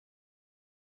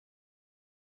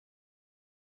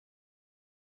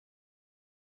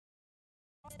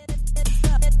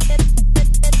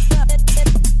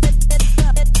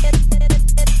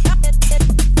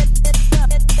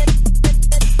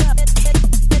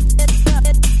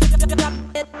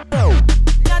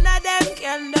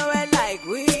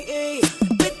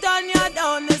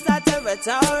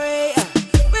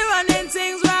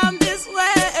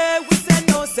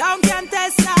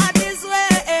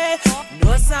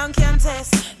sound can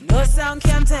test. No sound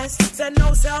can test. Said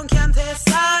no sound can test.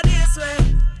 Ah, this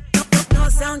way. No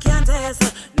sound can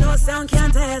test. No sound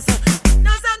can test.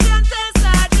 No sound can test.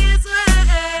 Ah, this way.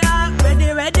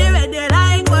 Ready, ready, ready.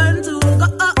 Like 1, 2, go.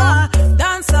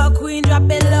 Dance a queen, drop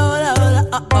it low,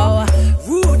 low.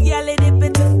 Rude, girl, dip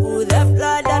it. Who the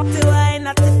floor, that the wine,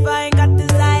 not the fine, got the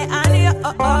lie on you.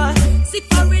 Sit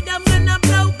for rhythm, gonna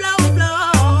blow, blow, blow.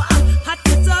 Hot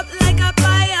it up like a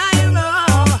pyro.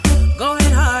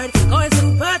 Going hard, going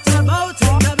super turbo.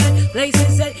 Take the bed,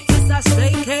 places that it's a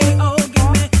straight KO.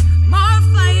 Give me more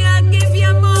fire, give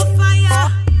you more fire.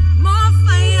 More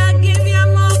fire, give you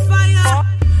more fire.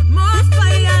 More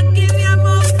fire, give you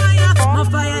more fire. More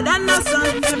fire than the sun,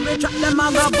 every drop them a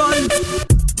go burn.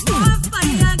 More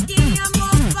fire, give you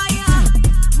more fire.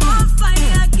 More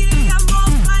fire, give you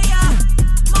more fire.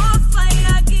 More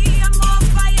fire, give you more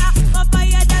fire. More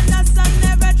fire than the sun,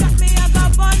 every drop me a go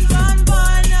burn, burn, burn.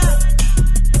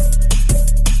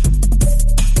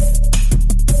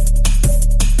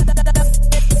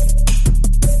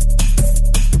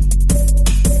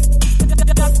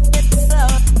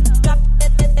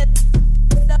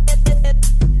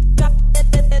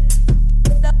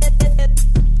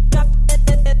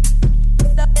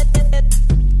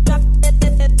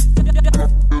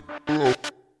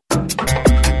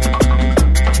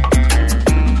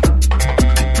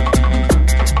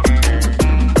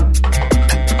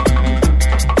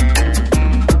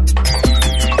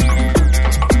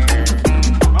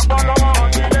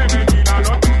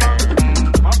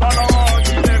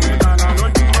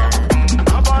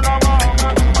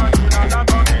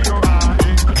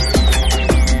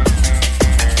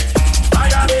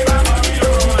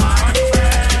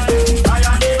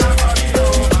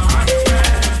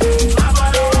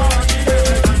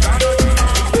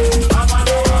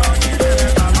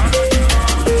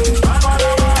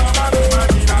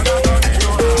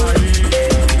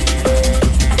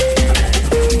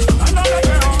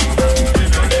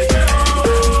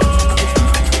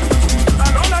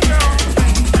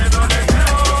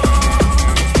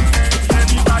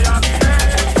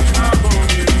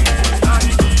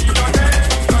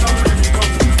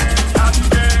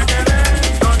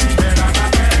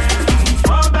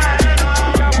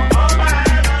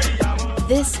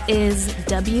 Is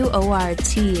WORT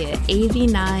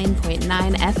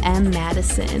 89.9 FM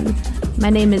Madison. My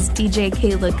name is DJ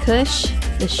Kayla Kush.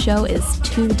 The show is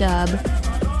 2Dub.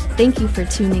 Thank you for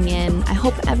tuning in. I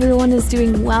hope everyone is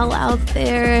doing well out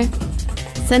there.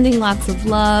 Sending lots of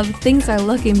love. Things are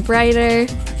looking brighter.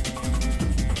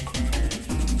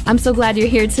 I'm so glad you're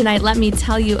here tonight. Let me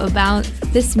tell you about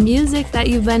this music that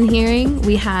you've been hearing.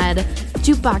 We had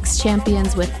Jukebox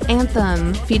Champions with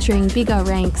Anthem featuring Biga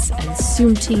Ranks and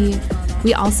Sumti.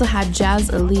 We also had Jazz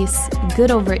Elise,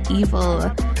 Good Over Evil,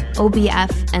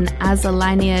 OBF and As a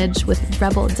Lineage with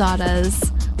Rebel Daughters.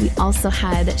 We also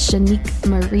had Shanique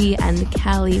Marie and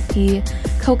Callie P,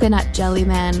 Coconut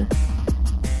Jellyman.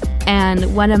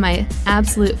 And one of my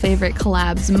absolute favorite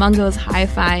collabs, Mungo's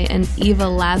Hi-Fi and Eva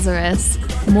Lazarus,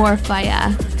 More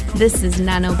Fire. This is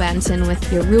Nano Banton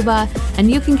with Yoruba, and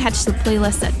you can catch the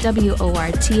playlist at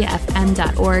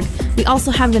WORTFM.org. We also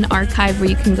have an archive where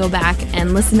you can go back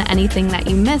and listen to anything that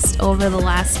you missed over the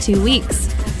last 2 weeks.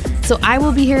 So I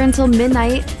will be here until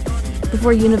midnight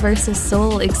before Universal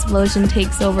Soul Explosion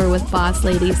takes over with Boss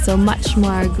Lady. So much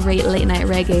more great late night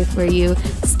reggae for you.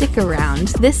 Stick around.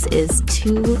 This is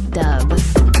 2Dub.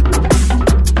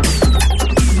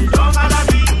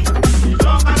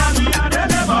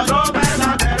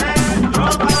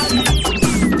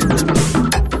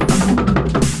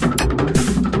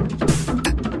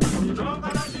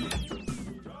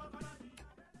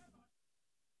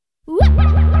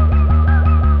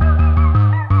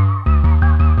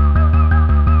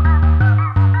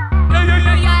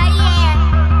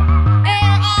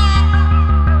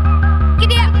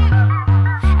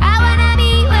 I wanna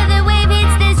be where the wave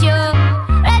hits the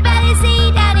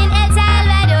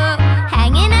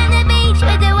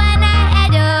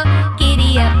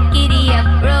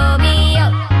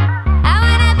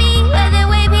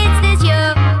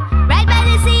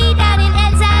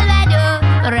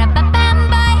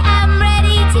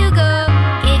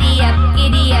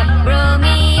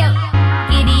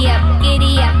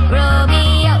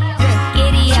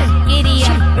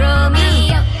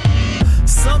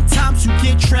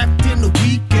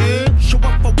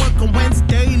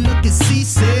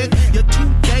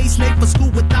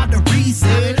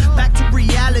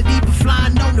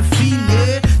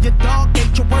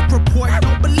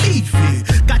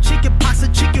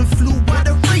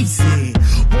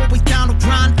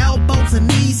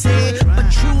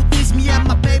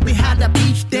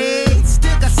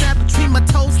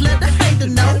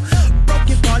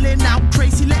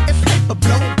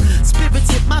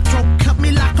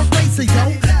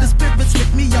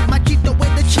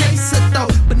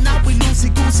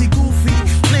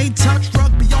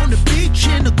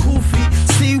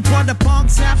the bong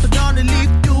zapping on the leaf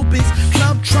doobies.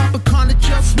 Club Tropicana,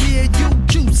 just me and you.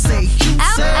 Juice, I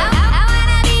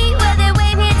wanna be where the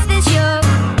wave hits the shore.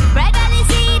 Right by the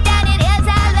sea down in El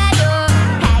Salvador.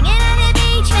 Hanging on the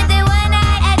beach with the one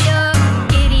I adore.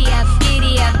 Giddy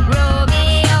up,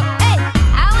 Romeo. Hey,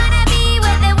 I wanna be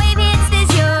where the wave hits the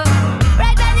shore.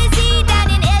 Right by the sea down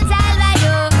in El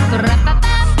Salvador.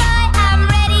 Ra-pa-pam, boy, I'm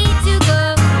ready to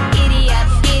go. Giddy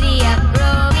up,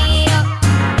 Romeo.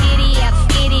 Giddy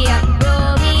up,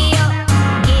 Romeo.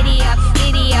 Giddy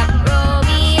up,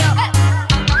 Romeo.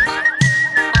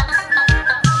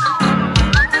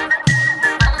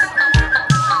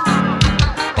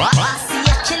 See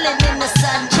you chillin' in the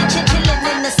sun, chillin'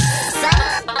 in the sun.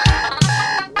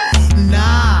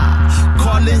 Nah,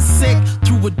 calling sick.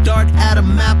 Threw a dart at a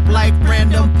map like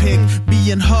random pick.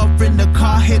 Me and her in the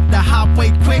car hit the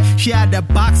highway quick. She had a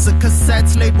box of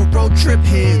cassettes labeled road trip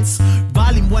hits.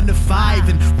 Volume 1 to 5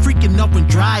 and freaking up when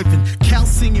driving. Cal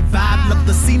singing vibe, love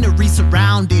the scenery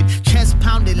surrounded. Chest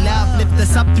pounded loud, lift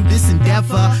us up through this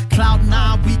endeavor. Cloud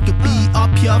 9, we could be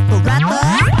up here forever.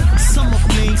 Summer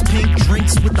flings, pink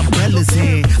drinks with umbrellas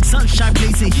in. Sunshine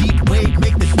blazing, heat wave,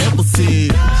 make the devil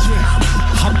sick.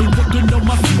 Yeah, I've been working on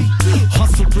my feet.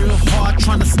 Hustle real hard,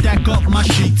 trying to stack up my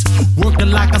sheets.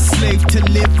 Working like a slave to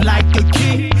live like a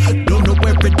king. Don't know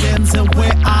where it ends and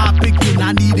where I begin.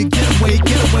 I need to get away.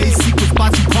 Secret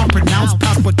spots you can't pronounce.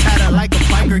 Passport tatted like a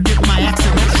biker, get my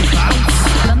accent extra bounce.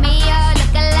 Romeo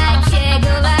looking like Che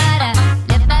Guevara.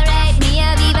 Liberate me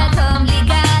a viva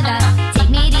complicada. Take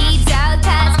me deep south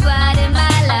past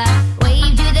Guatemala.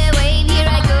 Wave to the wave, here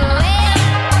I go. Hey.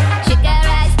 Sugar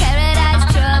rice, paradise,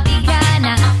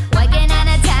 Tropicana. Working on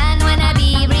a tan when I be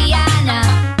Rihanna.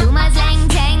 Do my slang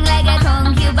tang like a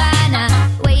concubana.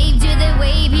 Wave to the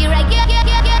wave, here I go.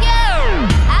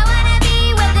 I wanna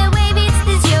be where the wave hits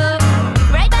the shore.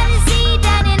 Right by the sea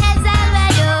down in El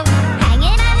Salvador.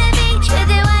 Hanging on the beach with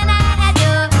the one I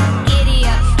adore. Giddy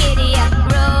up,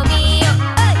 Romeo.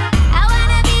 Hey, I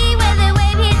wanna be where the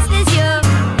wave hits the shore.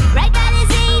 Right by the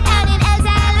sea down in El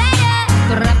Salvador.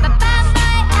 Ra-pa-pam,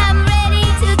 boy, I'm ready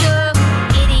to go.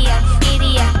 Giddy up,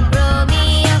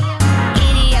 Romeo.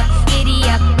 Giddy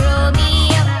up,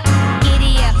 Romeo.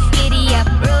 Giddy up,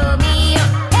 Romeo.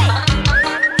 Hey.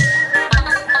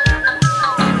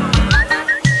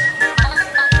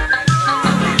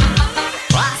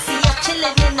 See you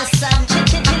chillin' in the sun,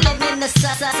 chillin' in the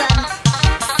sun. See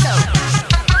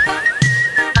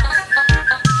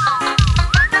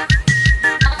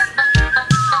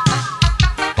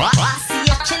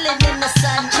you chillin' in the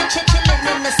sun, chillin'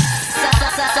 in the sun.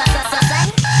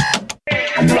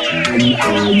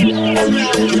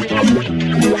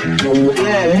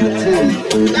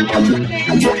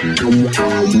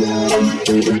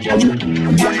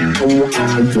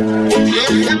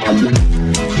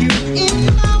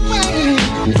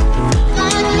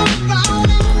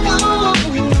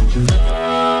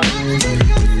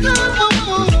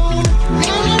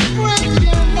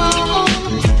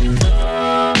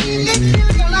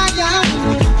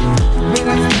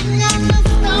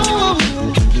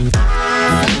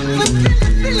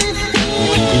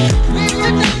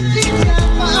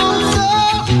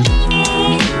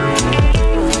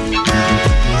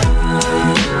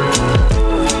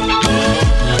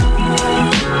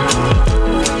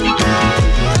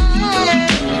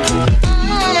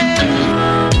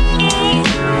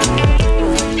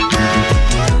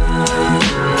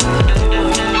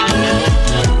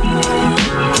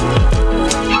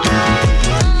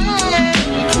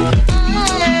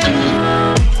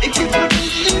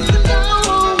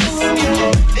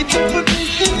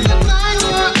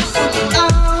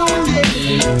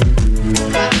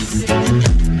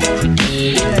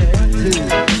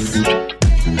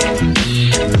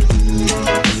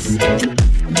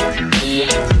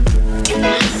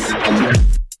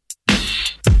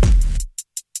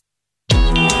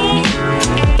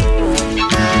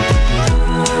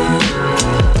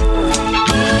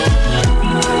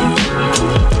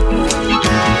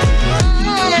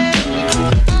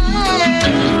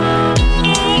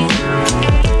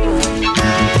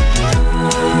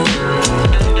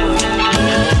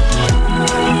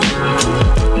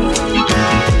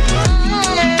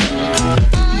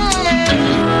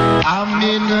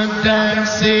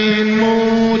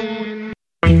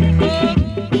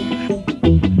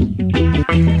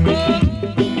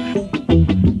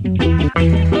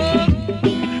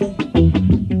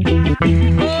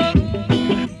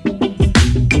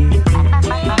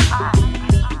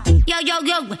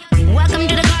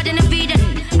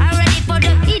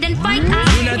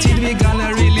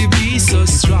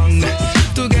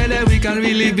 can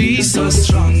really be so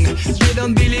strong. They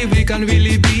don't believe we can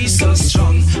really be so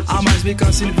strong. I'm must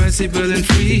because invincible and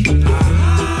free.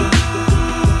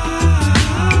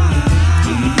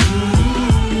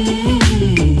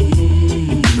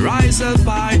 Rise up,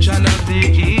 I chant up the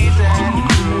Eden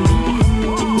crew.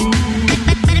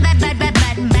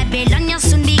 Babylon, you'll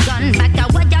soon be gone. Back to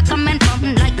where you're coming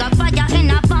from, like a fire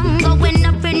in a bomb. Going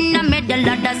up in the middle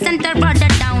of the center, brother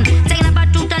down. Taking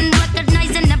about truth and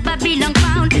recognizing the Babylon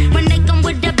crown. When they come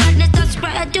with the badness, to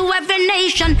spread to every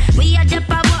nation. We are the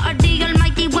power of the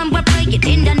Almighty when we're praying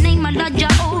in the name of Lord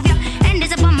Jehovah. And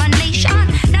this abomination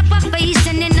that we're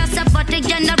facing in a sabbatic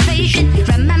generation.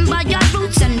 Remember your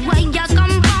roots and where you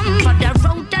come from. For the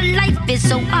road to life is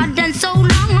so hard and so long.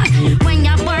 When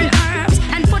you burn herbs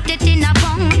and put it in a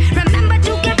bong, remember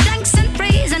to give thanks and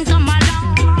praise and come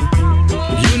along.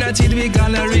 United we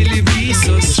gonna really be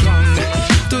so strong.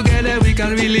 Together we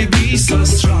can really be so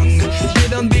strong. They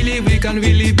don't believe we can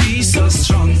really be so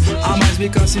strong. Our minds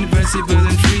because invincible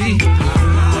and free.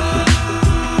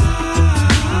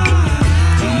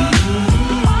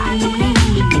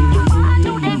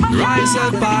 Rise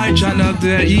up, I chant up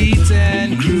the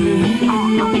Eden crew.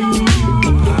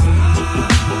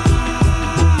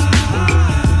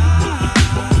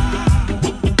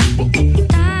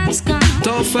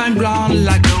 Tough and brown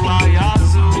like a wire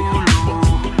Zulu.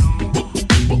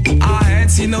 I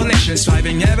ain't seen no nation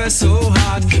striving ever so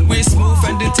hard. We smooth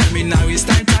and determined, now it's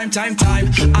time.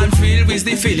 I'm filled with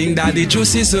the feeling that the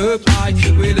juice is up high.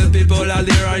 With the people out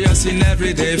there are just in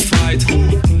everyday fight.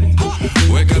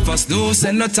 Wake up for snooze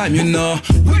and no time, you know.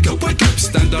 Wake up,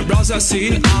 stand up, brothers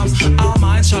in arms. Our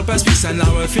minds sharp as peace and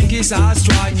our thinking hearts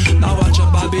dry. Now watch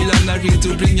your Babylon, not ready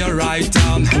to bring you right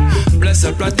down. Bless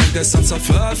and protect the sons of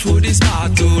earth through this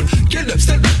battle. Kill up,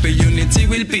 stand up, unity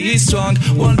will be strong.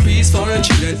 One piece for our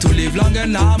children to live long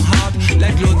and arm hard.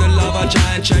 Let glow the love of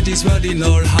giant chant this word in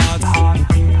our heart.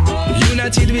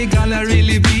 United we gonna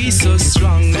really be so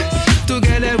strong.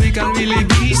 Together we can really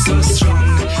be so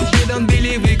strong. They don't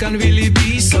believe we can really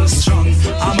be so strong.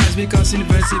 Our minds because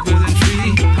invincible and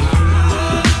free.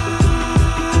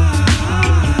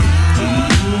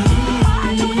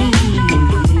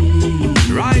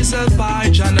 Rise up, I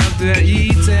chant up the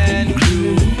Eden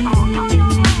crew.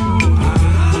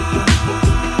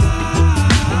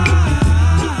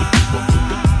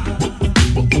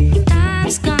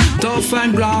 Tough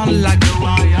and brown like a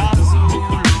wire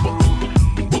Zulu.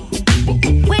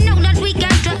 We know that we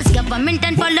can trust government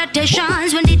and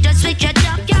politicians when they just switch it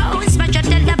up, yo, smash your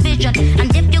television.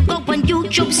 And if you go on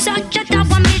YouTube, search it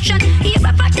our mission. Here if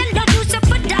I tell the truth,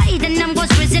 if I died and them goes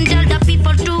prison, tell the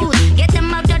people truth. Get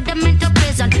them out of the mental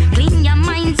prison. Clean your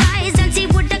mind's eyes and see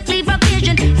with the clearer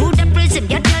vision. Through the prism,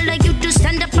 you tell you to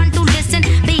stand up and to listen.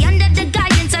 Be under the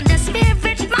guidance of the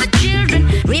spirit, my children.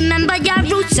 Remember your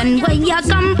roots and where you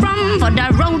come from. For the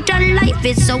road to life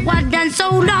is so hard and so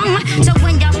long. So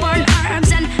when you burn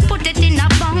herbs and put it in a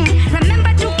bong,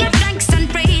 remember to give thanks and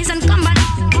praise and come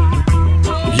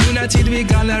along. United we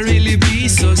gonna really be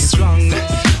so strong.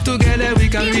 Together we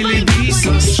can really be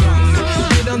so strong.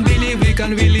 They don't believe we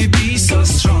can really be so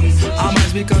strong. Our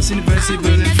minds because invincible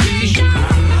and free.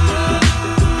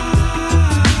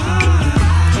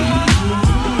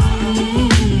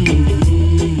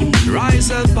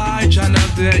 Rise up, I chant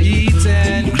up the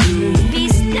Eden crew.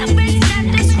 Peace, love, and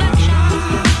satisfaction.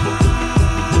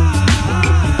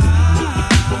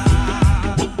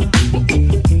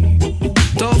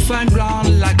 Tough and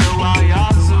brown like a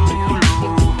wire Zulu.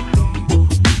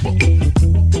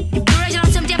 Rising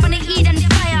on some tip on the Eden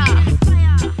fire.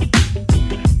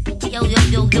 Yo.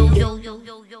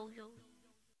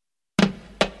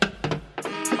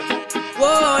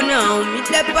 Whoa, now, me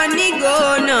step on the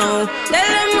go now. Tell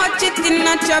them watch it in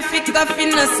a traffic, I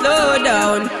finna slow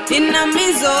down. In a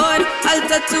me zone,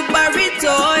 alter to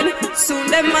baritone. Soon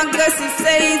them a gossip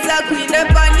say it's a queen up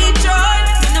on the throne.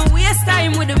 Me no waste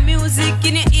time with the music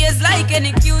in your ears like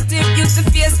any Q-tip. Used to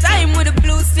face time with the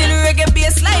blue steel reggae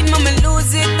bass line. Mama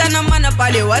lose it and I'm on a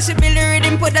poly. Watch it build the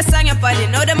rhythm, put the song up on it.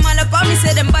 Now them all up on me,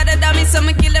 say them better than me. So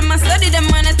me kill them and study them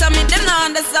when they tell me. Them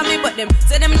not understand me, but them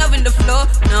say them loving the flow.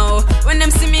 No, when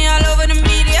them see me all over the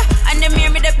media and them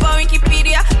hear me they on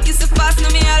Wikipedia. Used to fast, now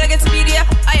me all get speedier.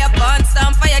 I a bond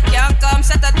stamp, fire can't come.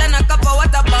 Shut up, then a cup of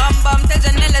water, bomb. Tell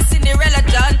Janella, Cinderella,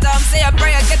 John Tom. Say a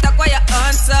prayer, get a quiet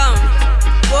answer.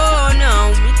 Whoa,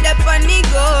 now, me step on the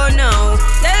go now.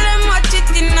 Tell them watch it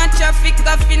in a traffic,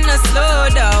 I finna slow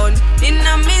down. In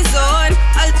a me zone,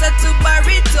 alter to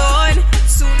baritone.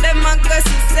 Soon them a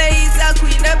gossip say he's a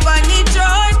queen up on the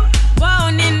throne.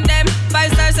 Wound in them,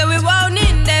 5 stars so we wound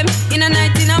in them. In a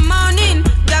night, in a morning,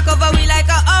 black over we like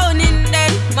a owning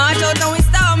them. March out and we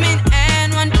storming,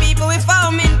 and one people we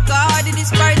foaming. God in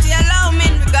this party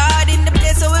allowing, regarding the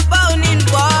place so we bounding,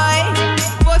 boy.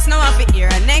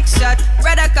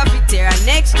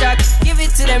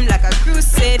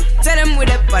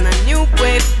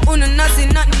 Uno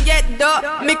nothing, nothing yet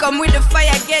though. Me come with the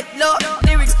fire, get low.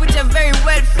 Lyrics put you very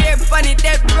well fair. Funny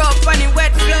dead bro, funny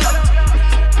wet flow.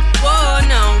 Whoa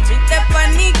now, me step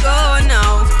on the go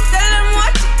now. Tell them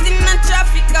watch it in the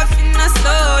traffic, I finna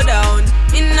slow down.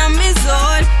 In a me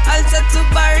zone, alter to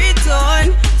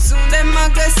baritone. Soon them a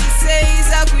go see say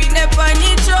he's a queen up on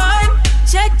the throne.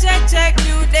 Check, check, check,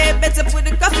 new day. Better put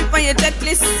the coffee on your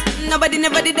checklist. Nobody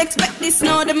never did expect this.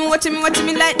 No, them watching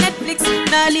me like Netflix.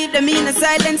 Now leave them in a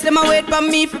silence. Them a wait for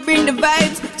me to bring the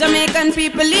vibes. Jamaican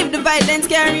people leave the violence.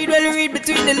 Can't read well, read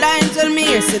between the lines. Tell me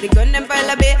here, so the gun them pile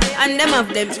a bay. And them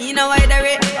of them in a wide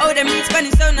array. Oh, them read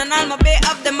Spanish sound and all my bay.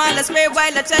 Of them all a spray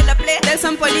while a child a play. Tell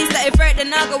some police that if hurt,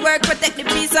 then I go work. Protect the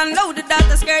peace and load the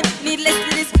daughter skirt. Needless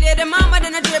to display the mama,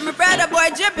 then I drip my brother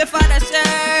boy, drip your father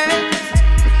shirt.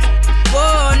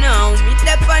 Whoa now, me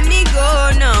step on the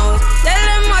go now. Tell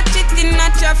them watch it in a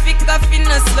traffic, I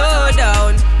finna slow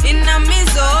down. In a me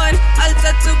zone,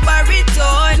 alter to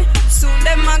baritone. Soon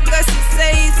them a go see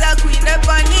say he's a queen up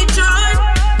on the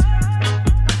throne.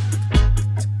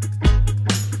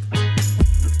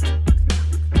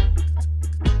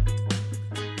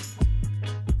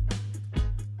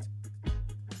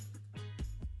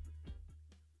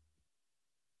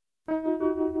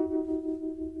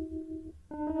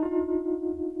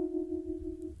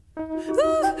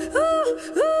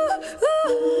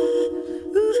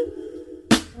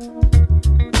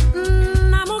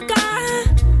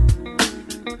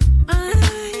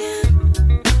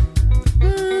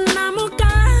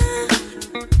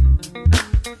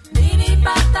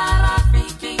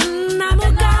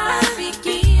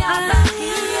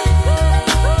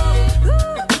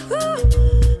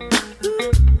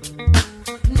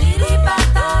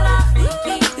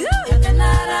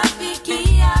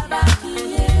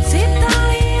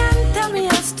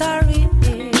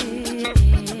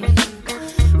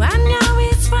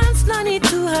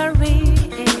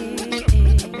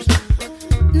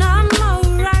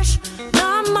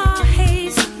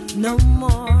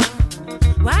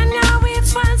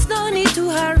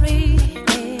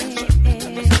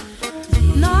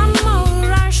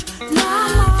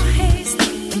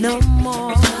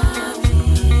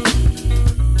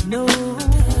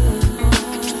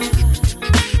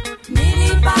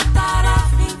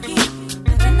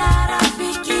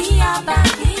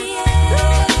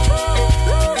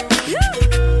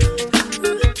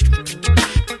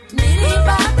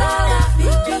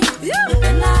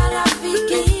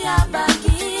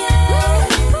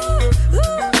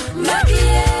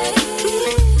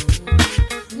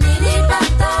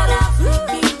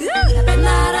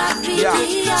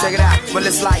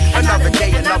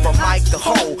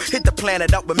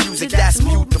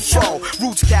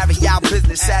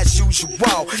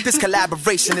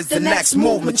 Collaboration is the next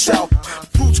movement, yo.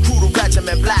 Roots crew, the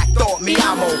regiment, Black Thought, me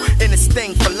amo. In this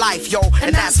thing for life, yo,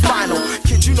 and that's final.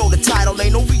 Kid, you know the title,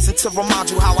 ain't no reason to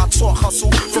remind you how I talk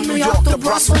hustle. From New York to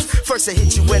Brussels. First I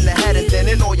hit you in the head and then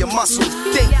in all your muscles.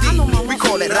 Think deep, we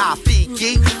call it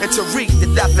Rafiki. And to read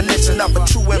the definition of a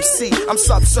true MC, I'm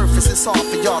subsurface, it's hard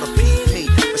for y'all to beat me.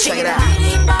 But check it out.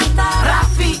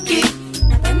 Rafiki,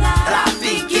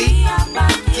 Rafiki.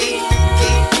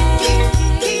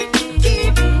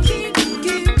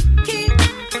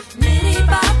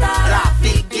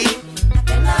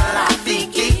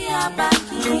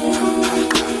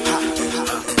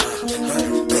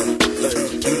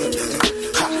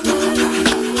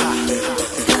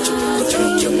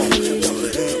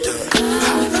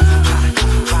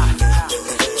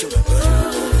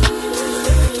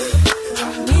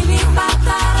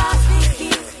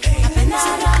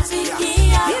 Rafiki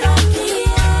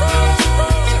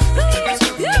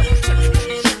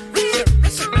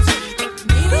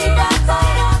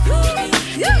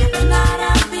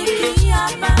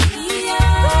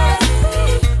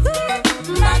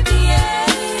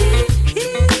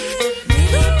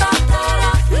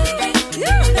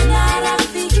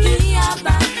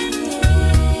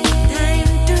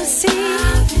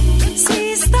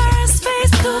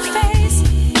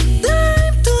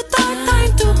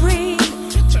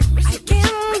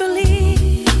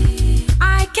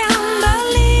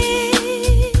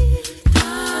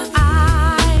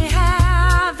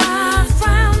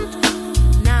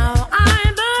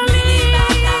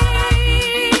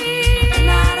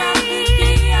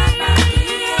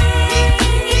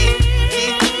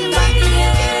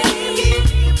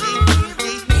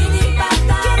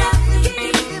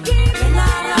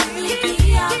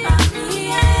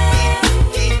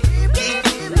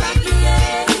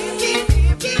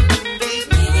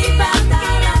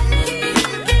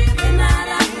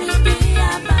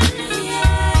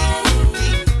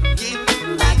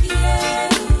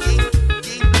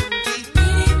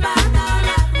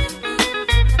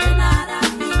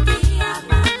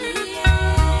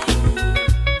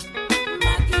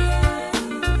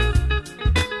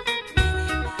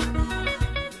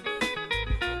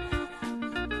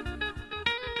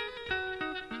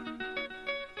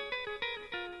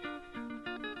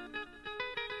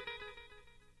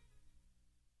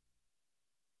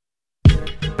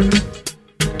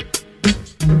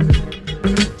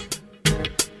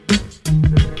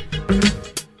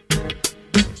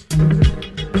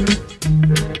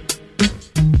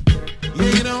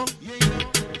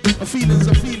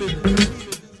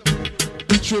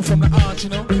straight from the heart, you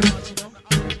know.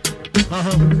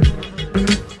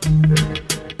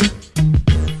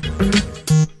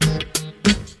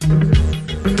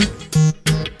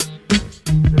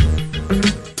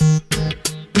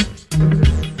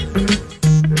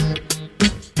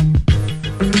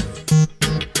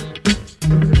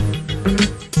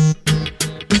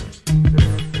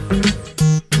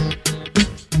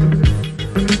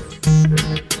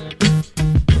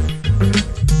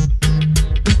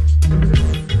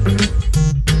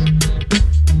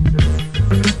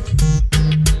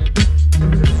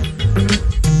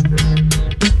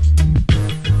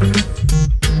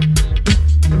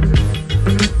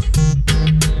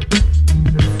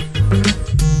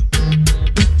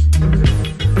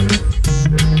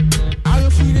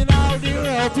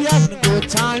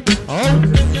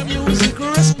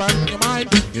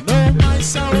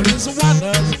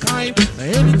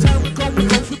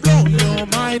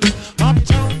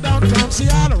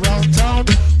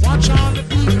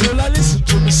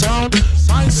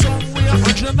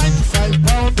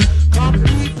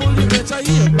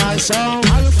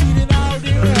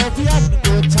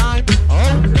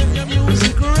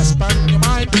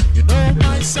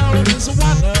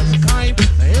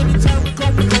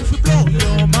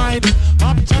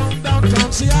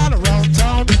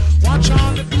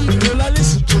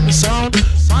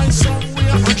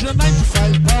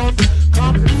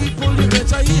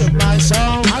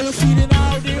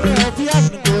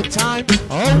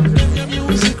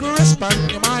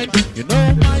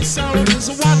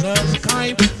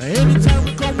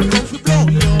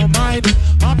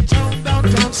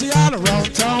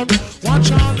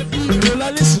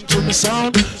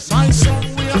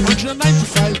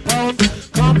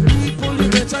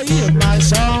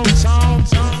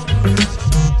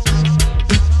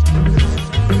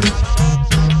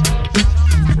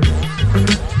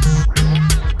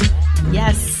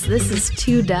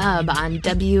 Dub on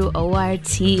WORT.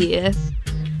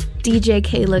 DJ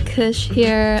Kayla Kush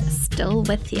here, still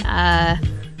with ya.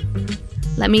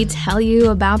 Let me tell you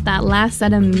about that last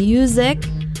set of music.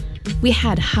 We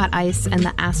had Hot Ice and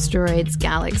the Asteroids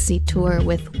Galaxy Tour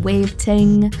with Wave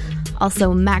Ting.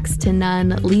 Also Max to None,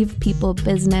 Leave People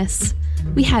Business.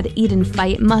 We had Eden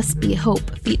Fight, Must Be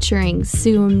Hope featuring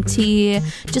Soom T.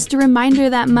 Just a reminder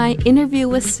that my interview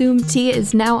with Soom T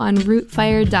is now on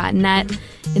rootfire.net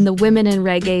in the Women in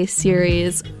Reggae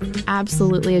series.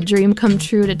 Absolutely a dream come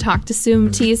true to talk to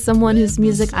Soom T, someone whose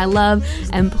music I love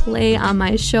and play on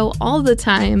my show all the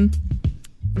time.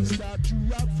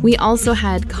 We also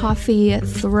had Coffee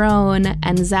Throne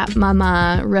and Zap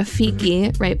Mama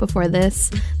Rafiki right before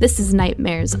this. This is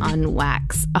Nightmares on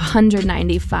Wax,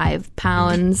 195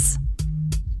 pounds.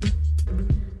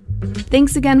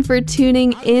 Thanks again for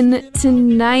tuning in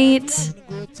tonight.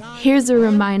 Here's a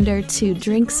reminder to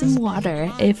drink some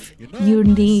water if you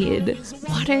need.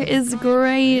 Water is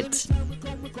great.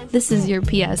 This is your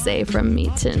PSA from me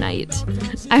tonight.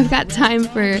 I've got time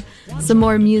for some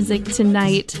more music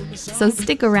tonight, so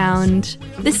stick around.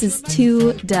 This is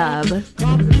 2 Dub.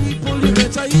 Come people, you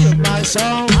better hear my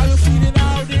song. Are you feeling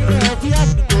out there? Hope you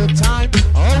having a good time.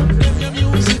 Oh, if your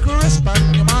music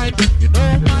respect your mind. You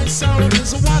know my sound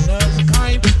is one of a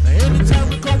kind. Anytime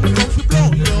we come to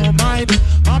blow your mind.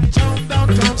 Uptown,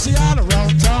 downtown, see all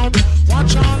around town.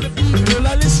 Watch all the people,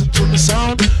 I listen to the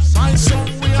sound. My song,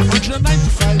 we are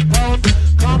 195 pounds.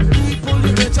 Come people,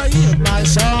 you better hear my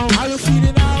song. Are you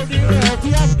feeling out there? Hope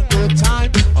you having a good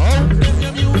time. Oh, if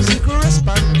your music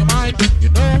respect your mind. You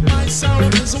know my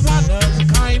sound is one of a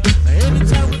kind.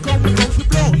 Anytime we come to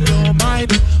blow your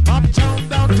mind. Uptown,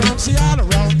 downtown, see all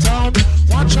around town.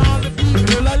 Watch all the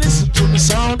people, I listen to the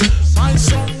sound. My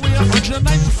song, we are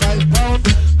 195 pounds.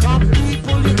 Come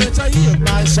people, you better hear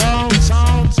my song.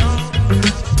 Sound, sound.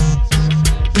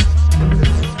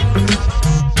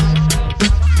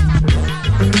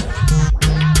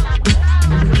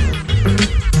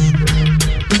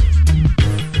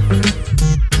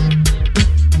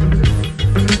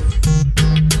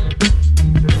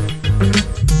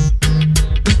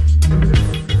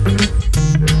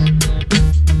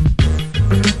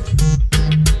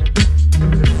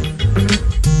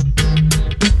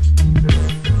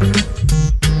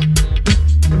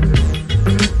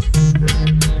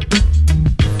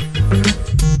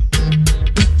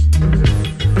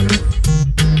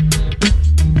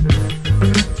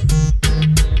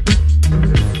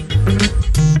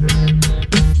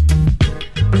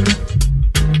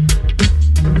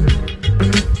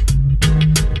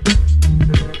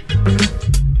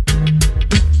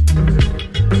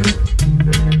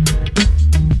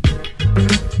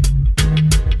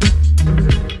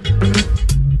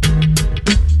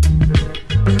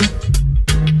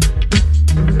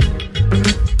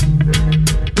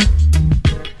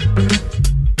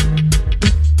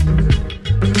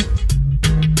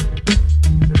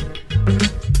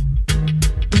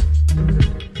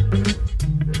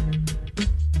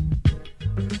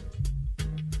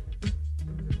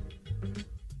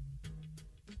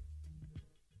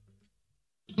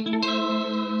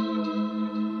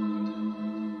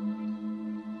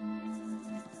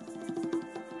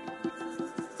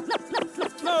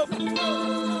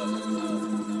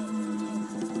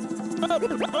 I've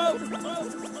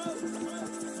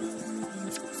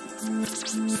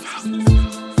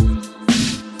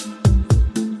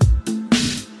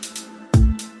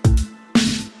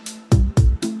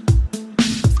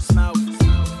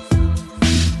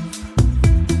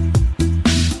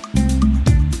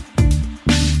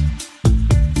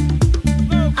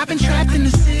been trapped in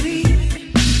the city.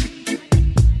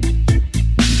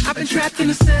 I've been trapped in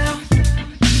a cell.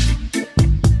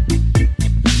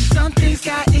 Something's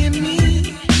got in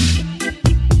me.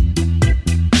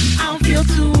 I don't feel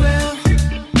too well.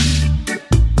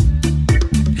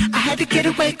 I had to get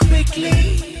away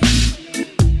quickly.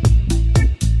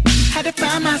 Had to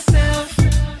find myself.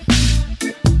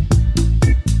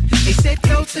 They said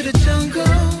go to the jungle.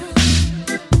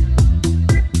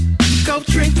 Go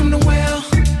drink from the well.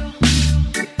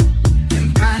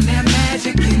 And find that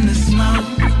magic in the smoke.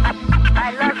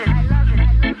 I love it.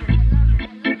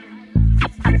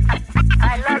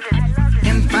 I love it.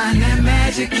 And find that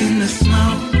magic in the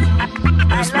smoke.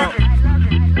 I love it.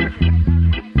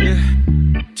 Yeah,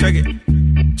 check it,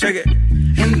 check it.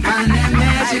 And find that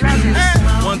magic in the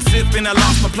smoke. One sip and I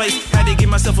lost my place. Had to give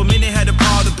myself a minute, had to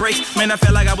pause the brakes. Man, I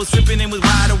felt like I was tripping and was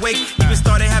wide awake. Even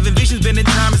started having visions, been in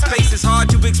time and space. It's hard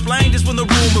to explain just when the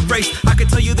room erased. I can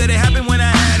tell you that it happened when I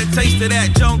had a taste of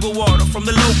that jungle water from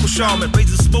the local shaman.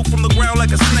 Raising smoke from the ground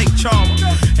like a snake charmer.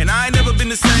 And I ain't never been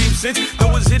the same since.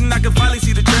 Though it's hidden, I can finally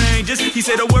see the changes. He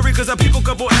said, don't worry, cause our people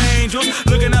couple angels.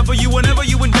 Looking out for you whenever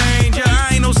you in danger.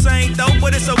 I ain't no saint though,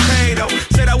 but it's okay though.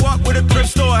 Said I walk with a thrift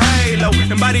store halo.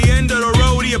 And by the end of the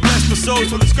road, he blessed my soul,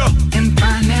 so let's go. And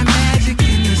find that magic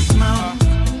in the smoke.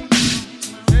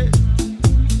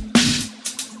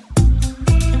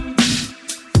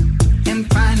 And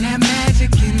find that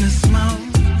magic in the smoke.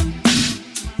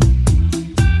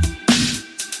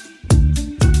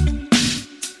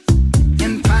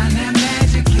 And find that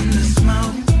magic in the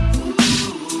smoke.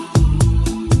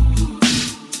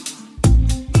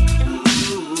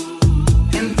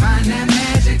 And find that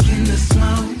magic in the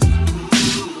smoke.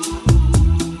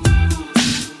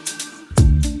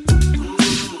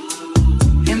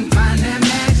 And find that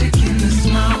magic in the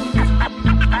smoke.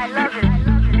 I love it.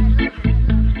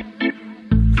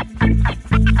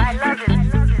 I love it.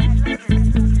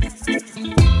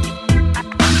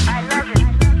 I love it.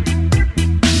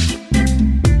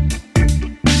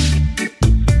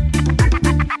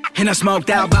 In a smoked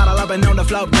out bottle, up and on the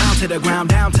float, down to the ground,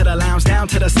 down to the lounge, down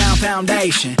to the sound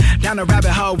foundation. Down the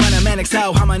rabbit hole, running manic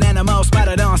soul, I'm an animal,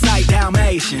 spotted on sight,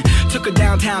 Dalmatian. Took a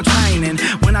downtown training,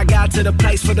 when I got to the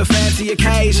place for the fancy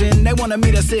occasion. They wanted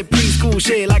me to sit preschool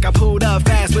shit like I pulled up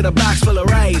fast with a box full of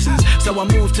raisins. So I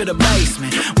moved to the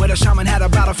basement, where the shaman had a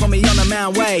bottle for me on the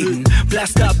mound waiting.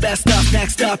 Blessed up, best up,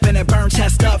 next up, and it burned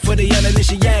chest up for the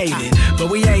uninitiated.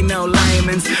 But we ain't no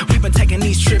layman's, we've been taking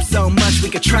these trips so much we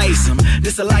could trace them.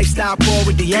 This a lifestyle poor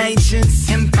with the ancients.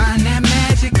 And find that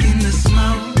magic in the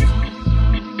smoke.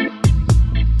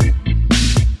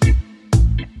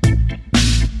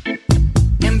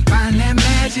 And find that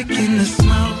magic in the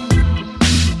smoke.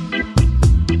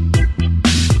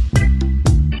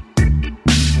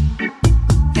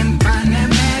 And find that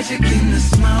magic in the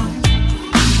smoke.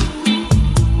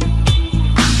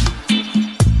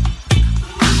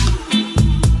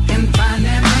 And find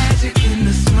that magic in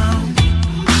the smoke.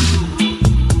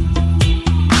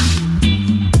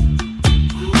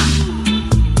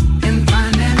 And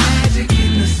find that magic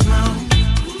in the smoke.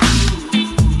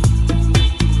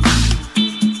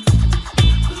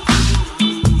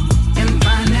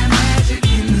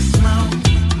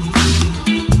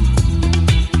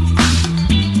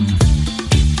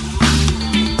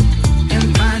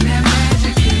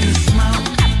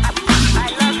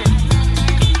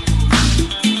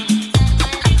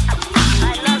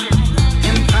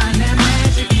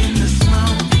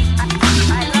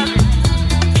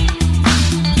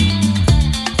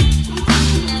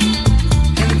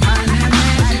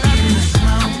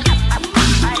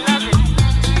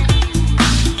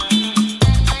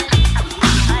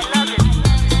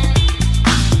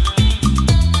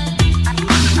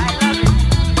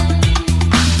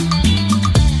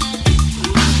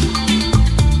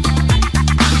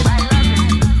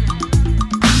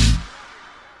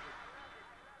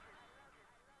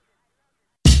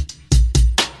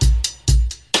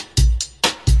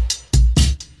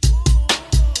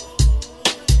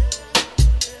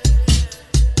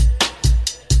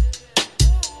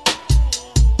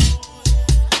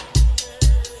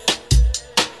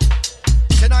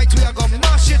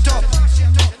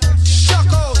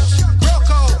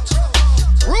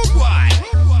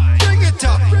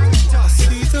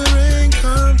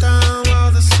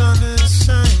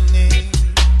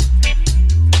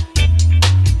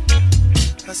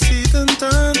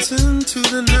 dancing to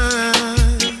the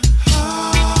night.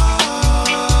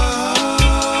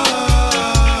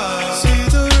 See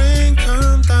the rain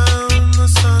come down, the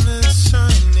sun is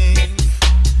shining.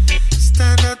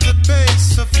 Stand at the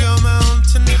base of your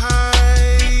mountain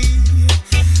high,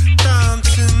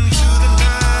 dancing to the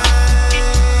night.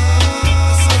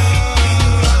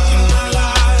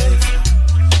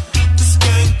 This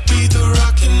can't be the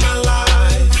rock in my life.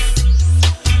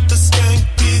 This can't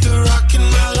be the rock in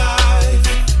my life.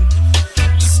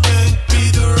 This can't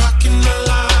be the rock in my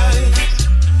life.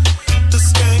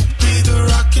 This can't be the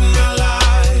rock in my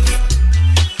life.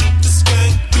 This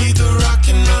can't be the rock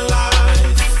in my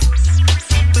life.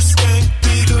 This can't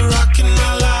be the rock in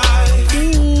my life.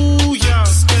 Ooh, yeah.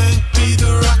 This can't be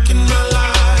the rock in my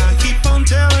life. Keep on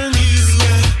telling you.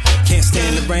 Can't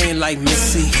stand the rain like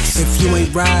Missy. If you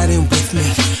ain't riding with me,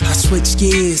 I switch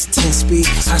gears, 10 speed.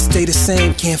 I stay the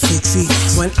same, can't fix it.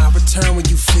 When I return, when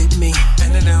you fit me.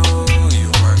 And I know you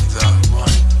work the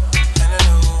one. And I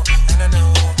know, and I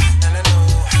know, and I know.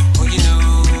 Who you know,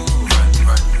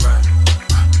 run.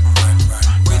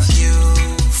 With you,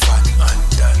 fun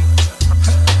undone.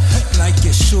 Like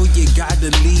you're sure you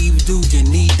gotta leave, do you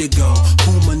need to go?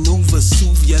 Who maneuver,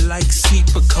 soothe you like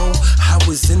Seapico? I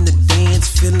was in the dance,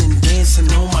 feeling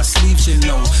dancing on my sleeves, you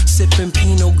know. Sipping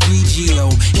Pinot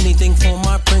Grigio, anything for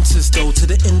my princess though. To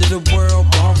the end of the world,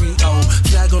 Mario.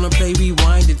 Flag on a play,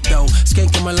 rewind it though.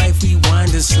 Skanking my life, we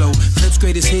winding slow. Clips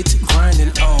greatest hits,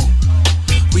 grinding, oh.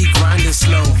 We grinding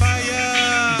slow.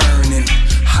 Burning,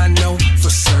 I know for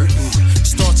certain.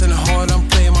 Starting hard, I'm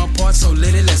playing my part, so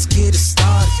let it, let's get it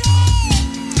started.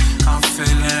 I'm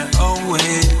feeling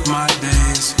away, my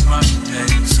days. I'm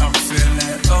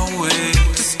feeling away.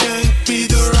 This can't be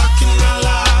the rock in my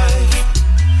life.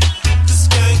 This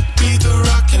can't be the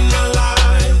rock in my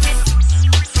life.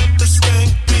 This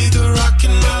can't be the rock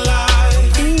in my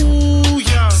life. Ooh,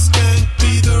 yeah. This can't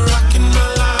be the rock in my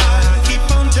life. Keep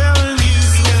on telling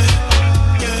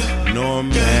you. Norm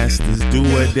Masters, do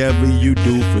whatever you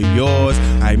do for yours.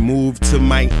 I move to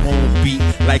my own beat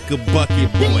like a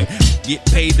bucket boy. Get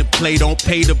paid to play, don't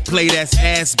pay to play, that's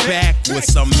ass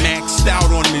backwards. I'm maxed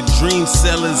out on the dream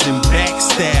sellers and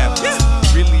backstabbers.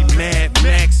 Really Mad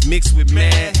Max mixed with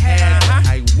Mad Hatter.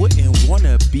 I wouldn't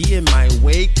wanna be in my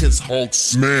way, cause Hulk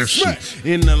smash it.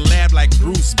 In the lab like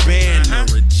Bruce Banner.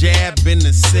 A jab in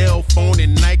the cell phone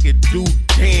and I could do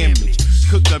damage.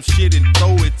 Cook up shit and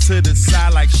throw it to the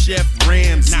side like Chef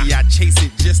Ramsay. I chase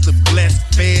it just to bless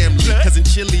family. Cousin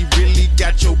Chili really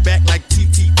got your back like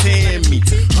TT Tammy.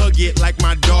 Hug it like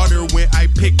my daughter when I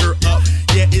pick her up.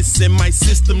 Yeah, it's in my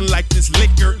system like this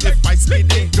liquor. If I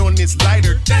spit it on this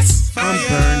lighter, that's fire. I'm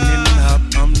burning up,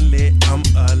 I'm lit, I'm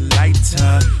a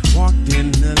lighter. Walked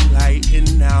in the light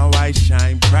and now I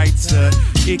shine brighter.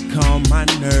 It calm my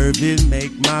nerve, it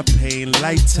make my pain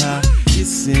lighter.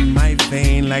 It's in my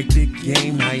vein like the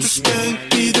game I This can't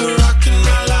be the rock in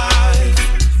my life.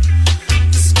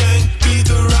 This can't be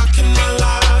the rock in my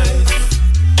life.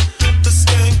 This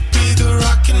can't be the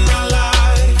rock in my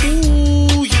life.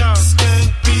 Ooh, yeah. This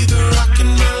can't be the rock in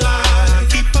my life.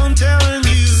 Keep on telling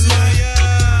you.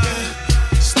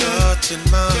 Starts in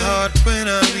my heart when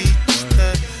I reach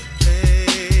that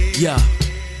place. Yeah.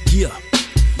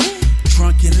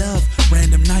 Drunk in love,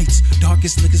 random nights,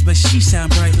 darkest liquors, but she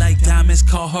sound bright like diamonds.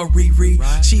 Call her Riri.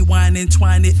 She whining,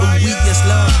 twining, ooh, we just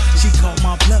love. She called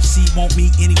my bluff, she want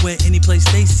me anywhere, any place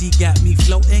they see. Got me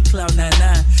floating cloud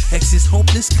 99. Exes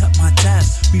hopeless, cut my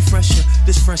ties. Be fresher,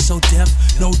 this fresh so deaf.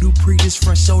 No Dupree, this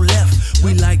fresh so left.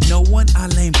 We like no one, I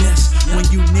lame best. When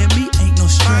you near me, ain't no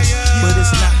stress. But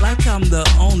it's not like I'm the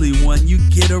only one. You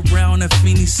get around a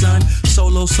Feeny son.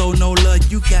 Solo, so no love.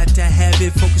 You got to have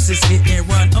it. Focus is hit and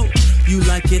run. Oh, you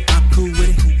like it, I'm cool with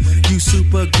it. You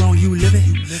super grown, you live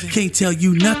it. Can't tell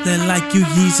you nothing like you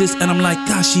Yeezus. And I'm like,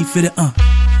 gosh, she fit it,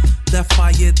 That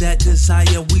fire, that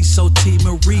desire, we so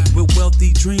teamery with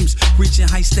wealthy dreams, reaching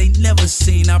heights they never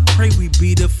seen. I pray we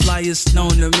be the flyest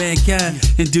known to mankind.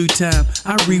 In due time,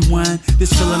 I rewind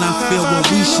this feeling I feel when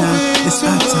we shine. It's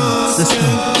our time, let's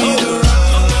go.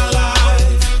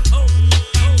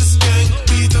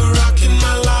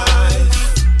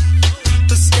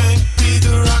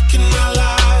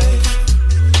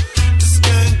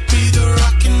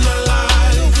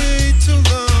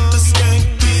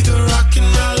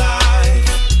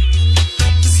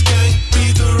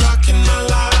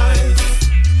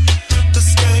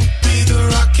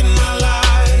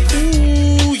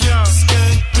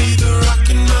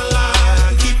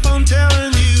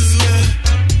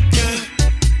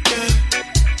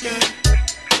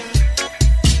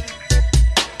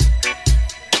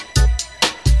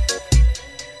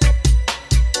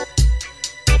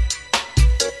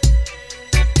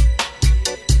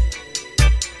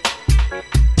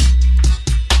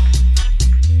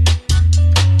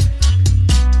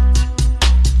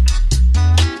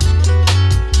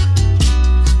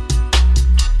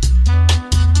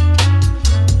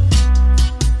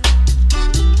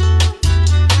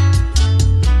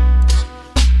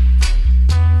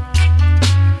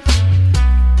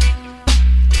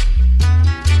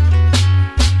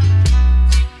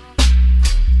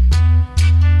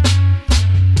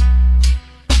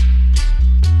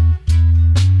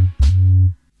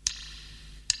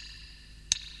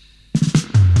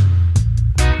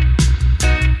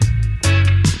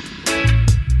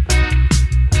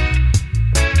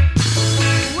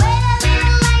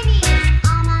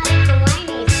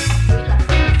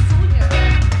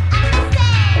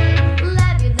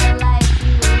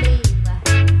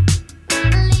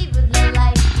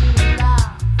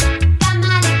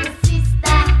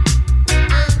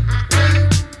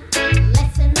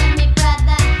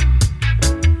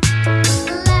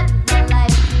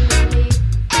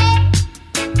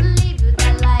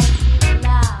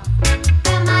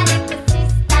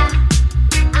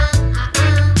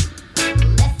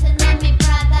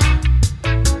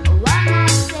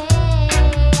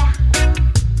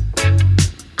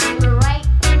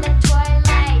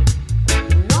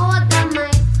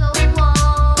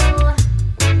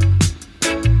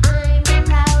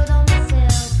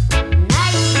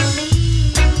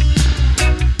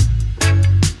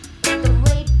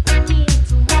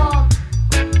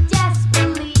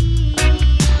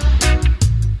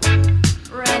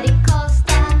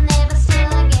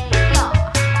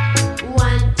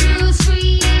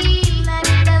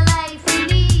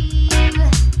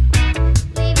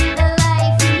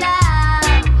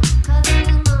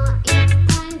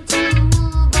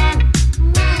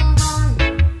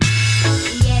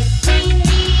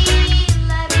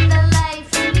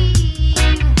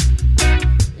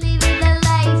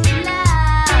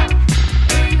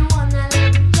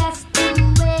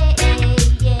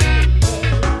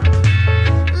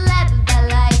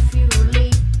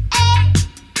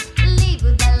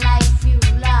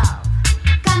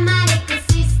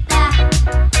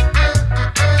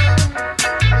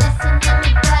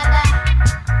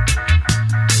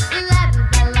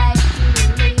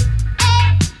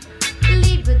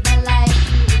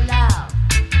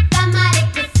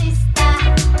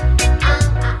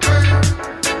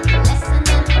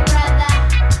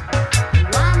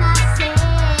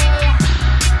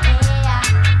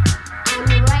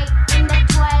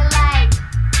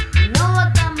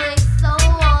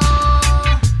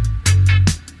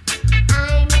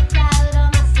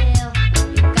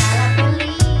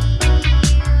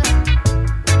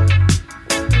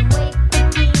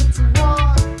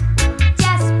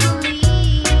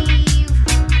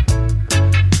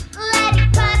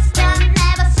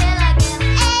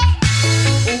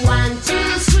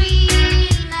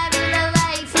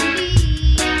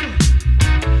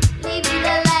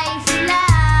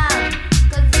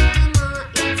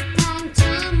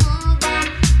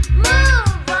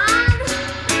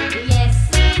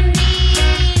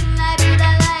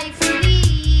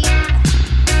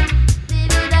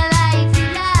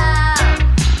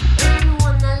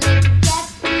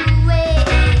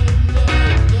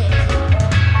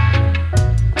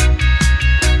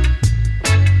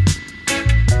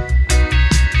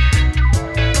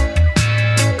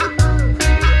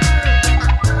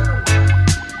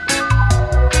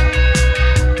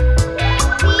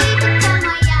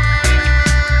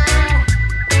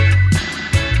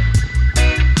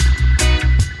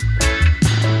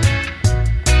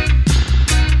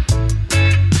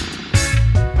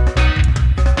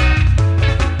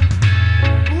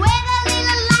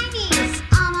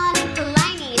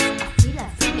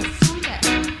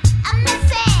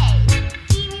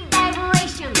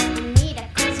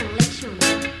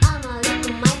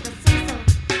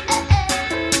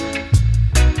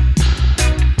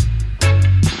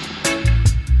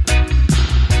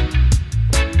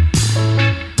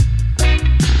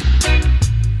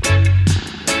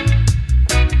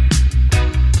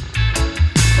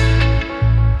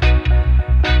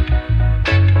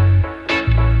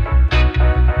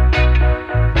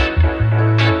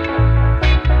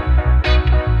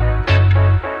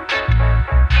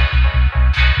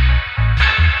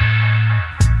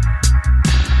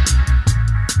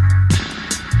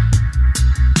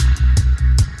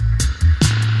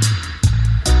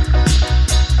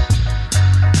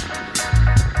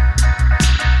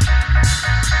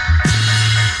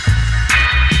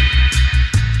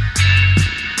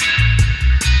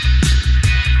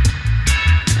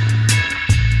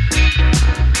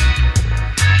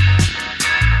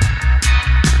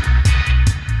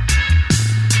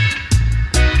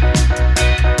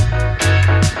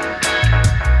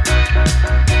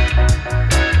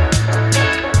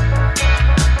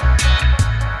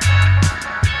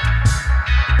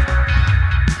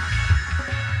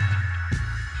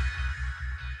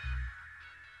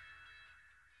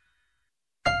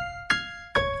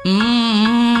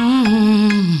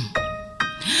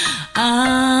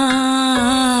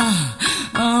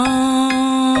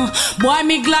 Boy,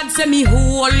 me glad say me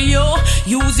hold you.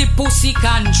 Use the pussy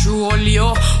control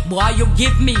you. Boy, you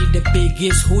give me the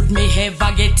biggest hood me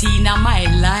ever get in my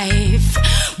life.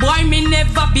 Boy, me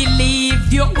never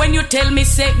believe you when you tell me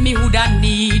say me hood I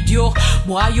need you.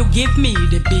 Boy, you give me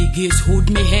the biggest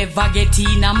hood me ever get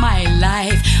in my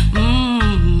life.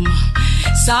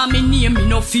 Saw me name, me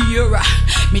no fear.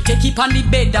 Me take it on the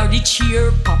bed or the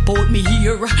chair. Pop out me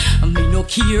here, me no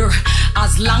care.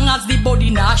 As long as the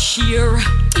body not sheer.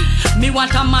 Me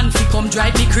want a man fi come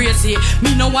drive me crazy.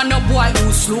 Me no want no boy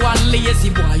who's slow and lazy.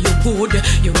 Boy, you good,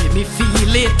 you make me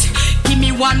feel it. Give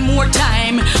me one more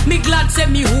time. Me glad say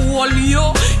me hold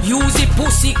you. Use the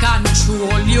pussy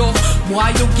control you. Boy,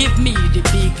 you give me the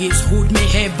biggest hood me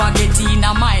ever get in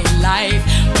my life.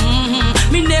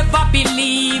 Me never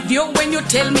believe you when you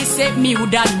tell me say me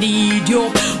would I need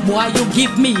you. Boy, you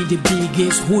give me the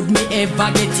biggest hood me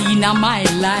ever get in my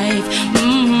life.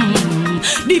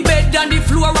 The bed and the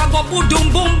floor I go boom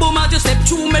boom boom. I just step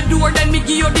through my door, then me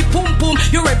give you the pum pum.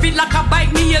 You rev it like a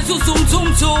bike, me a zoom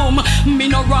zoom zoom. Me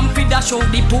no run fi dash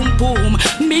out the pum pum.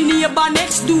 Me neighbor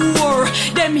next door,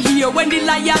 them here when the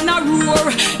lion a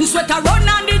roar. Sweat a run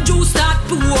and the juice start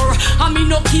pour. And me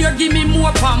no care, give me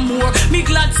more for more. Me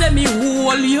glad say me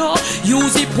hold you.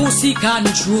 Use the pussy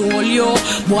control you.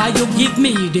 Boy, you give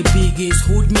me the biggest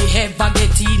hood me ever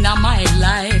get in my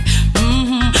life.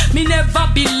 Me never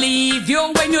believe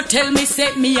you when you tell me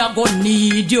say me I go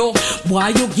need you. Boy,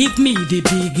 you give me the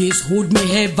biggest hood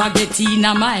me ever get in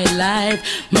my life.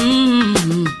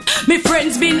 Me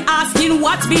friends been asking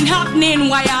what's been happening.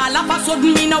 Why all of a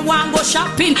sudden me no want go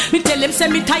shopping. Me tell them say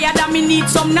me tired and me need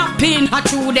some napping. I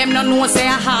true them no know say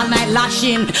I all night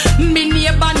lashing. Me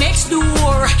neighbor next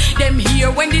door, them here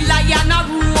when the lion a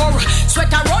roar.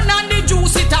 Sweat a run and the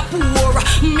juice it a pour.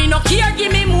 Me no care,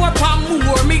 give me more for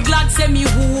more. Me glad say me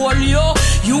hold you.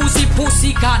 Use the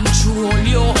pussy control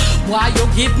you. Why you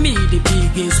give me the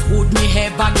biggest hood me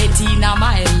ever get in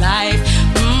my life.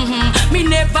 Me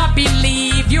never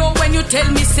believe you when you tell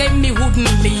me say me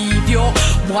wouldn't leave you.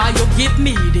 Why you give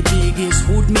me the biggest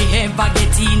hood me ever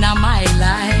get in my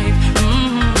life.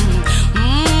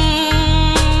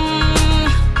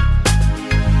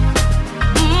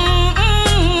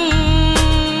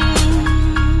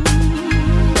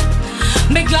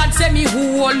 Me glad say me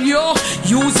hold you.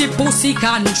 Use the pussy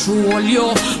control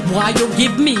you. Why you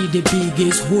give me the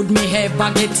biggest hood me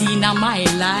ever get in my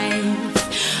life.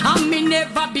 And me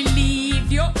never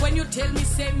believe you when you tell me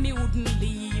say me wouldn't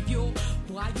leave you.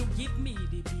 Why you give me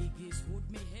the biggest hood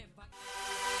me ever.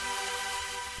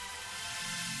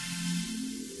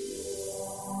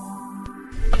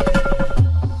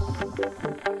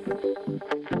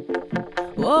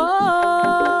 Whoa,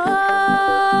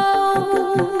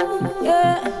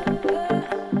 yeah.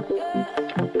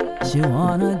 She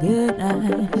wanna get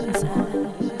nice.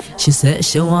 She said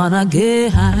she wanna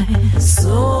get high,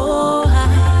 so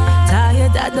high.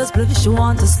 Tired that does believe she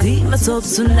want to sleep myself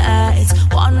tonight.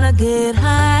 Wanna get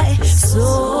high,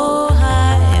 so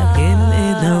high. Give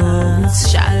me the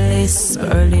roots, chalice,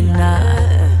 early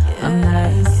night. I'm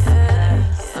nice.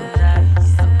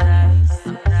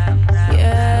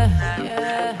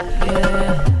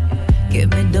 Give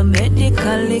me the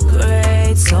medically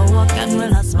great, so I can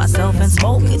relax myself and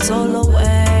smoke it all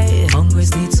away.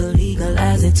 Congress needs to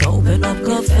legalize it, open up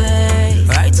cafe.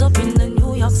 Right up in the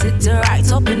New York City,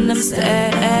 right up in them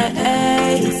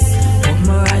states. Put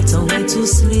me right away to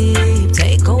sleep.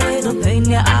 Take away the pain,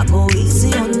 yeah, I go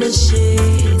easy on the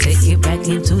shit. Take it back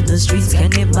into the streets,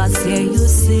 can it pass here, you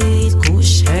see it.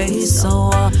 Kush, hey, so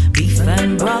beef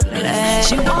and broccoli.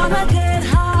 She wanna get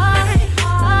high,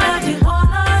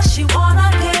 she wanna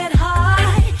get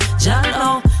high.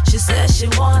 Jalo, she says she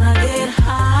wanna get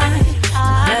high.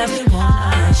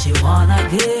 Everyone, she wanna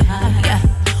get high. Yeah.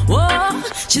 Whoa,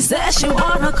 she says she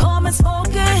wanna come and smoke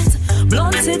it.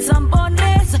 Blunt it and bun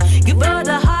it. Give her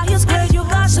the highest grade you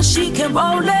got so she can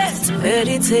roll it.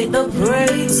 Meditate the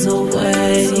brakes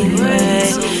away.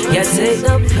 Yeah, take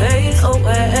the pain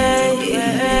away.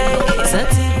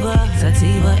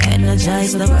 Sativa,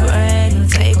 energize the brain.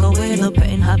 Take away the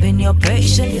pain, having your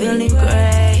patient feeling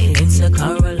great.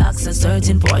 Indica relax a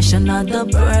certain portion of the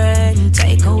brain.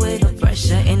 Take away the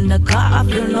pressure in the car, I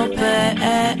feel no pain.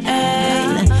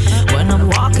 When I'm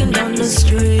walking down the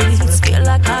streets, feel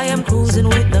like I am cruising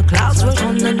with the clouds right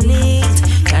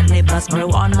underneath. Cannabis,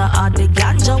 marijuana, or the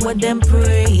ganja with them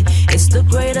pre. It's the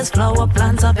greatest flower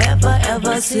plant I've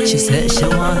ever seen. She said she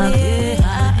wanna get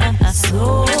high,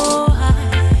 so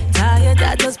high. Tired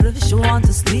that does believe she want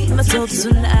to sleep myself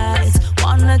tonight.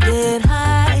 Wanna get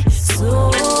high,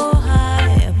 so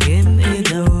high. Give me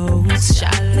the rose,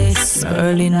 chalice,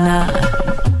 early night.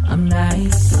 I'm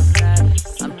nice.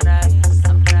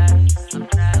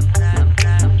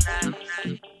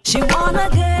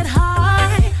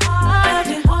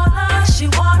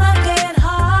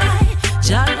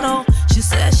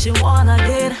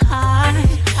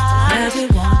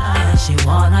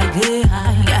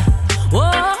 Yeah.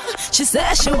 Oh, she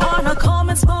says she wanna come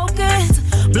and smoke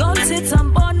it, blunt it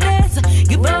and bun it.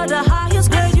 Give her the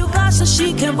highest grade you got so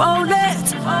she can roll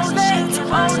it, roll it,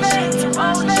 roll it,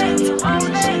 roll it,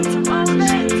 roll it, roll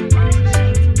it.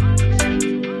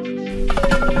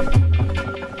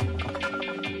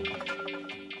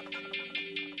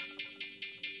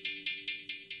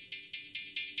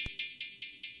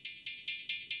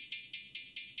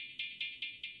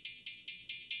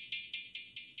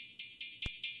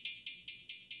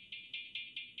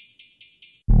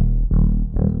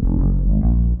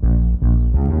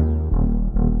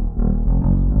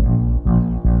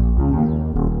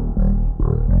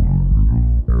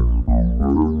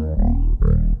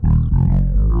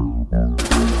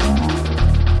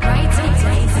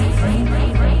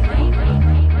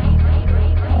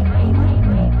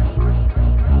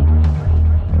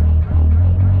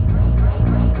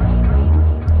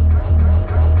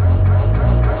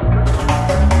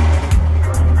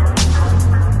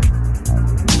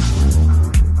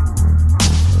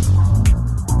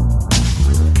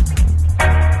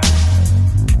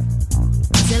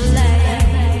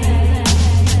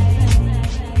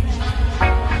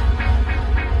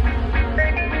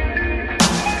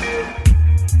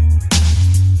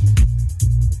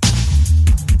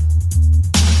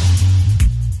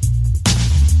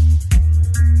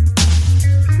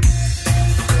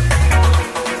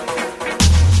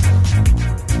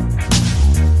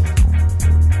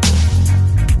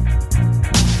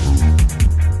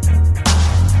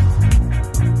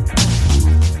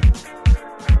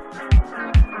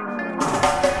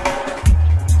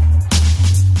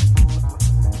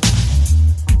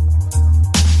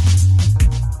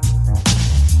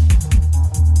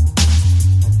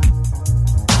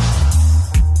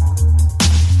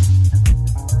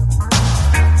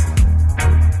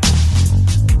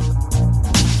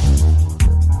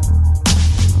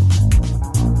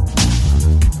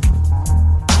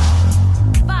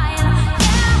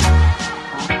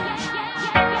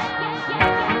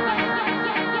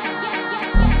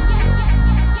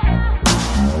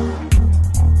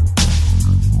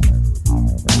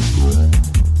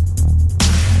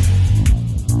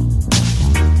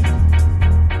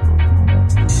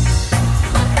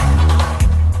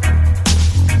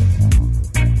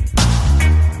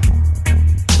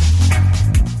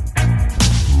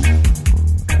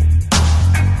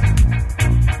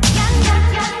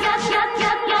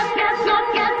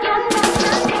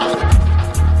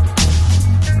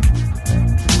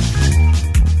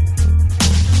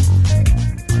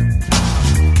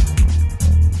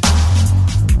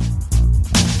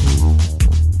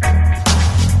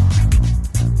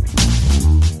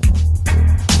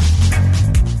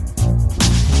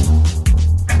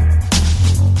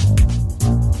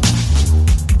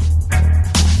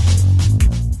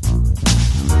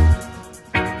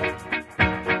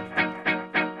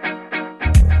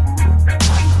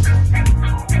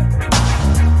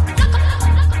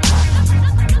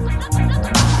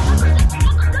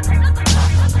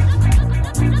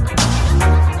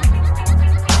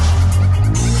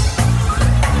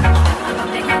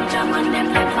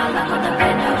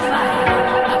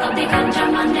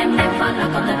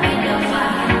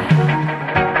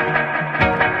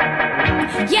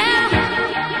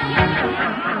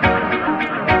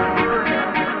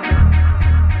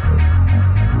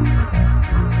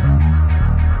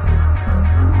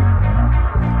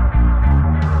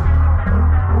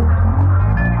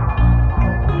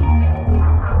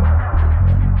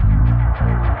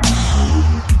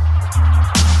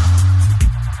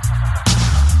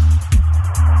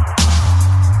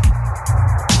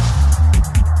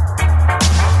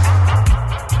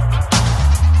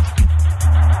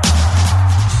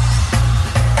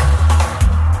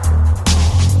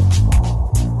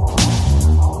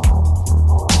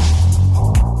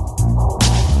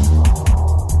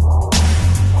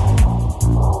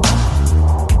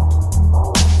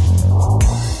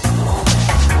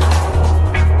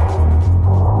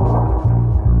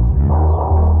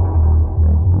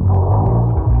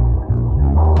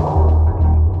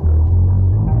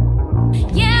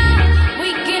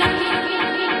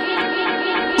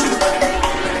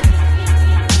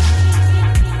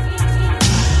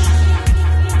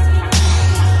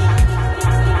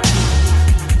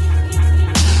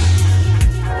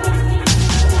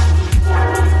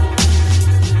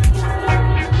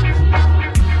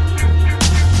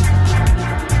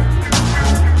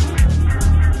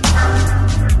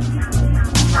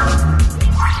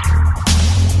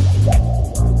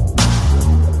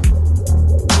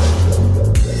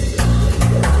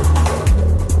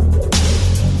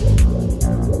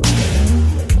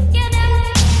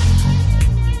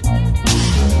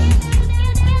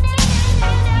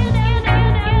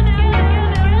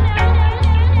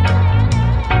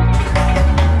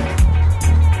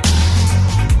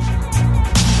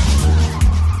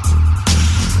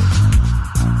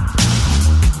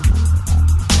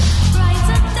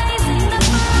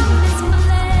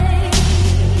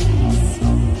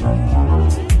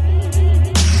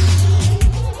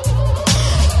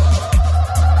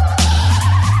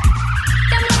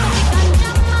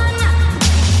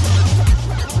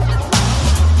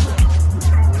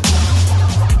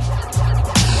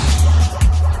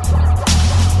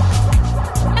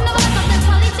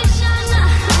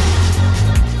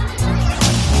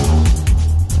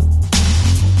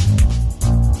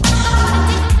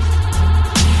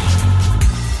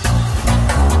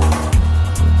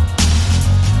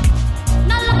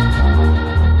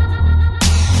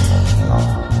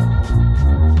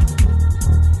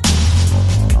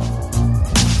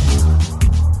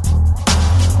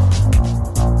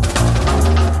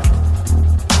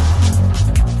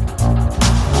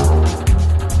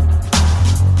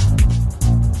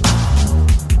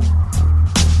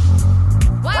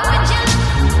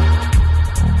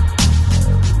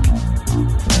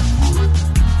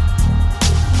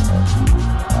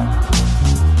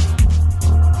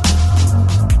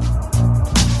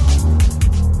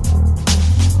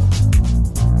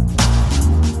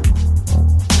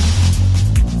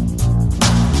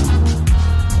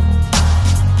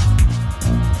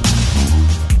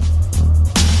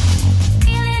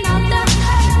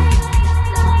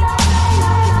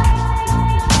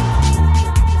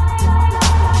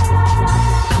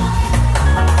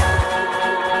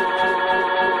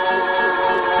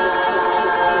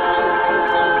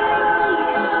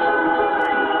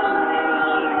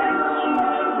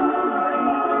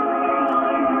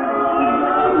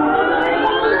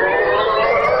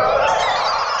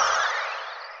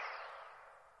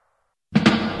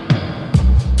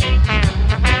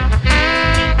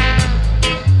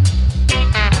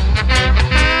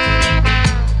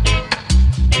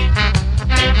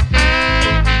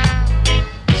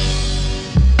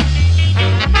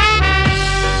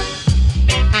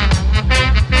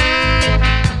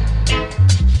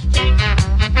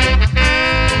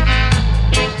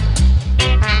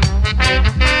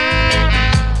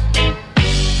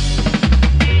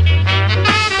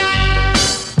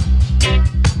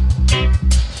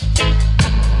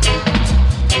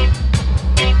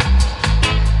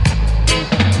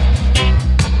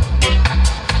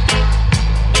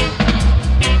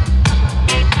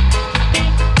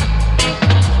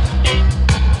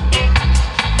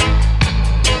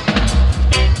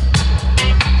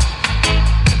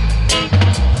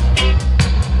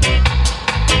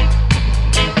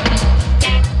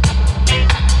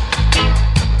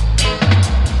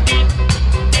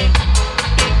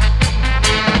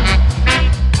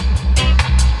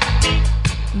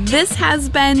 This has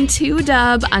been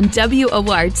 2Dub on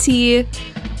WORT.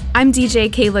 I'm DJ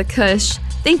Kayla Kush.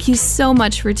 Thank you so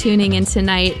much for tuning in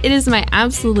tonight. It is my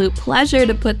absolute pleasure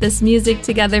to put this music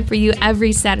together for you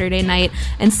every Saturday night,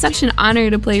 and such an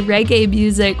honor to play reggae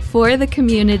music for the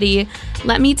community.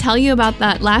 Let me tell you about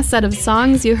that last set of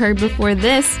songs you heard before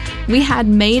this. We had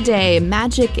Mayday,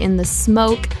 Magic in the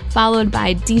Smoke, followed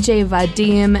by DJ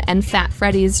Vadim and Fat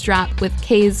Freddy's drop with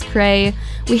K's Cray.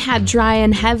 We had Dry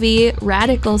and Heavy,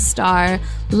 Radical Star,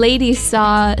 Lady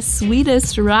Saw,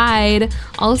 Sweetest Ride,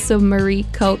 also Marie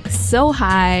Coke, So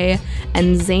High,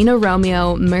 and Zaina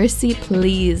Romeo, Mercy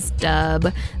Please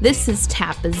Dub. This is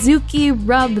Tapazuki,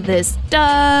 Rub This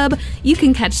Dub. You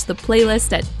can catch the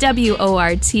playlist at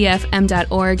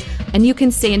WORTFM.org, and you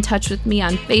can stay in touch with me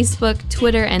on Facebook,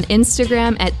 Twitter, and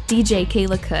Instagram at DJ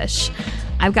Kayla Kush.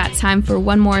 I've got time for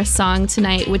one more song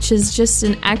tonight, which is just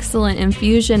an excellent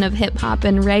infusion of hip-hop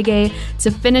and reggae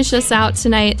to finish us out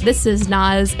tonight. This is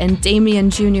Nas and Damian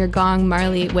Jr. Gong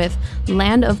Marley with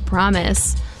Land of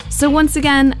Promise. So once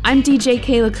again, I'm DJ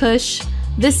Kayla Kush.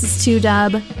 This is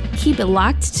 2Dub. Keep it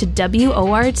locked to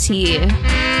WORT.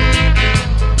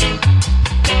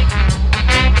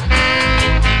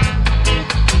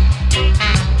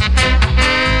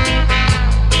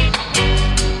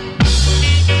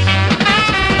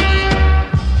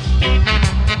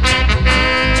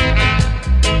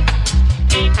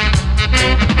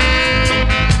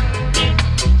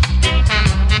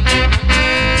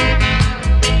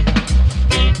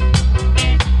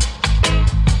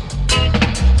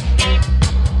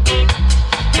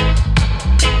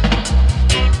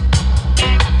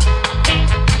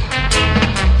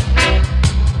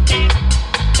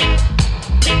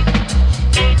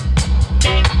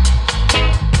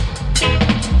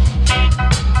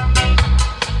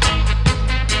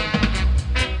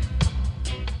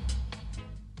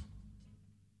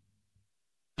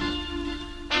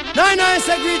 99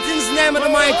 say greetings, name of the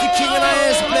mighty king, and I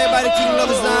am play by the king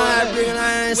lovers now. I bring an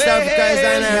iron star for Christ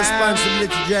and I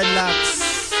responsibility dreadlocks.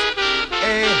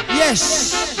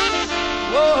 Yes.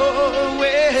 Whoa,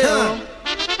 well,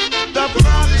 the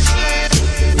promised land,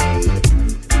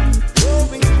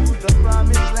 moving to the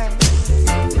promised land.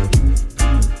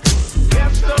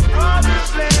 Yes, the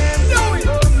promised land. Oh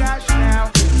gosh,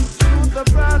 now to the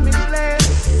promised land.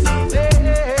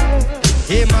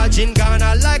 Imagine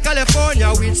Ghana like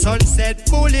California with Sunset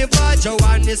Boulevard.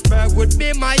 Johannesburg would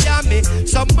be Miami.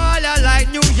 Somalia like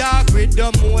New York with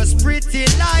the most pretty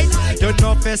light. The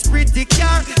toughest pretty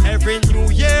car. Every New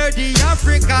Year the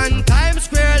African Times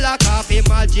Square lock off.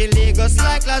 Imagine Lagos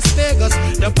like Las Vegas.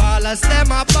 The ballers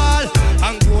them a ball.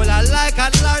 Angola like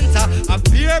Atlanta. A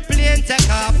pure plane take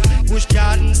off. Bush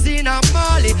Gardens in a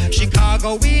Mali.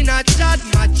 Chicago in a Chad.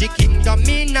 Magic Kingdom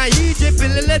in a Egypt.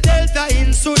 Philadelphia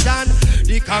in Sudan.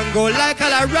 The Congo like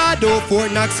Colorado,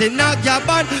 Fort Knox in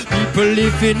Gabon. People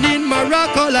living in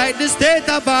Morocco like the state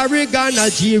of Oregon.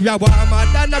 Algeria warmer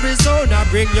than Arizona.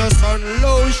 Bring your sun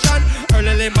lotion.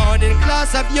 Early morning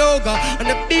class of yoga on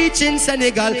the beach in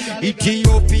Senegal.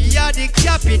 Ethiopia the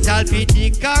capital for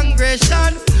the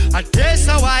congregation. And that's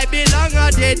how I belong,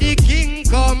 and there the king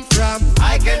come from.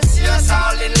 I can see us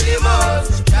all in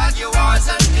limos, Jaguars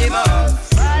and limos,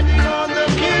 riding on the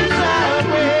king's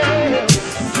highway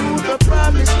to the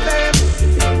promised land.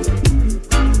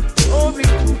 Moving to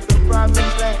the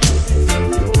promised land.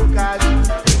 Oh God,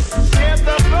 share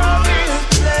the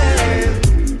promised land.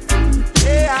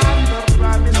 Yeah, I'm the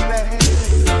promised land.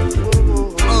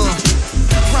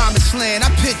 Promised land. I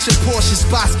picture Porsches,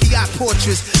 Basquiat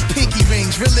portraits, pinky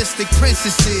rings, realistic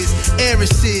princesses,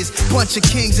 heiresses, bunch of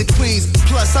kings and queens.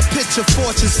 Plus, I picture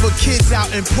fortunes for kids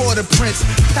out in Port-au-Prince.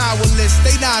 Powerless,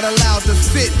 they not allowed to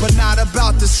fit, but not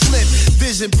about to slip.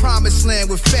 Vision promised land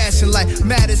with fashion like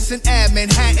Madison Ave,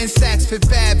 Manhattan, Saks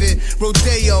Fifth Avenue,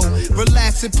 Rodeo.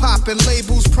 Relaxing, popping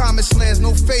labels, promised lands,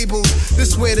 no fables.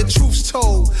 This where the truth's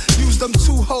told. Use them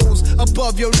two holes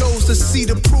above your nose to see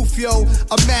the proof, yo.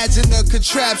 Imagine a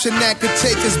contraption that could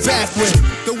take us backward.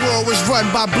 The world was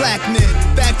run by black men.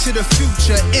 Back to the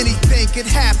future, anything could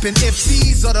happen. If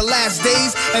these are the last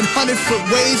days and 100-foot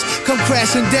waves come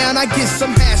crashing down, I get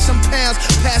some hash, some pounds,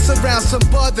 pass around some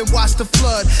bud, then watch the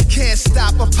flood. Can't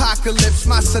stop apocalypse,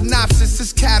 my synopsis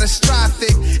is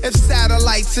catastrophic. If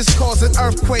satellites is causing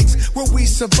earthquakes, will we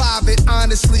survive it?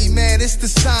 Honestly, man, it's the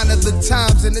sign of the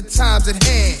times and the times at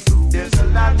hand. There's a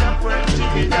lot of work to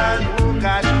be done, oh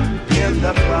God, in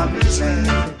the promised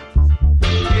land.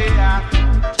 Yeah,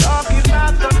 talking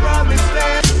about the promised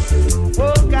land.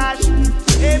 Oh gosh,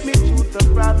 take me to the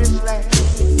promised land.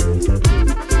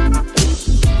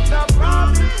 The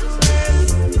promised land.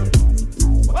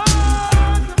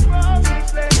 Oh, the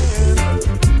promised land.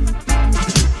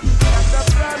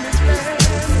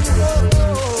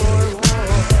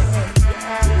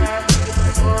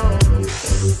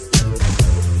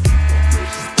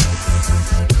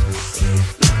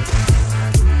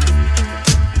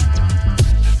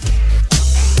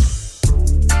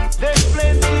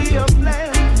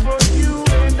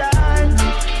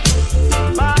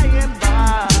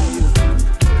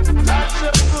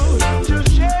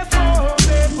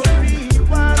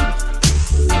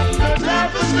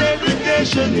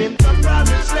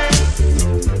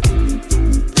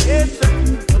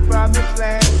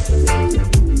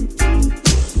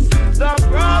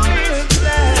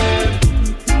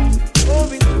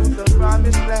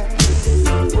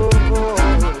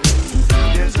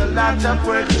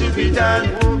 be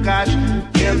done, oh gosh,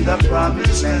 in the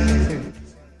promised land.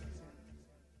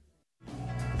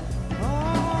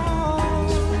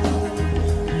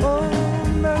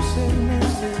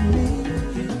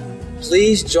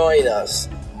 Please join us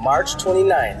March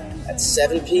 29th at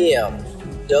 7 p.m.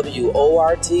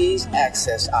 WORT's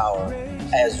Access Hour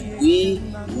as we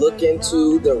look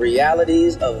into the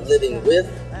realities of living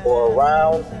with or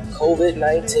around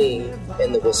COVID-19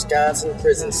 in the Wisconsin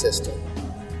prison system.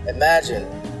 Imagine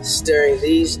staring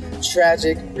these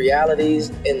tragic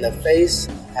realities in the face,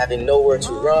 having nowhere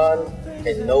to run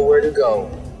and nowhere to go.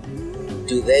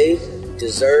 Do they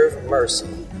deserve mercy?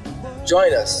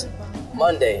 Join us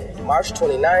Monday, March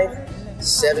 29th,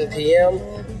 7 p.m.,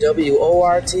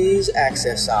 WORT's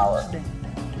Access Hour.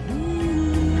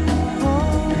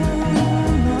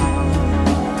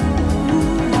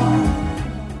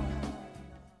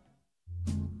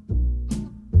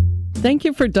 Thank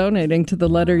you for donating to the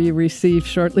letter you received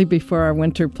shortly before our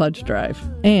Winter Pledge Drive.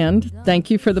 And thank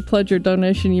you for the pledge or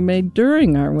donation you made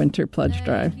during our Winter Pledge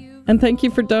Drive. And thank you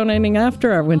for donating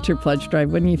after our Winter Pledge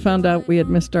Drive when you found out we had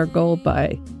missed our goal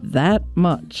by that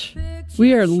much.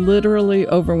 We are literally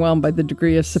overwhelmed by the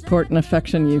degree of support and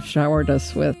affection you've showered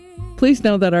us with. Please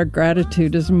know that our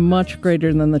gratitude is much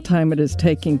greater than the time it is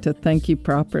taking to thank you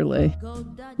properly.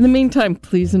 In the meantime,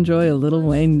 please enjoy a little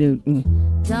Wayne Newton.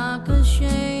 Dark a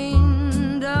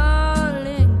shame,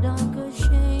 darling, dark a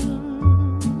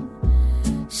shame.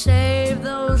 Save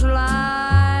those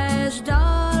lies,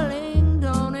 darling,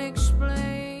 don't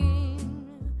explain.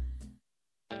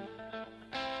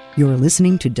 You're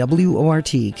listening to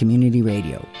WORT Community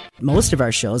Radio. Most of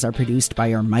our shows are produced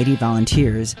by our mighty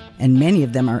volunteers, and many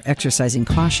of them are exercising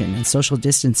caution and social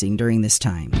distancing during this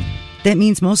time. That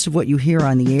means most of what you hear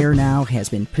on the air now has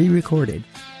been pre-recorded.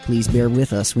 Please bear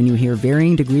with us when you hear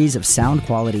varying degrees of sound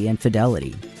quality and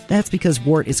fidelity. That's because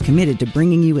WORT is committed to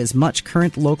bringing you as much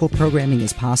current local programming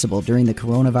as possible during the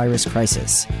coronavirus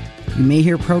crisis. You may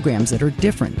hear programs that are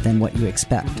different than what you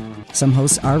expect. Some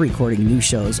hosts are recording new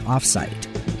shows off-site.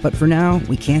 But for now,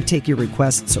 we can't take your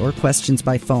requests or questions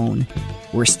by phone.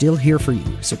 We're still here for you,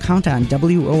 so count on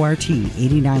WORT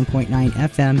 89.9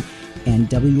 FM and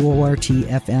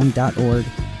WORTFM.org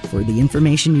for the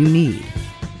information you need.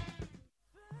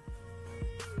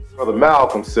 Brother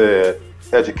Malcolm said,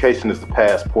 education is the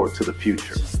passport to the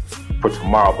future, for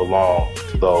tomorrow belongs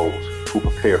to those who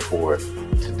prepare for it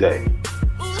today.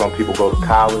 Some people go to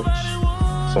college,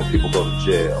 some people go to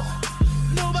jail,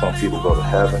 some people go to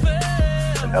heaven,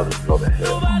 and others go to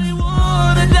hell.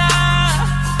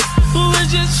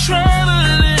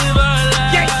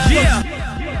 Yeah.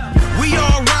 We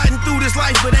all riding through this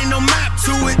life, but ain't no map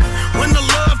to it. When the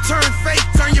love turn fake,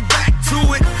 turn your back to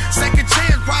it. Second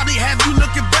chance probably have you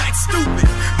looking back stupid.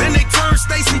 Then they turn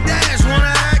Stacey Dash,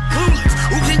 wanna act clueless.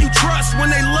 Who can you trust when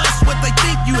they lust what they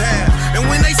think you have? And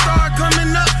when they start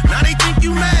coming up, now they think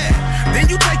you mad. Then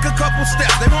you take a couple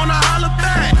steps, they wanna holler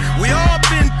back. We all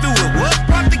been through it, what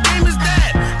part the game is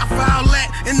that? I filed that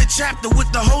in the chapter with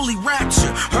the holy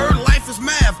rapture. Heard life is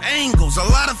math, angles, a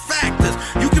lot of factors.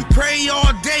 You can pray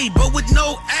all day, but with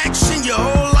no action, your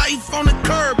whole life on the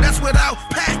curb, that's without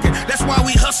packing. That's why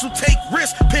we hustle, take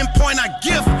risks, pinpoint our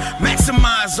gift,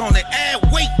 maximize on it, add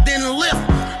weight, then lift.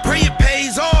 Pray it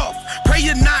pays off, pray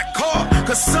you're not caught,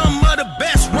 cause some of the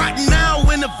best right now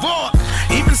in the vault.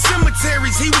 Even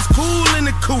cemeteries, he was cool in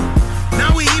the coop.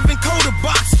 Now we even colder,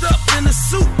 boxed up in the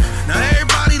suit. Now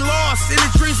everybody lost in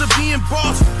his dreams of being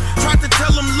boss. Tried to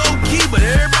tell them low key, but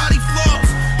everybody floss.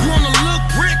 You wanna look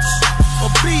rich or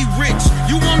be rich?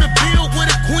 You wanna build with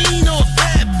a queen or a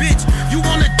bad bitch? You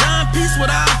want a dime piece,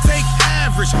 but I'll take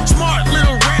average. Smart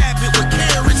little rabbit with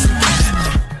carrots and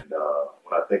cabbage. And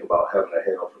when I think about heaven and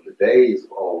hell from the days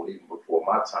of old, even before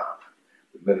my time,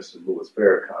 the minister Louis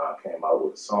Farrakhan came out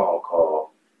with a song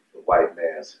called "The White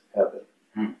Man's Heaven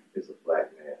is a Black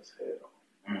Man's Hell."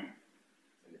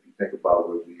 And if you think about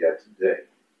where we at today,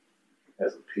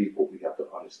 as a people, we have to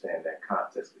understand that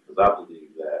context, because I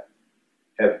believe that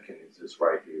heaven can exist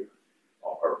right here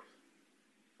on earth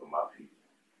for my people,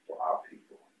 for our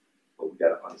people. But we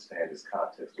got to understand this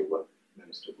context of what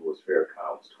Minister Louis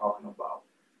Farrakhan was talking about.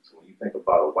 So when you think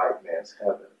about a white man's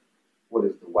heaven, what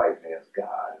is the white man's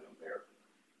God in America?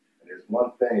 And there's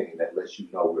one thing that lets you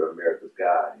know where America's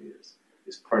God is.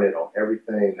 It's printed on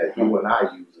everything that you and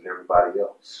I use and everybody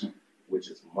else, which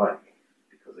is money,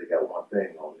 because they got one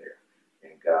thing on there: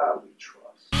 in God we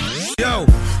trust. Yo,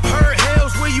 heard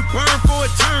hell's where you burn for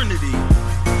eternity.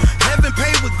 Heaven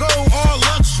paid with gold, all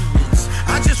luxuries.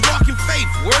 I just walk in faith,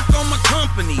 work on my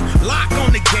company, lock on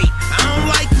the gate. I don't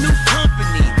like new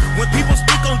company. When people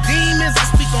speak on demons, I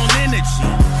speak on energy.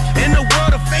 In the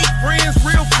world of fake friends,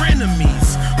 real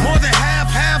frenemies. More than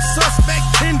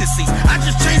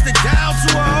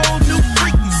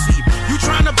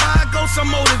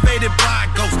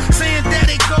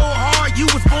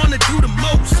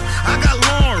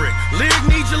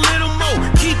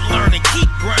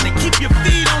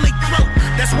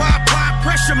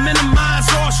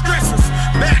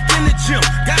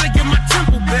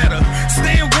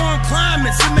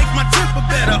make my temper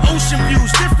better. Ocean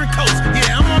views, different coasts.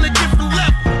 Yeah, I'm on a different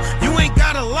level. You ain't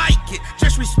gotta like it,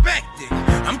 just respect it.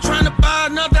 I'm trying to buy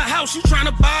another house, you trying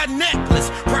to buy a necklace.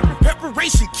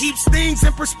 Preparation keeps things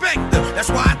in perspective. That's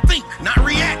why I think, not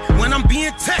react when I'm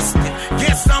being tested.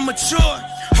 Guess I'm mature,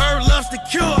 her love's the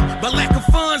cure. But lack of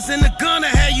funds in the gunner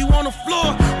had you on the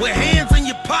floor with hands in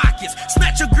your pockets.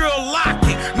 Snatch your girl, lock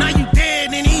it. Now you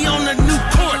dead and he on the new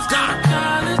court dock.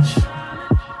 College,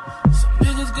 some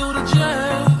niggas go to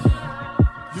jail.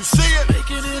 You see it?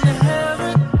 Make it into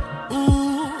heaven.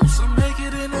 Ooh, some make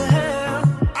it into hell.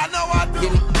 I know I do.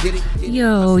 Get it.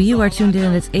 Yo, you are tuned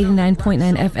in. It's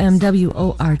 89.9 FM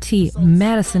WORT,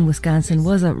 Madison, Wisconsin.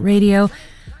 What's up, radio?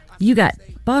 You got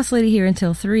Boss Lady here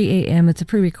until 3 a.m. It's a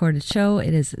pre-recorded show.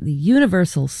 It is the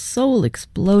Universal Soul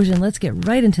Explosion. Let's get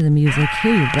right into the music.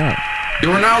 Here you go.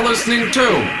 You are now listening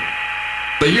to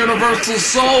the Universal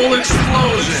Soul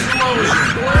Explosion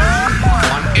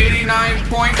on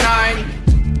 89.9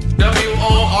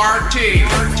 WORT.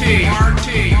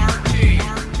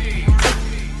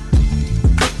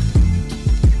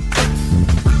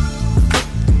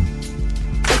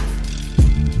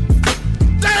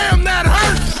 Damn, that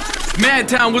hurts!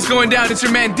 Madtown, what's going down? It's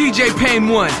your man DJ Pain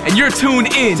 1, and you're tuned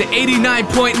in to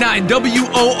 89.9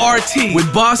 WORT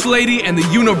with Boss Lady and the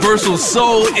Universal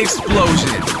Soul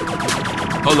Explosion.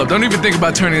 Hold up, don't even think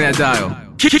about turning that dial.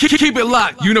 Keep it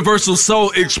locked, Universal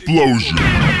Soul Explosion.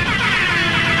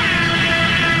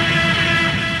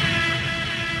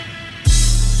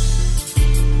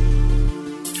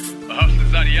 A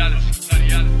hustler's ideology.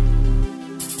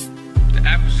 The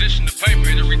acquisition of paper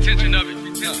and the retention of it.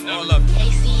 All of it.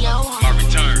 My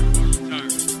return.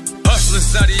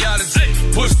 Hustler's ideology.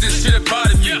 Push this shit up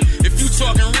out of me. If you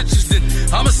talking riches, then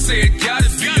I'ma say it gotta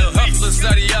be a hustler's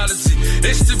ideology.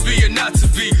 It's to be or not to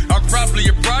be. I'm probably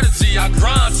a prodigy. I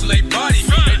grind till they body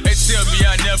me. They tell me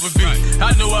I never be.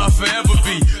 I know I'll forever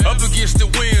be. Up against the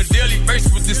wind, daily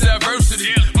faced with this adversity.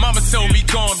 Mama told me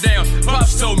calm down.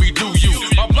 Pops told me do you.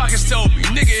 My pockets told me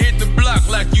nigga hit the block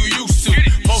like you used to.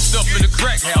 Post up in the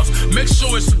crack house. Make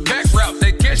sure it's a back route.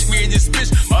 They catch me in this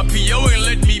bitch. My PO ain't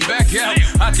let me back out.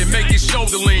 I can make it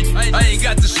shoulder lean. I ain't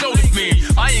got the shoulder mean.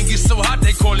 I ain't get so hot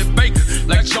they call it Baker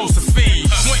like Josephine.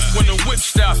 Swing when the whip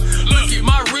stop. Look at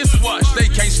my wristwatch. They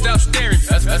can't stop staring.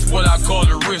 That's what I call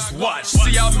a wristwatch.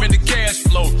 See I'm in the cash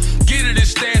flow. Get it and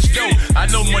stash go. I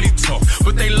know money talk,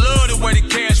 but they love the way the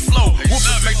cash flow.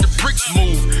 Whoopers make the bricks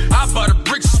move. I buy the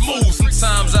bricks smooth.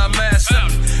 Sometimes I mash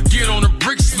up. Get on the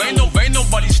bricks. Ain't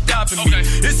nobody stopping me.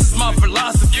 This is my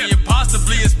philosophy, and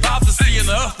possibly it's prophecy in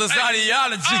the hustler's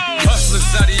ideology. Hustler's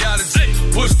ideology.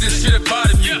 Push this shit up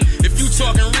out of me. If you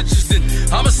talking riches, then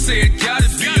I'ma say it gotta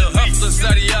be a hustler's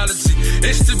ideology.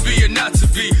 It's to be or not to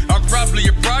be. I'm probably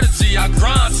a prodigy. I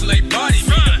grind till they body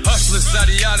me. Hustler's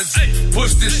ideology.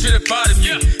 Push this shit up out of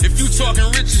me. If you talking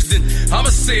riches, then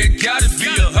I'ma say it gotta be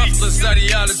a hustler's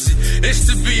ideology. It's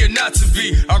to be or not to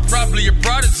be. I'm probably a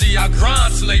prodigy. I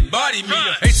grind till they body me.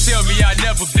 They tell me I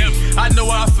never be. I know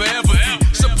I'll forever be.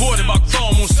 Supported by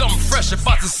Chrome on something fresh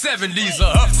about the 70s. A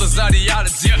hustler's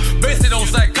ideology. Based it on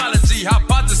psychology,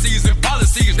 hypotheses, and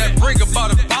policies that bring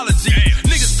about apology.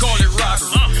 Niggas call it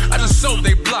robbery. I just sold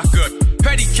they block up.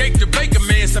 Patty cake, the baker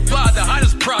man supplied the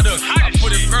hottest product. I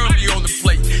put it firmly on the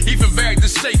plate, even bagged the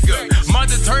shake up. My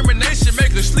determination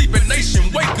make the sleeping nation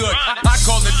wake up. I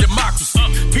call it democracy,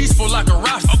 peaceful like a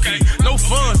rhapsody. No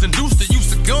funds induced the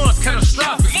use of guns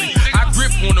catastrophically. I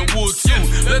grip on the wood too,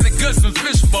 leather guts and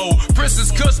fishbowl. Princess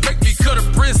cuts make me cut a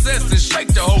princess and shake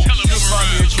the hoe. You'll find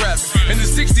me in traffic in the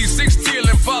 66 Teal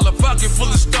Impala, pocket full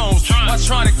of stones. I'm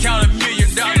trying to count $1 million,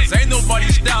 ain't nobody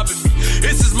stopping me.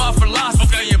 This is my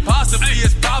philosophy, and possibly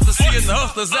it's prophecy in the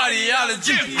hustler's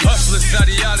ideology. Hustler's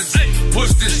ideology.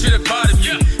 Push this shit up out of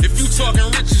me. If you talking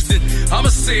riches, then I'ma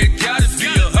say it gotta be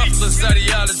a hustler's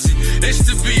ideology. It's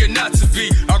to be or not to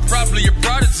be. I'm probably a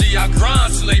prodigy. I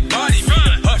grind till they body me.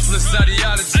 Hustler's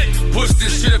ideology. Push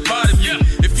this shit up out of me.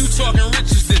 If you talking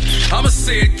riches, then I'ma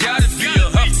say it gotta be a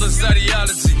hustler's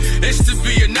ideology. It's to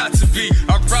be or not to be.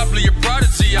 I'm probably a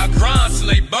prodigy. I grind till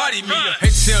they body me. They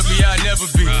tell me I never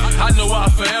be. I know I'll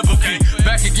forever be.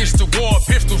 Back against the wall,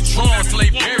 pistols drawn till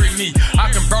they bury me. I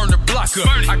can burn the block up.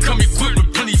 I come equipped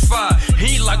with plenty fire.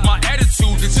 He ain't like my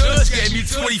attitude. The judge gave me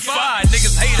 25.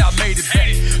 Niggas hate I made it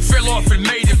back. Fell off and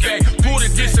made it back. Pulled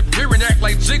it disappear and act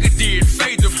like Jigga did.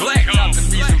 Fade to black. Top to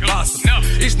me's impossible.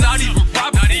 It's not even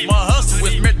probable. My hustle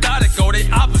is methodical. They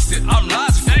opposite. I'm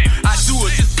logical. I do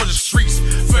it just for the streets.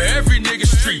 For every nigga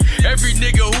street. Every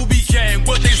nigga who became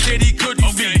what they said he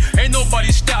couldn't be. Ain't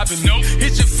nobody stopping me.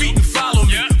 Hit your feet and follow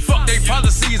me. Fuck they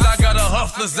policies. I got a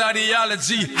hustler's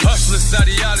ideology. Hustler's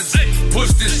ideology.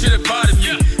 Push this shit up out of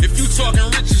me. If you talking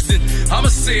riches, then I'ma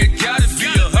say it gotta be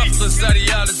a hustler's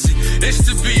ideology. It's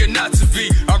to be or not to be.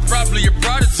 I'm probably a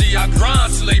prodigy. I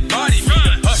grind till they body me.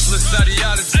 Hustler's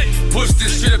ideology. Push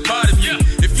this shit up out of me.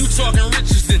 If you talking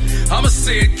riches, then I'ma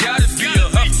say it gotta be a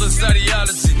hustler's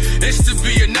ideology. It's to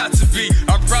be or not to be.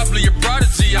 I'm probably a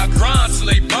prodigy. I grind till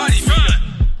they body me.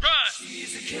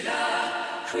 She's a killer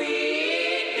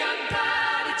queen, young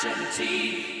body,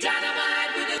 Gelatine,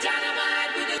 dynamite with the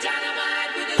dynamite, with the dynamite,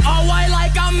 with the. All white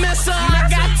like I miss her. I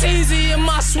got TZ in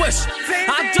my switch.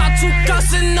 I dropped 2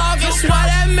 cuss in August. Why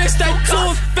that mixtape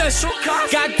too official?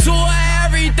 Got 2 of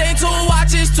everything, 2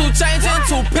 watches, 2 chains, and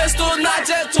 2 pistols. Not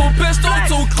just 2 pistols,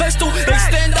 2 crystal.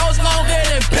 Extend those longer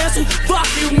than pencil. Fuck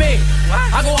you, me.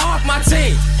 I go off my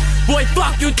team. Boy,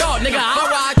 fuck you thought, nigga, I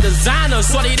rock designer.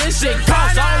 Sorry, this shit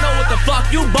costs. I don't know what the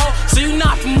fuck you bought. So you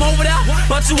not from over there,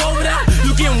 but you over there.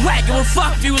 You getting whacked, and well,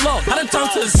 fuck you low. I done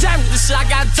turned to the 70s, this shit I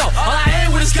got dope. All I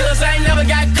ain't with is killers, I ain't never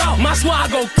got caught. My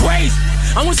squad go crazy.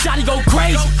 I'm with Shotty go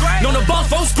crazy. Know the boss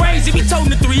folks crazy, we told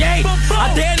him the 3-8.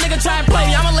 I dare a nigga try and play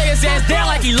me, I'ma lay his ass down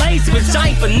like he lazy, but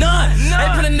I ain't for none. They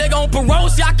put a nigga on parole,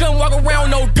 see I couldn't walk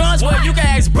around with no guns. Well, you can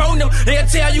ask bro them, they'll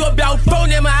tell you about phone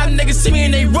them. I have niggas see me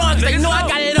and they run, cause they know I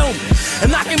got it on me.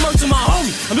 And I can murk to my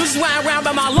homie. I'm just riding around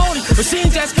by my lonely. Machine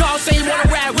just called saying you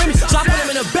wanna ride with me. So I put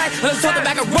him in the back, let him talk the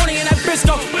back of Ronnie, and that bitch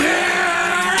go.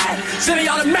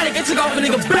 Semi-automatic, it took off a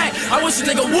nigga back. I wish a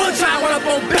nigga would try and run up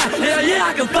on back. Yeah,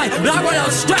 I can fight, but I run out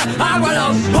strap. I run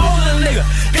out polar nigga.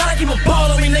 Gotta keep a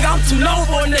pole on me, nigga. I'm too low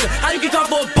for a nigga. How you can come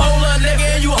for a polar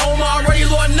nigga and you home already?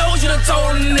 Lord knows you done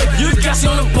told a nigga. You got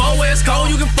you on the pole where it's cold,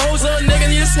 you can froze a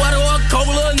nigga. Need a sweater or a cold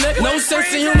little nigga. No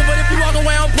sense in humor, but if you walk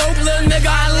around broke little nigga,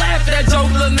 I laugh at that joke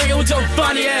little nigga with your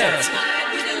funny ass.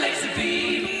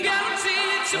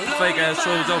 Fake ass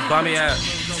trolls, your bummy ass.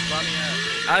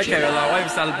 I can't rely on wait for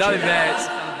selling dummy bags.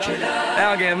 They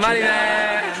don't get money,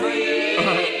 man.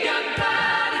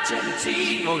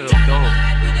 Smoking up dope.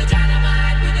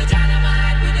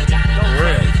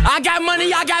 I got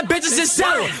money, I got bitches and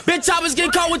settle. Bitch, I was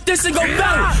getting caught with this and go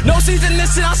better. No season,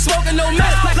 this shit, I'm smoking no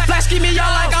metal. Flash keep me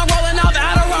out like I'm rolling out the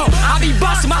Adderall. I be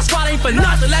bustin', my squad ain't for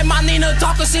nothing. Let my Nina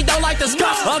talk, cause she don't like this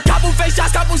stuff. A couple face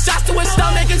shots, couple shots to his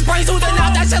stomach. His brains oozing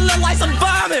out, that shit look like some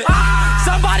vomit.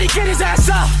 Somebody get his ass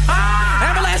up.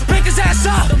 Ambulance pick his ass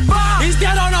up. He's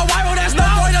dead on a white road, there's no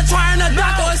point of trying to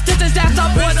knock or stitch his ass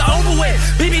up. Boys are over with.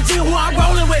 BBG, who I'm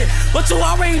rolling with. But you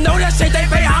already know that shit, they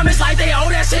pay homage like they owe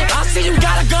that shit. I see you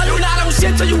got a gun, you not on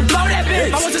shit till you blow that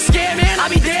bitch. I was a scared man, I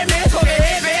be dead man, smoking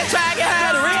head man, try to get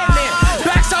high the red man.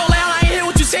 Back so loud, I ain't hear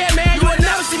what you said, man. You would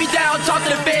never see me down, talk to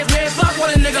the feds, man. Fuck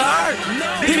what a nigga heard.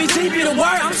 BBG be the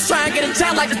word, I'm just trying to get a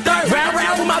tap like the third.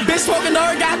 Round with my bitch smoking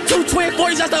her, got 2 twin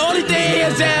 40s, that's the only thing he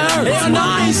has that hurt. Hell no,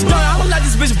 I ain't scared, I'ma let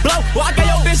this bitch blow. Well, I got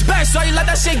your bitch back, so you let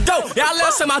that shit go. Yeah, I let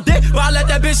her suck my dick, but I let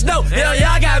that bitch know. Hell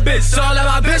yeah, I got a bitch, so I let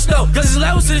my bitch know. Cause it's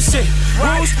levels to this shit.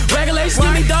 Rules, regulations,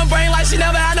 give me dumb brain like she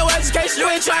never had no education. You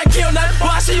ain't trying to kill nothing,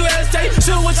 boy, I see you hesitate.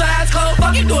 Shoot with your eyes closed,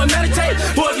 fuck you doing meditate.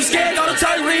 Boy, if you scared, go to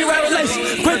church, read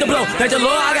Revelation. Quit the blow, thank the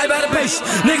Lord, I got better patience.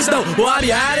 Niggas know, boy, I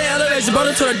be high in elevation.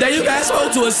 Brother, to the day you got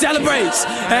spoke to us, celebrate.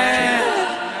 Hey,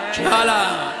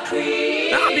 holla.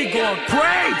 I be going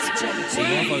crazy.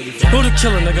 Who the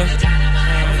killer, nigga?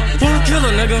 Who the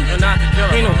killer, nigga? You're not the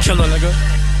killer. Ain't no killer, nigga.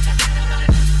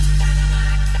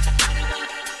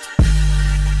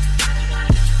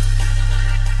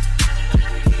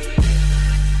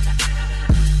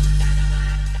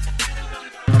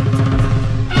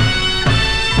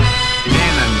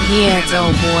 Yeah,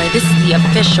 dope boy, this is the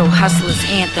official Hustlers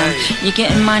anthem. You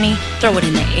getting money? Throw it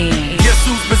in the air. Guess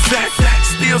who's possessed?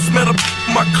 Still smell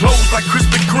my clothes like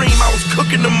Krispy Kreme. I was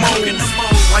cooking the moles.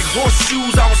 Like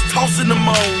horseshoes, I was tossing the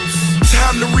moles.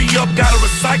 Time to re-up, gotta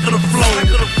recycle the flow.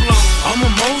 I'm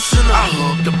emotional, I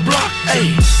hug the block.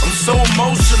 Ayy, I'm so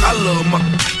emotional, I love my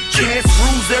chance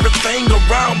rules everything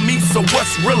around me. So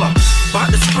what's realer?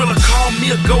 About this thriller, call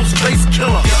me a ghost face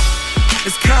killer.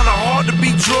 It's kinda hard to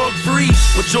be drug-free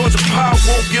when Georgia Power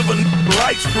won't give a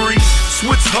lights free.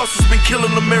 Switch hustles been killing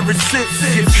them ever since.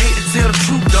 Get paid to tell the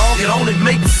truth, dog, it only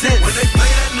makes sense. When they play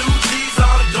that new cheese,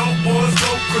 all the dope boys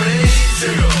go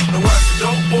crazy. Now watch the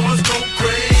dope boys go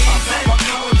crazy. I pop my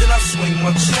collar, then I swing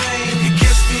my chain. You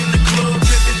catch me in the club,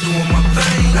 tripping, doing my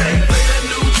thing. They play that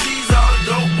new cheese, all the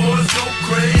dope boys go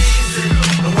crazy.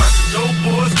 Now watch the dope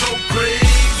boys go crazy.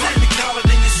 Pop the collar,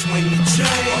 then you swing your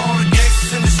chain. All the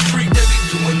gangsters in the street, they be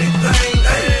doing their thing.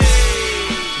 Hey.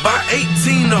 By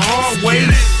 18 the hard way,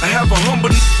 I have a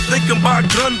humble thinking about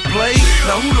gunplay.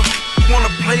 Now who the wanna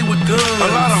play with guns? A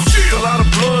lot of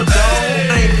blood,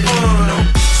 dog. Ain't fun.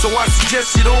 So I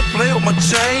suggest you don't play with my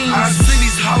chain. I see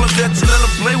these hollers that you let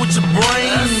them play with your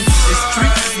brain. The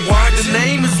streets is wide, the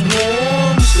name is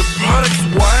warm. The product's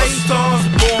white, stars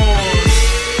born.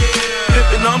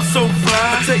 Pippin', I'm so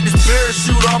fly. I take this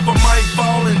parachute off, I might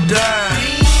fall and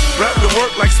die. Wrap the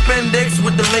work like spandex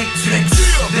with the latex.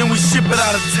 Then we ship it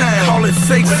out of town. Call it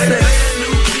safe sex.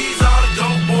 New keys, all the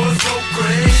dope boys go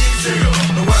crazy.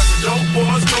 Now watch the dope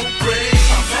boys go crazy.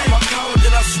 I pop my collar,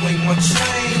 then I swing my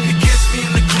chain. You catch me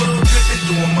in the club, drippin',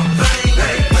 doing my thing.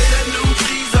 Hey, play that new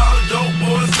keys, all the dope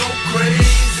boys go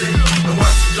crazy. Now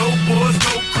watch the dope boys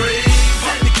go crazy.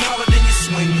 Pop the collar, then you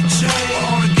swing your chain.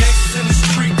 All the gangsters in the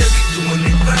street, they be doing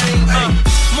their thing. Hey.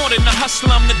 More than a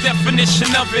hustler, I'm the definition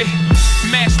of it.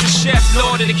 Master chef,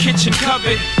 lord of the kitchen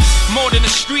cupboard. More than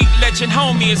a street legend,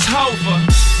 homie, it's Hova.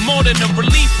 More than a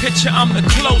relief pitcher, I'm the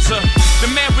closer. The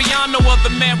Mariano of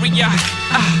the Marriott.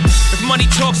 If money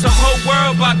talks, the whole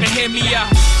world about to hear me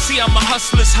out. See, I'm a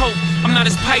hustler's hope, I'm not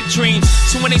his pipe dreams.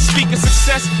 So when they speak of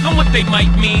success, I'm what they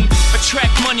might mean.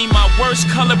 Attract money, my worst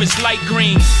color is light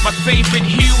green. My favorite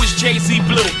hue is Jay-Z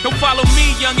blue. Don't follow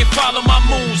me, young, and follow my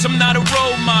moves. I'm not a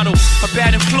role model. A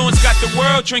bad influence got the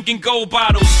world drinking gold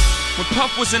bottles. When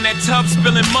Puff was in that tub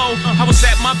spilling mo, I was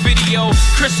at my video,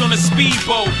 Chris on a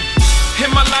speedboat. In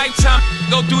my lifetime,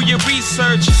 go do your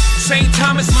research. St.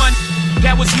 Thomas,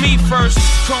 that was me first.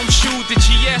 Chrome shoe, the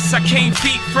GS, I came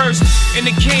feet first. In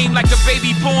the game, like a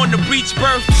baby born to reach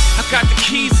birth. I got the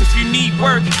keys if you need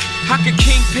work. I could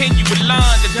kingpin you with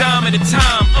line, the dime at a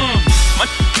time. My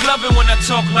love it when I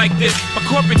talk like this. My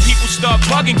corporate people start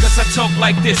bugging cause I talk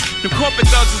like this. The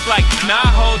corporate thugs is like, nah,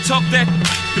 ho, talk that.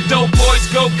 The dope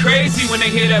boys go crazy when they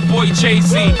hear that boy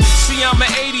Jay-Z. See, I'm an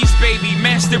 80s baby,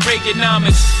 master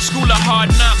Reaganomics. School of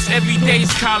hard knocks, every day's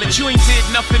college. You ain't did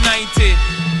nothing I ain't did.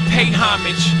 Pay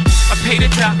homage, I pay the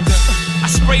doctor.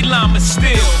 I spray llama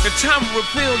still. The time will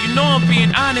reveal, you know I'm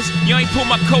being honest. You ain't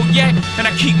pulled my coat yet, and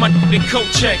I keep my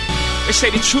coat check. They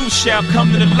say the truth shall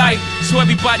come to the light. So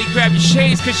everybody grab your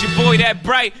shades, cause your boy that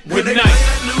bright. Good night. When they play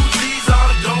that new G's, all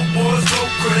the dope boys go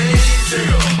crazy.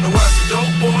 Now watch the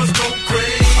dope boys go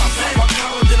crazy. I pop my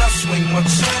collar, then I swing my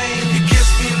chain. You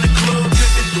catch me in the club,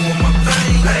 drippin', doing my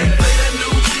thing. Hey, play that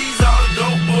new G's, all the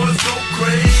dope boys go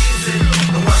crazy.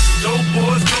 Now watch the dope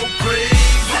boys go crazy.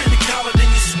 Pop the collar, then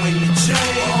you swing your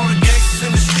chain. All the gangsters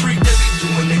in the street, they be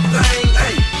doing their thing.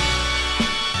 Hey.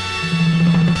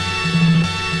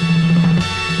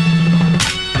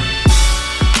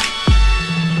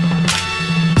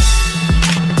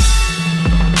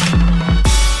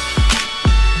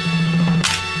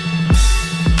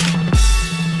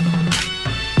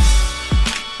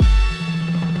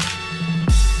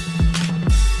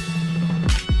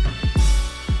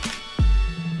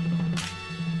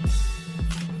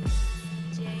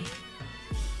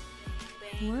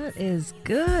 Is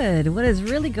good. What is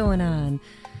really going on?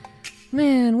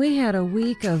 Man, we had a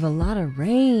week of a lot of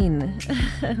rain.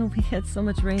 We had so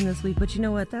much rain this week, but you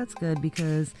know what? That's good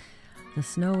because the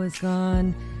snow is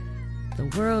gone. The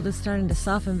world is starting to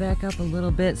soften back up a little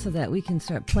bit so that we can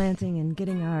start planting and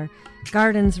getting our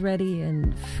gardens ready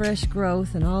and fresh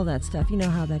growth and all that stuff. You know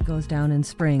how that goes down in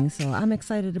spring, so I'm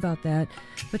excited about that.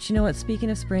 But you know what? Speaking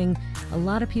of spring, a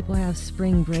lot of people have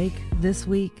spring break this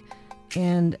week.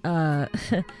 And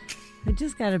we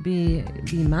just got to be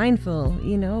mindful,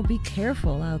 you know, be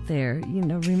careful out there. You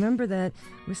know, remember that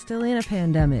we're still in a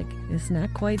pandemic. It's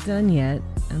not quite done yet.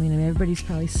 I mean, everybody's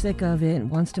probably sick of it and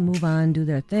wants to move on, do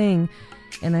their thing.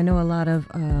 And I know a lot of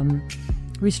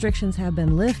restrictions have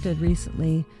been lifted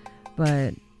recently,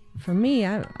 but for me,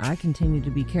 I continue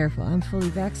to be careful. I'm fully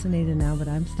vaccinated now, but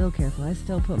I'm still careful. I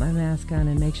still put my mask on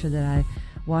and make sure that I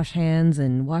wash hands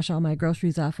and wash all my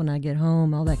groceries off when I get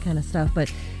home, all that kind of stuff.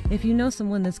 But if you know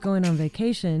someone that's going on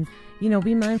vacation, you know,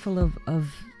 be mindful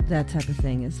of that type of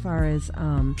thing as far as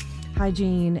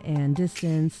hygiene and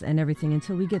distance and everything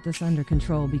until we get this under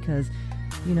control. Because,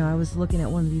 you know, I was looking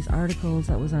at one of these articles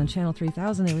that was on Channel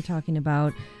 3000. They were talking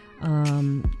about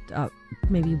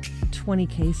maybe 20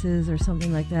 cases or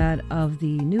something like that of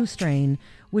the new strain,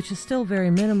 which is still very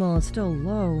minimal, it's still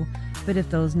low, but if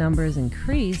those numbers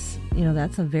increase, you know,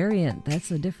 that's a variant,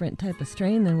 that's a different type of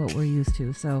strain than what we're used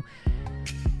to. So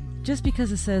just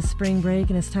because it says spring break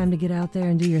and it's time to get out there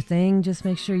and do your thing, just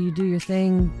make sure you do your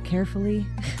thing carefully.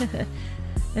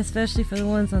 Especially for the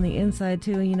ones on the inside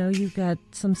too. You know, you've got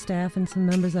some staff and some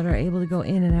members that are able to go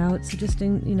in and out, so just,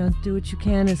 you know, do what you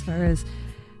can as far as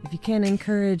if you can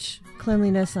encourage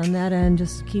cleanliness on that end,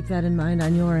 just keep that in mind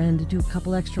on your end to do a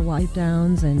couple extra wipe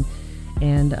downs and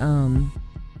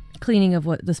cleaning of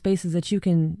what the spaces that you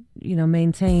can, you know,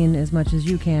 maintain as much as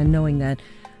you can, knowing that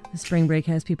the spring break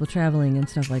has people traveling and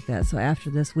stuff like that. So after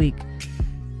this week,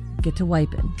 get to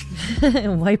wiping.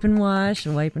 Wipe and wash,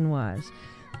 wipe and wash.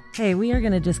 Hey, we are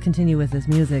going to just continue with this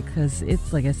music because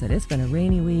it's, like I said, it's been a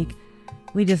rainy week.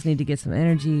 We just need to get some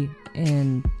energy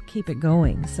and keep it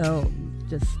going. So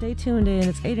just stay tuned in.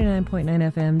 It's 89.9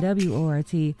 FM,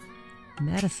 WORT,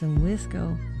 Madison,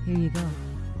 Wisco. Here you go.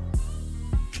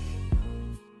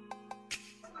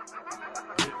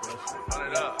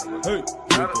 Hey,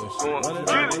 get that shit. Run it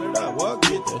up. What?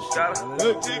 Get that shit.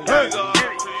 Hey,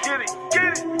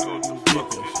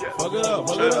 fuck it up.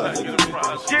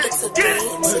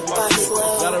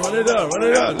 Gotta run it up.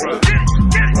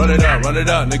 Run it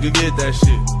up, nigga, get that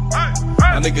shit.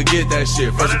 A nigga get that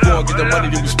shit. First you go and get the money,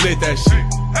 then we split that shit.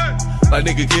 Like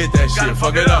nigga get that shit.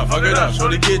 Fuck it up.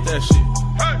 Shorty get that shit.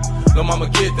 No mama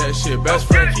get that shit. Best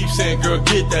friend keep saying, girl,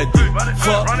 get that dick.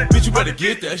 Fuck, bitch, you better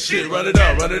get that shit. Run it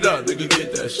up, nigga,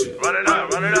 get that shit.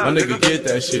 My nigga get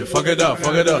that shit. Fuck it up,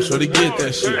 shorty get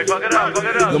that shit.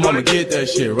 No mama get that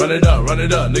shit. Run it up,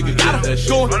 nigga, get that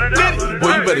shit.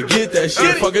 Boy, you better get that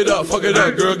shit. Fuck it up,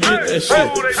 girl, get that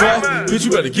shit. Fuck, bitch,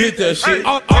 you better get that shit.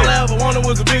 All I ever wanted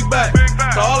was a big back.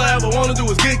 So all I ever wanted to do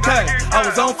was get cash. I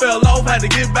was on, fell off, had to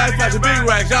get back, flashing big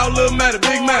racks. Y'all little mad at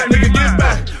Big Mac, nigga, get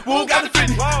back. Woo got the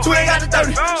 50, Twin got the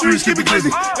 30, streets keep it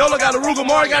glizzy. Yola got the Ruger,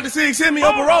 Mari got the 6, hit me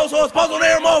up a roll, so it's supposed on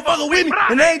every motherfucker with me.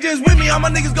 And they ain't just with me, all my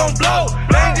niggas gon' blow.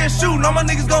 They ain't just shooting, all my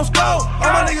niggas gon' score.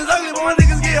 All my niggas ugly, but my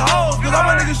niggas get hoes. Cause all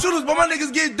my niggas shooters, but my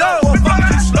niggas get dope. Well, fuck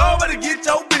you slow, better get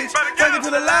your bitch. Take it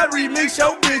to the library, mix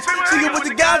your bitch. She get with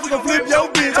the guys, we gon' flip your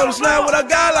bitch. On the slime with a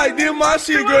guy like them, my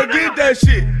shit, girl, get that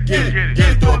shit. Get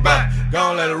it, throw it back.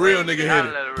 Gon' let a real nigga hit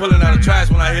it. Pulling out the trash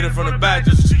when I hit it from the back,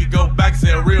 just so she could go back and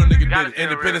say a real nigga did it.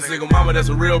 Independent single mama, that's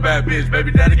a real bad bitch.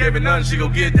 Baby daddy gave it nothing, she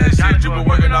gon' get that shit. You been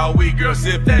working all week, girl,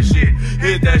 sip that shit.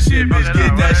 Hit that shit, bitch,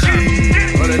 get that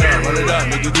shit. Run it up,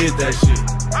 nigga, get that shit.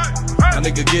 A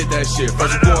nigga get that shit.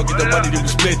 First you go and get the money, then we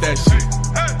split that shit.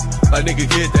 Like nigga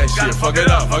get that shit. Fuck it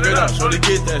up, shorty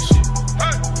get that shit.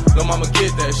 No mama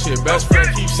get that shit. Best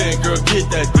friend keep saying, girl, get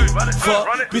that dick. Fuck,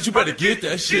 bitch, you better get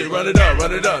that shit. Run it up,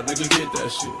 nigga, get that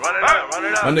shit.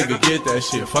 My nigga get that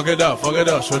shit. Fuck it up,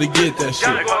 shorty get that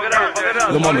shit.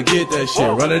 No mama get that shit.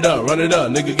 Run it up,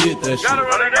 nigga, get that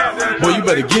shit. Boy, you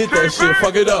better get that shit.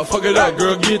 Fuck it up,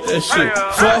 girl, get that shit.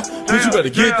 Fuck, bitch, you better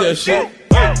get that shit.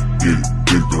 Get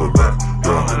it, throw it back.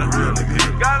 Y'all let a real nigga hit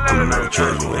it. Pulling out the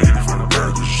trash when I hit it from the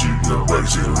back, just shit. Young black,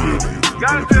 see a real nigga.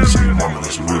 Independent single mama,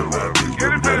 that's a real rap bitch.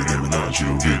 Baby daddy gave me nothing, she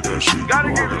gon' get that shit. You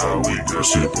been working all week, girl,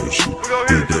 sip that shit.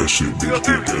 Get that shit, bitch,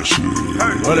 get that shit.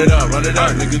 Run it up,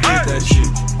 nigga, get that shit.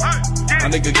 A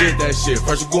nigga get that shit.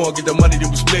 First you go and get the money, then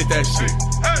we split that shit.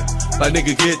 Like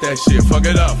nigga get that shit. Fuck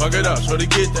it up, shorty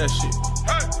get that shit.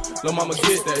 No mama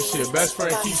get that shit. Best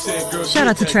friend keep saying, girl. Shout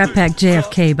out to Trap Pack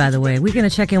JFK, by the way. We're gonna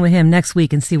check in with him next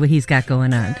week and see what he's got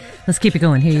going on. Let's keep it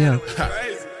going. Here you go.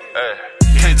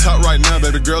 Can't talk right now,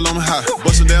 baby girl, I'm high.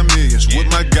 Bustin' down millions with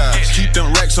my guys. Keep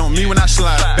them racks on me when I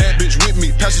slide. Bad bitch with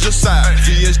me, passenger side.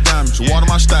 VS diamonds, water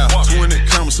my style. 20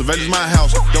 cameras, surveillance my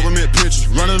house. Government pictures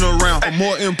running around. I'm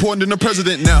more important than the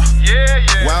president now.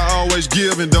 Why I always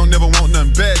give and don't never want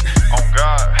nothing back.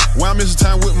 Why I'm missing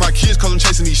time with my kids cause I'm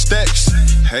chasing these stacks.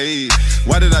 Hey,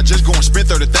 why did I just go and spend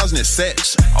 30,000 at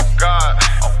sex?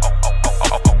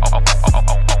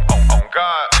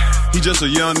 He just a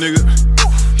young nigga.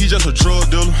 He just a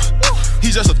drug dealer. He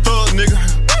just a thug nigga.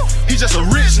 He just a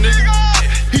rich nigga.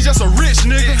 He just a rich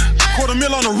nigga.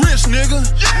 $250,000 on a rich nigga.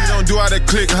 We don't do all that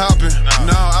click hopping.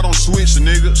 Nah, I don't switch the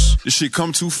niggas. This shit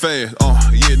come too fast.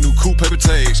 Yeah, new coupe paper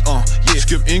tags. Yeah,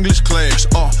 skip English class.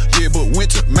 Yeah, but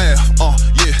went to math.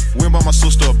 Yeah, went by my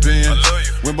sister a Benz.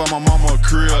 Went by my mama a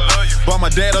crib. Bought my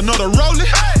dad another Rollie.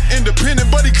 Independent,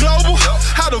 but he global.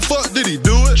 How the fuck did he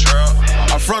do it?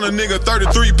 I front a nigga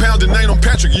 33 pounds and name him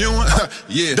Patrick Ewing.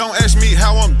 Yeah, don't ask me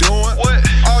how I'm doing.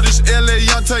 All this LA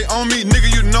Yante on me, nigga,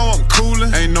 you know I'm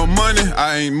coolin'. Ain't no money,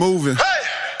 I ain't moving.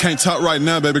 Can't talk right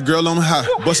now, baby girl, I'm high.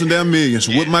 Bustin' down millions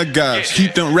with my guys.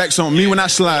 Keep them racks on me when I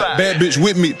slide. Bad bitch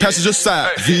with me, passenger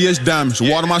side. VS diamonds,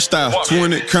 water my style.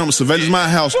 20 cameras, surveillance my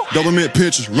house. Government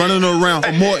pictures running around.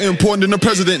 I'm more important than the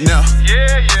president now.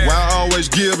 Why I always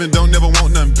give and don't never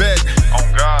want nothing back.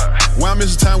 Why I'm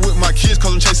missing time with my kids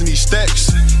cause I'm chasing these stacks.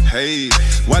 Hey,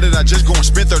 why did I just go and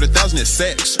spend 30,000 at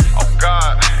sex?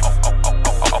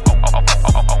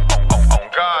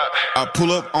 I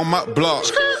pull up on my block,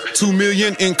 2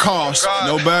 million in cars.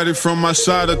 Nobody from my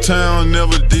side of town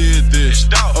never did this.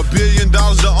 $1 billion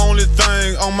the only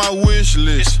thing on my wish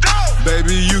list.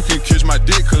 Baby, you can kiss my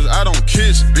dick cause I don't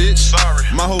kiss, bitch.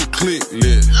 My whole clique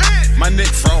lit, my neck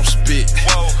frostbit.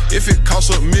 If it costs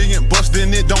 $1 million,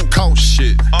 then it don't cost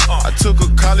shit. I took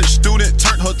a college student,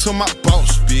 turned her to my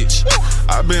boss, bitch.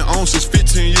 I been on since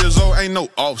 15 years old, ain't no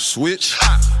off switch.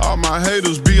 All my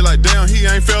haters be like, damn, he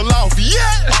ain't fell off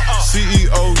yet.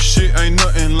 CEO shit ain't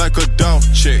nothing like a dog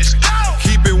check.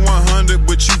 Keep it 100,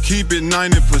 but you keep it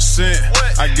 90%.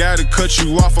 I gotta cut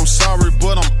you off, I'm sorry,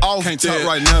 but I'm off. Can't talk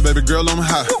right now, baby girl, I'm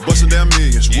high. Bustin' down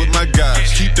millions with my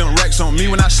guys. Keep them racks on me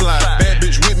when I slide. Bad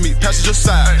bitch with me, passenger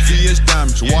side. VS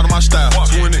diamonds, water my style.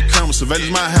 20 cameras,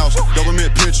 surveillance my house. Government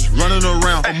pictures, running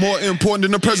around. I'm more important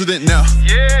than the president now.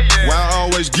 Why I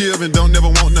always give and don't never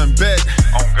want nothing back.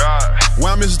 Oh God.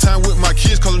 Why I'm missing time with my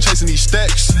kids cause I'm chasing these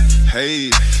stacks. Hey,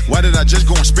 why did I just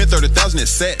go and spend 30,000 at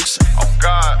sex? Oh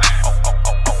God.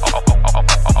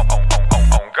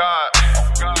 Oh God.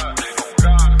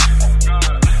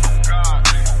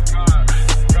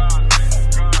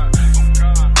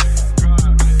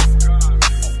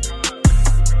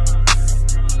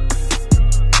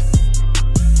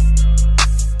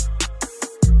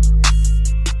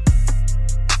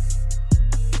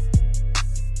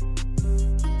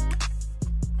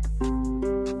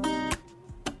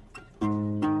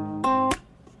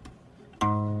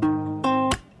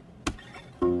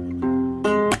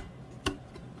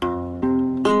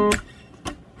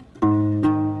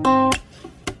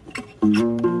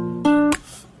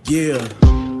 Yeah.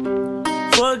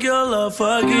 Fuck your love,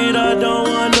 fuck it, I don't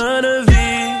want none of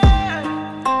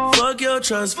it. Fuck your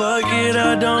trust, fuck it,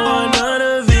 I don't want none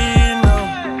of it,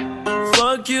 no.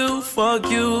 Fuck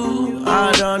you,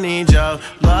 I don't need your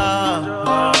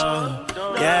love,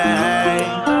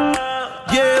 yeah.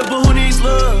 Yeah, but who needs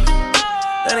love?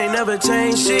 That ain't never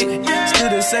changed shit. Still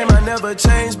the same, I never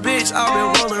changed, bitch. I've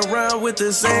been rolling around with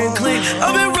the same clique.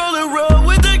 I've been rolling around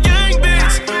with the gang,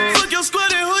 bitch. Fuck your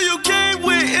squad and who you came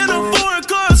with. In a foreign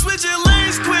car, switching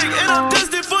lanes quick. And I'm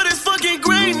destined for this fucking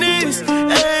greatness.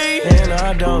 Ayy. And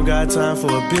I don't got time for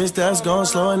a bitch that's gon'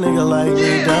 slow a nigga like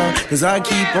me down. Cause I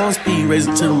keep on speed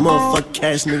racing to the motherfucking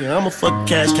cash, nigga. I'm a fucking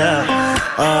cash cow.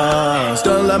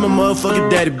 Stuntin' like my motherfucking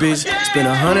daddy, bitch. Spend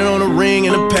 100 on a ring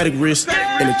and a paddock wrist.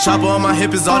 And the chopper on my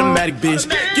hip is automatic, bitch.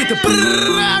 Get the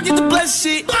blessed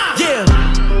shit, yeah.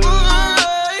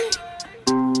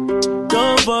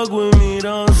 Don't fuck with me,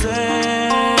 don't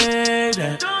say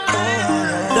that.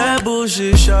 That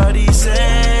bullshit, shawty,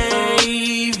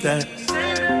 save that.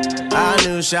 I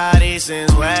knew shawty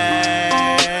since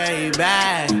way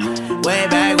back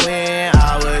when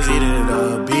I was eating it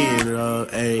up, beating it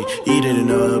up, ayy. Eating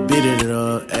it up, beating it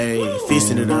up, ayy.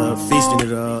 Feasting it up,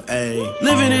 ayy.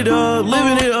 Living it up,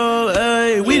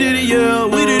 ayy. We did it, yeah,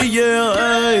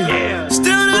 ayy.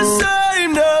 Still the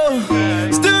same, though.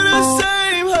 Still the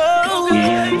same, ho.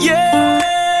 Yeah.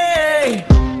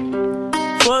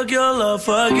 Fuck your love,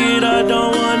 fuck it, I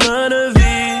don't want none of it.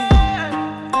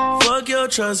 Fuck your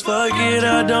trust, fuck it,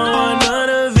 I don't want none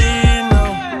of it, no.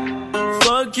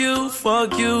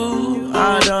 Fuck you,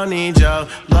 I don't need your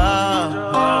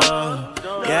love,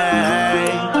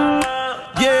 yeah.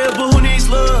 Yeah, but who needs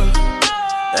love?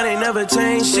 That ain't never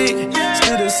changed shit.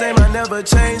 Still the same, I never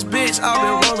changed, bitch. I've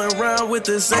been rolling around with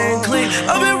the same clique.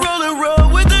 I've been rolling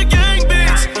around with the gang,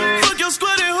 bitch. Fuck your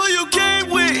squad and who you came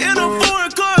with. In a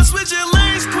foreign car, switching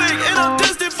lanes quick. And I'm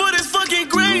destined for this fucking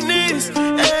greatness,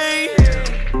 ayy.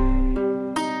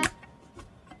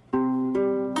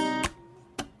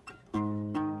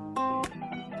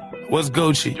 What's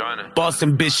Gucci?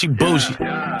 Boston bitch, she bougie.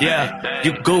 Yeah,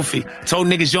 you goofy. Told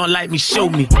niggas you don't like me, show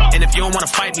me. And if you don't wanna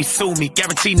fight me, sue me.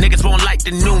 Guarantee niggas won't like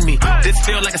the new me. This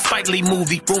feel like a Spike Lee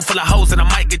movie. Room full of hoes and I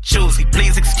might get choosy.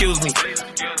 Please excuse me.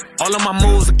 All of my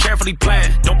moves are carefully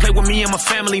planned. Don't play with me, I'm a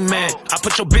family man. I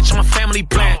put your bitch on my family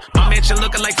plan. My mansion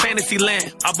looking like fantasy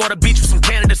land. I bought a beach with some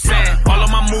Canada sand. All of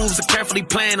my moves are carefully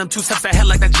planned. I'm 2 steps ahead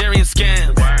like Nigerian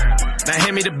scams. Now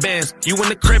hand me the bands. You in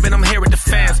the crib and I'm here with the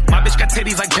fans. My bitch got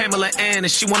titties like Pamela Ann,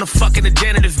 and she wanna fuck in the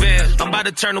janitor's van. I'm about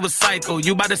to turn to a psycho.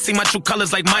 You about to see my true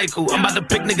colors like Michael. I'm about to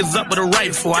pick niggas up with a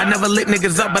rifle. I never lit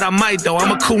niggas up, but I might though.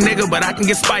 I'm a cool nigga, but I can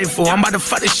get spiteful. I'm about to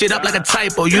fuck this shit up like a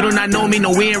typo. You do not know me,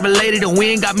 no, we ain't related, and we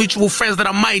ain't got mutual friends that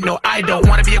I might know. I don't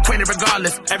wanna be acquainted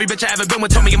regardless. Every bitch I ever been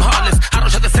with told me I'm heartless. I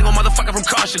don't shut a single motherfucker from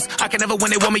cautious. I can never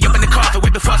win, they want me up in the coffin. Way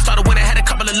before I started winning, had a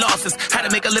couple of losses. Had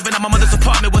to make a living on my mother's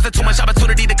apartment. Wasn't too much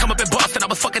opportunity to come up in Boston. I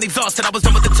was fucking exhausted, I was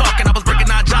done with the talking. I was breaking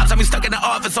 9 jobs, I mean stuck in the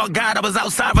office. Oh God, I was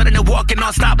outside running and walking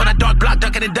non-stop on a dark block,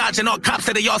 ducking and dodging. All cops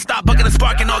said they all stop, bucking and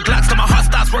sparking. All Glocks till my heart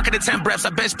stops working at 10 breaths. I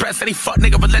bench press any fuck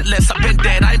nigga relentless. I've been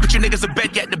dead, I ain't put you niggas to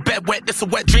bed yet. The bed wet, this a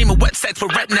wet dream of wet sex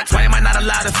with rednecks. Why am I not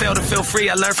allowed to fail to feel free?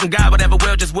 I learned from God, whatever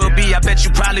will just will be. I bet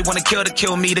you probably wanna kill to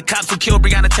kill me. The cops who killed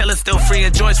Breonna Taylor still free,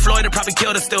 and George Floyd will probably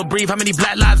kill to still breathe. How many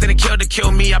black lives didn't kill to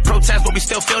kill me? I protest, but we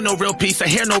still feel no real peace. I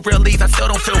hear no real leads, I still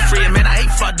don't feel free. And man, I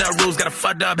ain't fucked up rules. Got a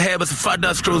fucked up head with some fucked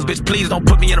up screws. Bitch, please don't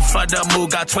put me in a fucked up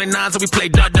mood. Got 29s, so we play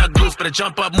duck, duck, goose. Better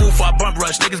jump up, move for a bump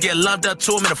rush. Niggas get lumped up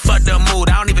too, I'm in a fucked up mood.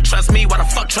 I don't even trust me, why the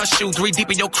fuck trust you? 3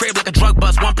 deep in your crib like a drug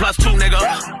bust, 1 + 2, nigga.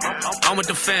 I'm with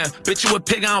the fam. Bitch, you a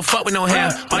pig, I don't fuck with no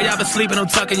hair. While y'all been sleeping, I'm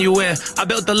tucking you in. I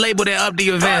built the label that up the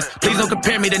events. Please don't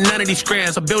compare me to none of these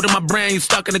scrams. I'm building my brand, you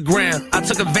stuck in the gram. I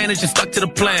took advantage and stuck to the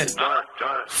plan.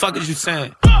 Fuck is you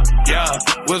saying? Yeah,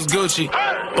 what's Gucci?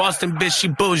 Boston bitch, she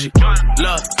bougie.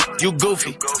 Look, you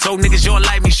goofy. Told niggas you don't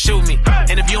like me, shoot me.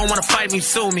 And if you don't wanna fight me,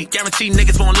 sue me. Guarantee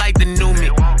niggas won't like the new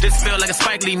me. This feel like a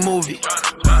Spike Lee movie.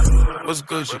 What's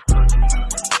Gucci?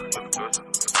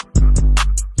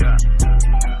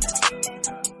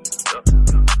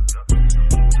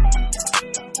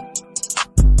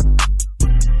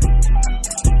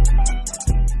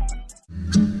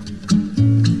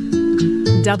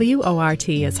 WORT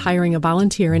is hiring a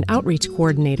volunteer and outreach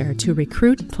coordinator to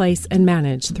recruit, place, and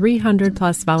manage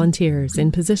 300-plus volunteers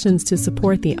in positions to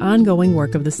support the ongoing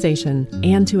work of the station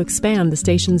and to expand the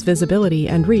station's visibility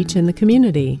and reach in the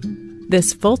community.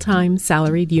 This full-time,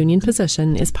 salaried union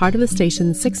position is part of the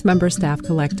station's 6-member staff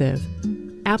collective.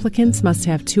 Applicants must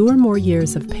have 2 or more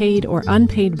years of paid or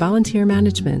unpaid volunteer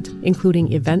management,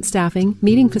 including event staffing,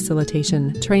 meeting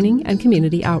facilitation, training, and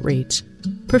community outreach.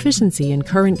 Proficiency in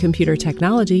current computer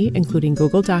technology, including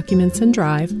Google Documents and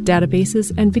Drive,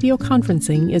 databases, and video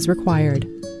conferencing is required.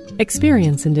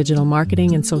 Experience in digital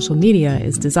marketing and social media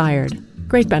is desired.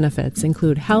 Great benefits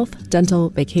include health, dental,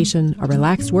 vacation, a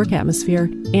relaxed work atmosphere,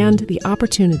 and the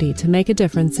opportunity to make a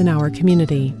difference in our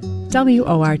community.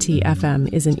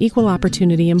 WORT-FM is an equal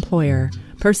opportunity employer.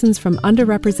 Persons from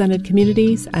underrepresented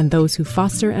communities and those who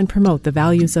foster and promote the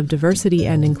values of diversity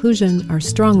and inclusion are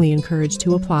strongly encouraged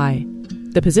to apply.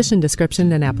 The position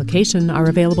description and application are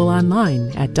available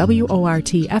online at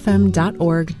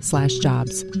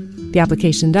wortfm.org/jobs. The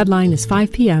application deadline is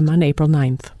 5 p.m. on April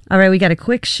 9th. All right, we got a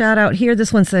quick shout out here.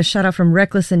 This one says shout out from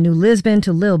Reckless in New Lisbon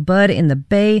to Lil Bud in the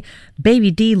Bay,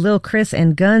 Baby D, Lil Chris,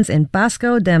 and Guns in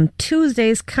Bosco. Them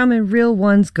Tuesdays coming, real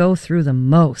ones go through the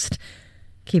most.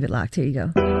 Keep it locked. Here you go.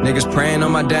 Niggas praying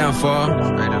on my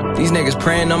downfall. These niggas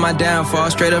praying on my downfall.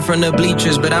 Straight up from the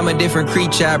bleachers, but I'm a different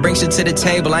creature. I bring shit to the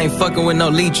table, I ain't fucking with no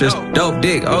leechers. Dope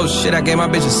dick, oh shit, I gave my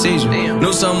bitch a seizure.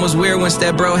 Knew something was weird once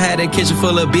that bro had a kitchen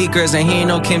full of beakers and he ain't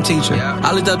no Kim teacher.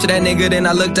 I looked up to that nigga, then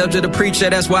I looked up to the preacher.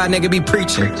 That's why a nigga be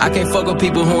preaching. I can't fuck with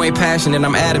people who ain't passionate,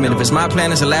 I'm adamant. If it's my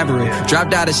plan, it's elaborate.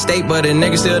 Dropped out of state, but a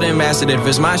nigga still didn't master it. If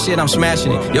it's my shit, I'm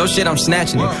smashing it. Yo shit, I'm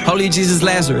snatching it. Holy Jesus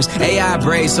Lazarus, AI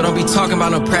braids, so don't be talking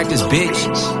about no practice, bitch.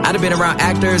 I'd have been around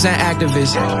actors and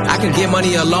activists. I can get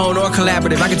money alone or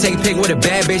collaborative. I can take a pic with a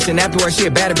bad bitch and afterwards she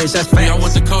a bad bitch. That's fact. I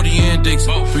went to Cody and Dixon.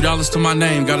 $3 to my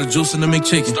name. Got a juice in the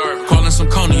McChicken. Calling some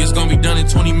Coney. It's gonna be done in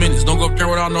 20 minutes. Don't go up there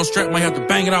without no strap. Might have to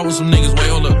bang it out with some niggas. Wait,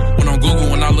 hold up. Went on Google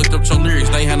when I looked up your lyrics.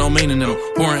 They ain't had no meaning in them.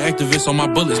 Pouring activists on my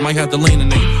bullets. Might have to lean a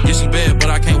nigga. Yeah, she bad, but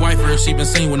I can't wife her if she been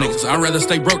seen with niggas. I'd rather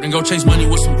stay broke than go chase money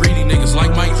with some greedy niggas.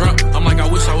 Like Mike Drop. I'm like, I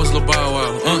wish I was Lil Bow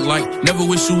Wow. Like, never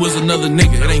wish you was another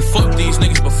nigga. It ain't fuck these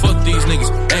niggas, but fuck these niggas.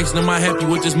 Asking am I happy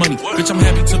with this money? Bitch, I'm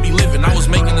happy to be living. I was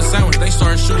making a sandwich, they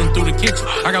started shooting through the kitchen.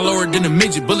 I got lower than a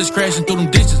midget, bullets crashing through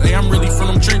them ditches. Hey, I'm really from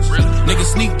them trenches.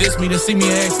 Niggas sneak diss me, then see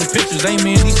me ask for pictures. Hey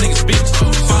man, these niggas bitches.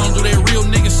 If I don't do that real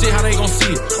nigga shit, how they gon'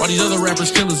 see it? All these other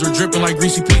rappers killers are dripping like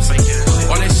greasy pizza.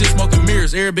 All that shit smoking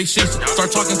mirrors, Arabic shit.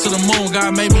 Start talking to the moon,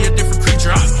 God made me a different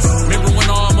creature. I remember when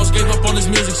I almost gave up on this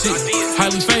music shit.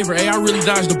 Highly favored, hey, I really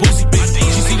dodged the boosie bitch.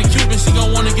 She see the Cuban, she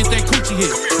gon' wanna get that coochie hit.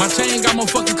 My chain got more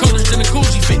fucking colors than a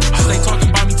coochie fit. They talking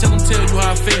about me, tell you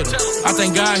how I feel. I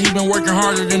thank God he been working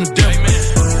harder than the devil.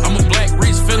 I'm a black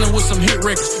rich feeling with some hit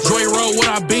records. Joy Road, what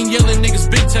I been yelling,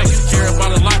 niggas been taking. Care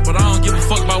about a lot, but I don't give a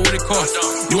fuck about what it costs.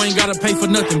 You ain't gotta pay for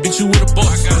nothing, bitch, you with a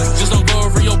boss. Just don't go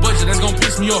over your budget, that's gon'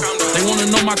 piss me off. They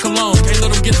wanna know my cologne, can't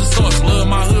let them get the sauce. Love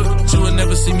my hood, but you would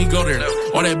never see me go there.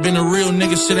 All that been a real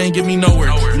nigga shit ain't get me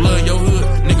nowhere. You love your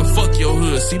hood, nigga, fuck your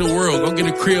hood. See the world, go get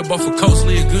a crib off of Coast,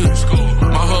 live good.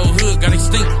 My whole hood got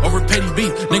extinct over petty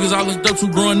beef. Niggas I looked up to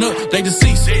growing up, they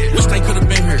deceased. Wish they could've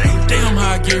been here. Damn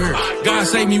how I get here. God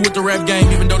saved me with the rap game,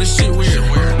 even though this shit weird.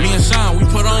 Me and Sean, we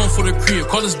put on for the crib.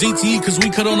 Call us DTE, cause we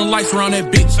cut on the lights around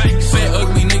that bitch. Fat,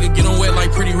 ugly nigga, get on wet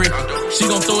like Pretty Ricky. She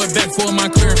gon' throw it back for my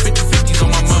clear 50-50s on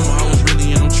my mama. I was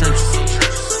really in them trenches.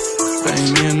 They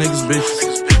ain't me and niggas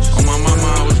bitches. On my mama,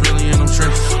 I was really in them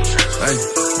trenches. Hey,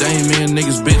 they ain't me and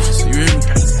niggas bitches. You hear me?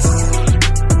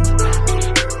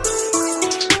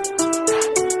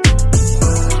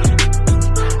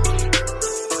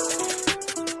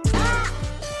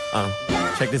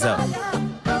 Check this out.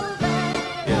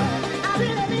 Yeah.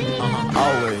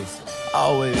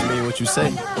 Always mean what you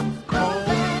say.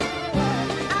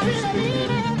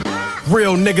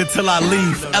 Real nigga till I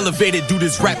leave. Elevated, do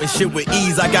this rapping shit with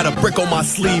ease. I got a brick on my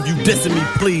sleeve. You dissing me,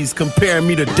 please. Comparing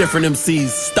me to different MCs.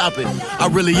 Stop it. I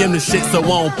really am the shit, so I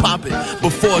don't pop it.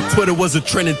 Before Twitter was a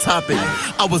trending topic,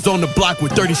 I was on the block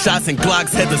with 30 shots and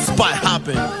Glocks, had the spot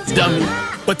hopping. Dummy.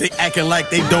 But they acting like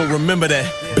they don't remember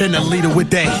that. Been a leader with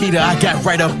that heater, I got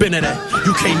right up into that.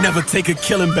 You can't never take a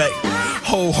killing back.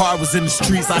 Whole heart was in the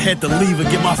streets, I had to leave and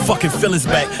get my fucking feelings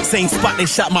back. Same spot they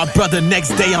shot my brother, next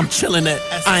day I'm chilling at.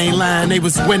 I ain't lying, they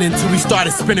was winning till we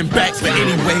started spinning back. But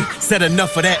anyway, said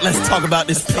enough of that, let's talk about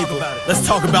this paper. Let's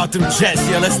talk about them jets,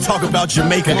 yeah, let's talk about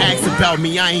Jamaica. Ask about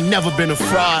me, I ain't never been a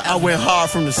fraud. I went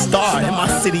hard from the start, in my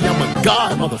city I'm a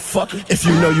god, motherfucker. If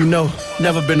you know, you know,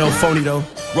 never been no phony though.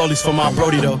 Rollies for my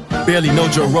brody though, barely know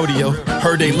Joe Rodeo.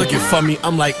 Heard they looking for me,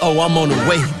 I'm like, oh, I'm on the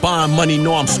way. Buying money,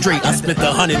 know I'm straight, I spent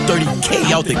 130K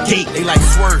out the gate. They like,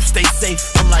 swerve, stay safe.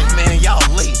 I'm like, man, y'all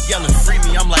late. Yelling free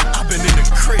me, I'm like, I've been in the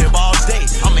crib all day.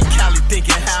 I'm in Cali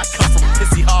thinking how I come from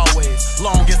pissy hallways.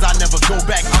 Long as I never go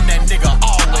back, I'm that nigga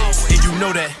always. And you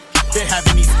know that. They're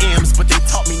having these M's, but they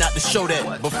taught me not to show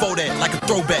that. Before that, like a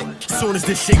throwback. Soon as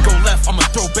this shit go left, I'ma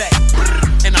throw back.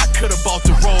 And I could've bought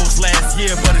the Rolls last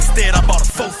year, but instead I bought a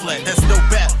faux flat. That's no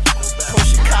bet. Pro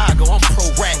Chicago, I'm pro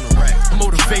rap.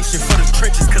 Motivation for the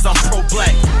trenches, cause I'm pro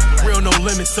black. Real no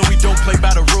limits, so we don't play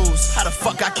by the rules. How the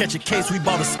fuck I catch a case, we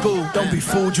bought a school. Don't be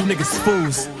fooled, you niggas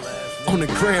fools. On the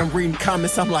gram reading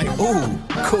comments, I'm like, ooh,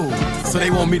 cool. So they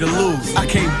want me to lose. I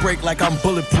can't break like I'm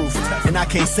bulletproof. And I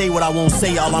can't say what I won't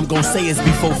say. All I'm gonna say is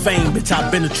before fame, bitch,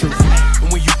 I've been the truth.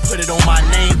 And when you put it on my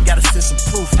name, gotta send some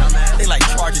proof. They like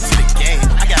charge it to the game.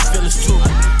 I got feelings too.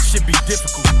 Shit be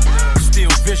difficult, still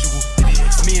visual.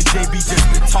 Me and JB just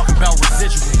been talking about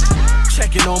residual.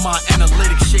 Checking on my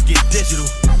analytics, shit get digital.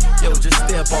 Yo, just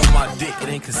stay up on my dick, it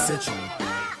ain't consensual.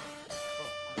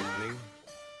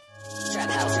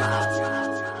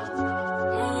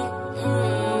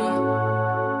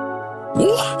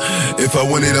 If I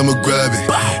want it, I'ma grab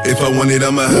it. If I want it,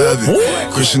 I'ma have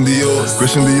it. Christian Dior,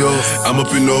 I'm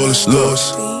up in all the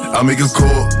stores. I make a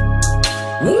call.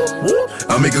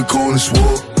 I make a call and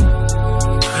swore.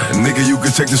 Nigga, you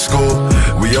can check the score.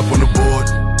 We up on the board.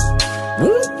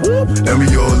 And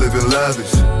we all living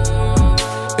lavish.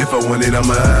 If I want it,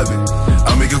 I'ma have it.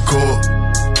 I make a call.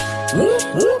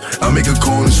 I make a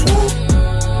call and swore.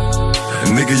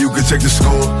 Nigga, you can check the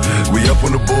score. We up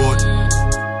on the board.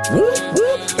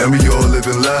 And we all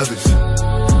living lavish.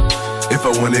 If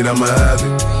I want it, I'ma have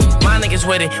it. My niggas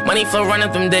with it, money flow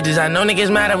running them digits. I know niggas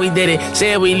mad that we did it.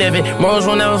 Say we live it, morals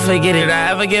will never forget it.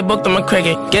 I ever get booked, I'ma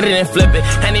cricket, get it and flip it.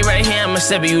 Henny right here, I'ma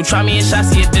sip it. You try me in shots,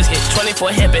 see a biscuit.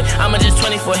 24 hip it, I'ma just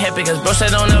 24 hip it. Cause bro said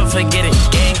don't ever forget it.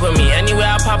 Gang with me, anywhere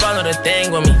I pop, I know the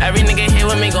thing with me. Every nigga here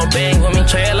with me gon' bang with me.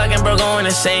 Trey like and bro going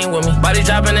insane with me. Body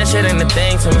dropping that shit ain't the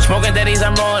thing to me. Smoking daddies,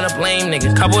 I'm rolling up lame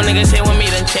niggas. Couple niggas here with me,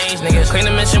 then change niggas. Clean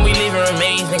the mission, we leaving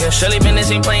remains, nigga. Shirley Business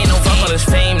ain't playing no fuck all this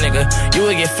fame, nigga. You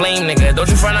would get flame, nigga. Don't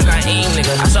you front, I got aim,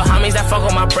 nigga. I saw homies that fuck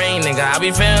on my brain, nigga. I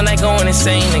be feeling like going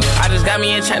insane, nigga. I just got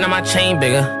me a chain on my chain,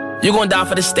 bigger. You gon' die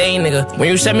for the stain, nigga. When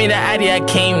you sent me that ID, I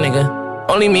came, nigga.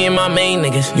 Only me and my main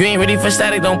niggas. You ain't ready for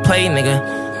static, don't play,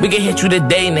 nigga. We can hit you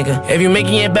today, nigga. If you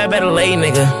making it bad, better lay,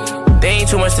 nigga. They ain't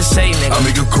too much to say, nigga. I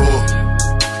make a call.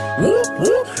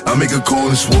 I make a call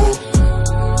and swore.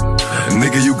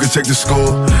 Nigga, you can check the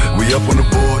score. We up on the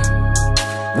board.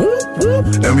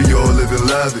 And we all living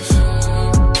lavish.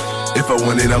 If I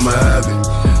want it, I'ma have it.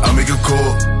 I make a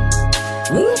call.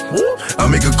 I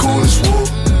make a call and swore.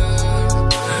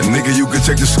 Nigga, you can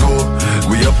check the score.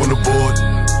 We up on the board.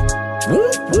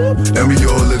 And we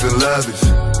all living lavish.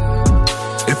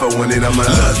 If I want it, I'ma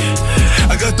have it.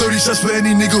 I got 30 shots for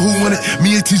any nigga who want it.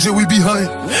 Me and TJ, we be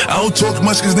hunting. I don't talk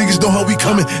much cause niggas know how we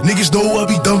coming. Niggas know I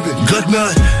be dumping. Glock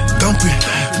 9, dumping.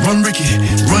 Run Ricky,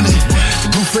 running.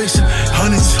 Blue face,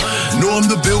 hundreds. Know I'm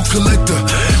the bill collector.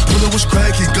 Puller was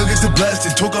cracking, gun get the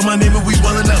blasting. Talk out my name and we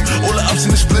wildin' out. All the ops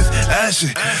in the split,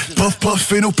 ashin'. Puff, puff,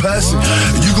 ain't no passing.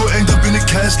 You gon' end up in a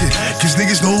casket, cause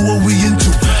niggas know what we into.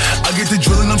 I get the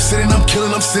drillin', I'm sitting, I'm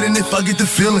killing, I'm sitting if I get the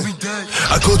feeling.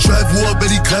 I call Trav War,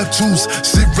 bet he clap twos.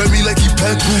 Sit Remy like he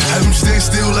pack boots. Have him stand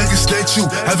still like a statue.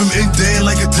 Have him in down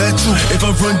like a tattoo. If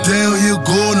I run down, he'll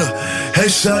gonna.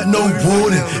 Headshot, no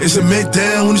warning. It's a man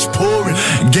down when it's pouring.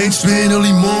 Gang spin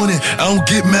early morning. I don't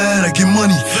get mad, I get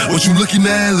money. What you looking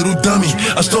at, little dummy?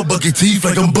 I start bucking teeth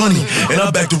like I'm Bunny. And I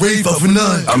back the rave off for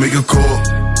none. I make a call.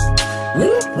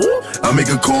 I make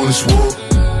a call and swore.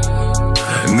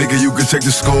 Nigga, you can check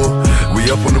the score. We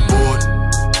up on the board.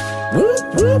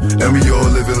 And we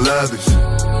all living lavish.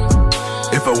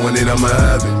 If I want it, I'ma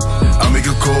have it. I make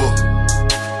a call.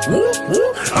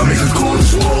 I make a call and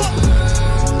swore.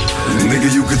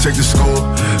 Nigga, you can check the score.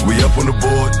 We up on the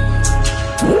board.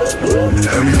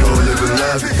 And we all living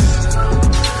lavish.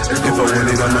 If I win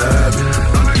it, I'ma have it.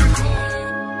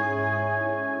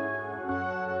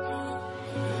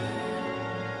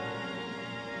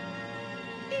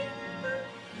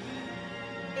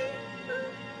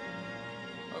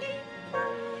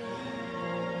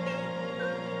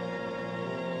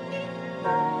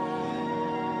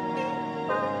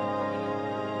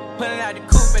 Pulling out the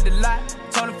coupe at the lot.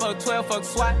 Tony fuck 12, fuck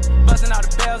SWAT. Busting all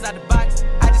the bells out the box.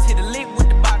 I just hit a lick with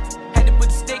the box. Had to put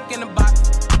the stick in the box.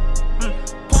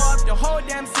 Pour up the whole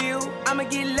damn seal. I'ma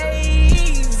get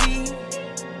lazy.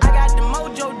 I got the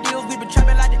mojo deals. We been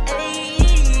trapping like the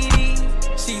 80s.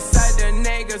 She said the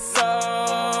nigga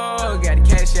so. Got the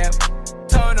cash out.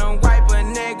 Told him wipe a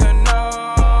nigga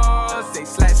no. Say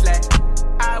slash.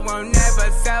 I won't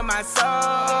never sell my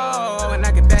soul. And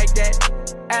I can back that.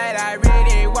 And I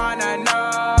really wanna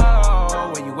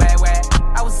know where you at, where?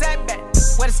 I was at back,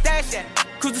 where the stash at?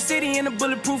 Cruise the city in a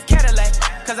bulletproof Cadillac.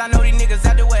 Cause I know these niggas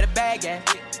out there where the bag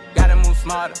at. Gotta move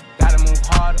smarter, gotta move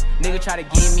harder. Nigga try to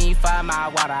give me 5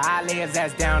 mile water. I lay his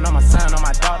ass down on my son, on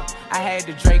my daughter. I had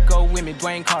the Draco with me,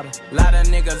 Dwayne Carter. Lot of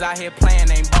niggas out here playing,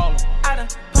 ain't ballin'. I done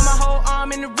put my whole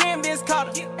arm in the rim, Vince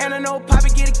Carter. And I know Poppy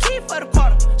get a key for the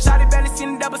quarter. Shotty barely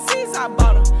seen the double C's, I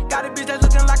bought her. Got a bitch that's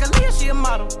looking like a Leah, she a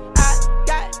model.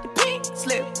 Got the pink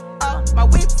slip, my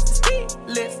whips is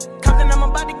keyless. Compton, I'm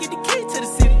about to get the key to the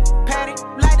city. Patty,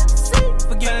 light up the seat.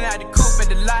 Forgetting out the coupe at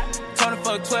the lot. Tony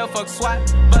fuck 12, fuck SWAT.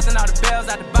 Busting all the bells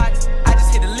out the box. I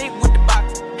just hit a lick with the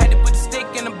box. Had to put the stick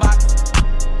in the box.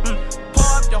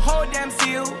 Pour up the whole damn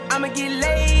seal. I'ma get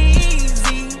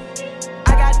lazy.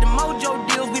 I got the mojo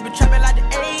deals. We been trapping like the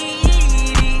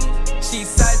 80s. She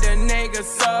said the nigga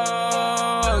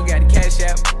so. Got the cash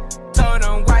out. Told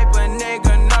him wipe a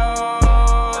nigga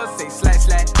no. Say slash.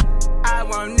 I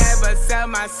won't never sell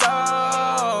my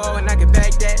soul. And I can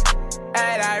back that.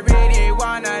 And I really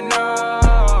wanna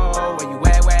know where you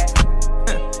at, where?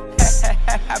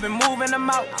 I've been moving them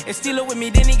out. And steal it with me,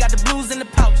 then he got the blues in the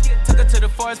pouch. Took her to the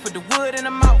forest, put the wood in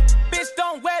her mouth. Bitch,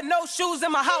 don't wear no shoes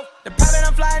in my house. The private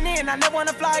I'm flying in, I never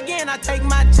wanna fly again. I take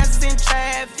my chances in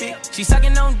traffic. She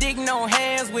sucking on dick, no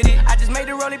hands with it. I just made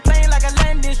the rolling plane like a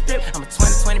landing strip. I'm a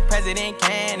 2020 president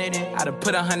candidate. I done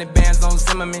put 100 bands on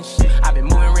Zimmerman shit. I been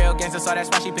moving real gangster, so that's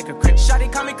why she pick a crib.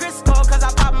 Shawty call me Crisco, cause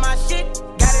I pop my shit.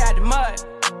 Got it out the mud.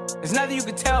 There's nothing you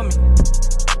can tell me.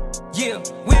 Yeah,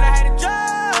 when I had a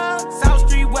job, South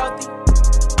Street wealthy.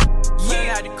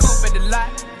 Yeah, out the coupe at the lot.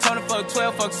 Tony fuck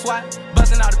 12, fuck SWAT.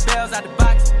 Busting all the bells out the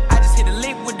box. I just hit a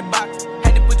lick with the box.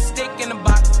 Had to put the stick in the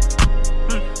box.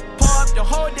 Pour up the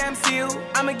whole damn seal.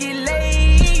 I'ma get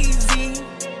lazy.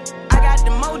 I got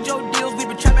the mojo deals. We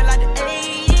been trapping like the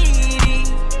 80s.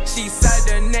 She said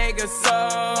the nigga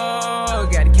so.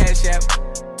 Got the cash out.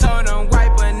 Told him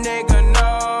wipe a nigga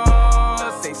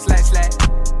no. Say slash.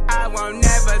 I won't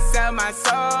never sell my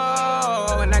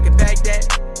soul. And I can back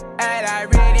that. And I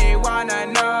really wanna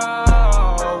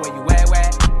know where you at,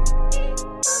 where?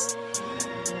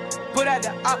 Put at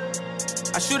the up,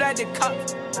 I shoot at the cup.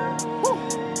 Woo.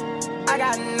 I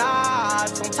got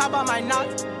knots on top of my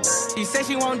knots. She said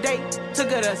she won't date, took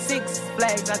her to Six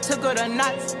Flags, I took her to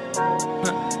nuts.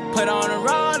 Put on a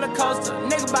roller coaster,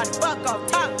 nigga about to fuck off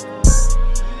top.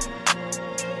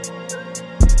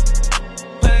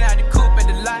 Pulling out the coupe at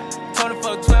the lot, told her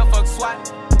fuck 12, fuck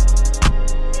SWAT.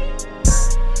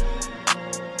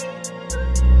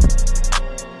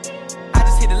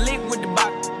 Hit a lick with the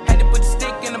box, had to put the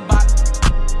stick in the box.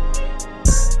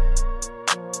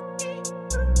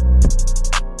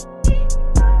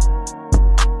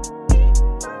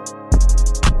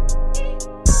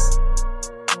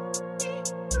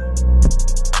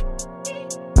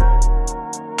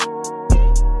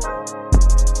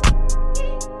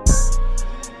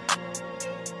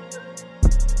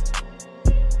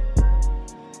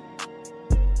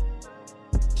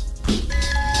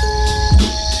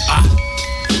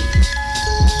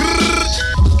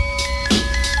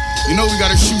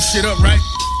 Shit up, right?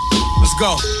 Let's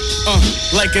go.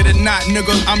 Like it or not,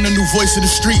 nigga, I'm the new voice of the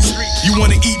streets. You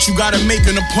wanna eat, you gotta make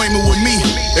an appointment with me.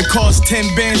 It costs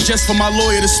 10 bands just for my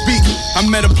lawyer to speak. I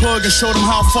met a plug and showed him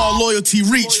how far loyalty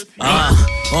reach.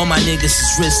 All my niggas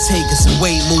is risk takers and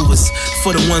weight movers.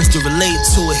 For the ones that relate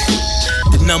to it.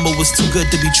 The number was too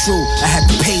good to be true. I had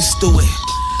to pace through it.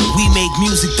 We make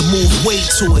music to move weight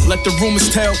to it. Let the rumors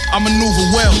tell, I maneuver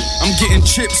well. I'm getting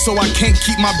chips so I can't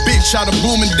keep my bitch out of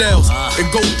Bloomingdale's.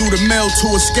 It go through the mail to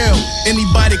a scale.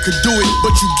 Anybody could do it,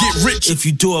 but you get rich if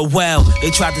you do it well.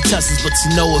 They tried to test us, but to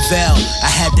no avail. I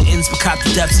had the ends, but caught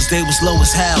the depths as they was low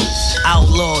as hell.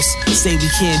 Outlaws say we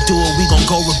can't do it, we gon'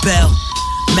 go rebel.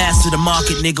 Master the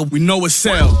market, nigga. We know it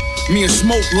sell. Me and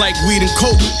Smoke like weed and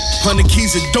coke. 100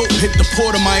 keys of dope, hit the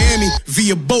port of Miami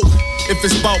via boat. If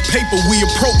it's about paper, we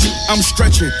approach. I'm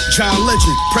stretching, John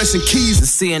Legend, pressing keys and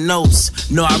seeing notes.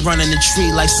 Know I run in the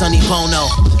tree like Sonny Bono.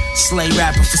 Slay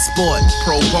rapper for sport,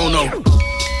 pro bono.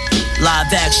 Live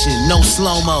action, no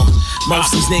slow-mo. Most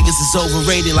these niggas is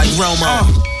overrated like Romo.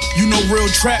 You know real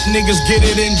trap niggas get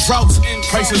it in droughts.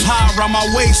 Prices high around my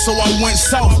way, so I went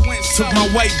south. Took my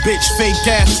white bitch, fake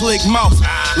ass, slick mouth.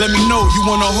 Let me know you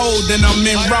want a hold, then I'm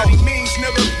en route.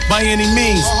 By any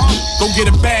means, go get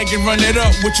a bag and run it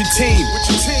up with your team.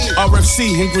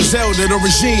 RFC and Griselda, the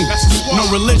regime. No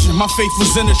religion, my faith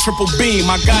was in a triple beam.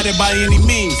 I got it by any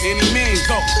means.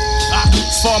 Go.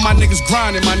 As far as my niggas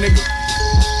grinding, my nigga.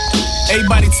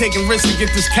 Everybody taking risks to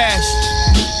get this cash.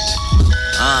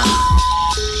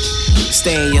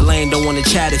 Stay in your lane, don't wanna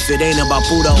chat if it ain't about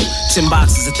Budo. 10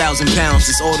 boxes, 1,000 pounds,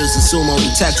 it's orders and sumo.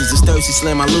 Detectives is thirsty,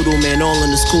 slam my Ludo, man, all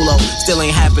in this culo. Still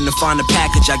ain't happen to find a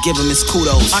package, I give him his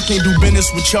kudos. I can't do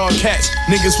business with y'all cats,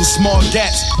 niggas with small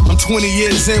gats. I'm 20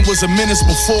 years in, was a menace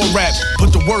before rap.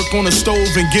 Put the work on the stove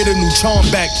and get a new charm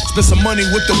back. Spend some money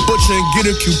with the butcher and get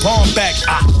a coupon back.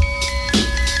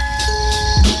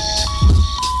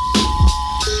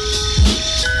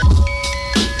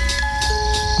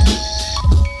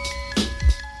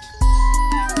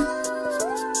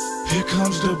 Here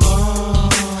comes the bomb.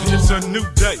 It's a new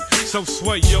day, so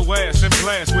sway your ass and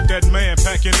blast with that man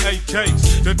packing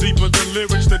AKs. The deeper the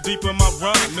lyrics, the deeper my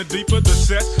rhyme. The deeper the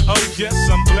set, oh yes,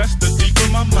 I'm blessed, the deeper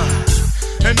my mind.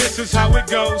 And this is how it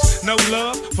goes, no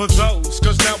love for those,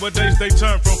 cause nowadays they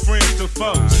turn from friends to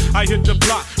foes. I hit the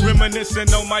block, reminiscing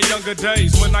on my younger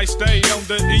days. When I stayed on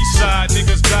the east side,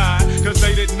 niggas died, cause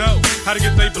they didn't know how to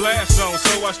get their blast on.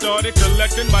 So I started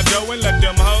collecting my dough and let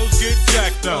them hoes get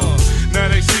jacked on. Now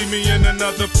they see me in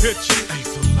another picture. Hey,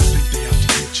 fool, I think they out to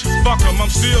get you. Fuck 'em, I'm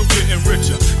still getting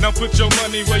richer. Now put your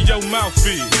money where your mouth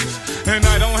is. And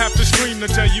I don't have to scream to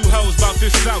tell you hoes about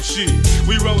this South shit.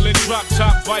 We rollin' drop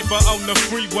top Viper on the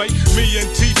freeway. Me and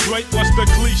T Drake, what's the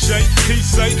cliche? He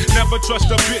say, never trust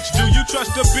a bitch. Do you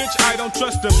trust a bitch? I don't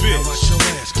trust a bitch. Now watch your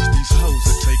ass, cause these hoes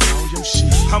will take all your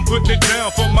shit. I'm putting it down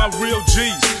for my real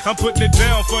G's. I'm putting it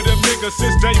down for them niggas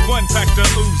since day one, pack the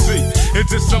Uzi. Is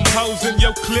there some hoes in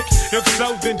your clique? If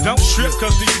so, then don't trip,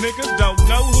 cause these niggas don't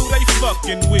know who they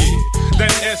fucking with.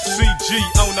 That SCG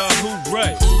on a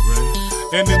hooray.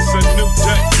 And it's a new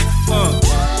day.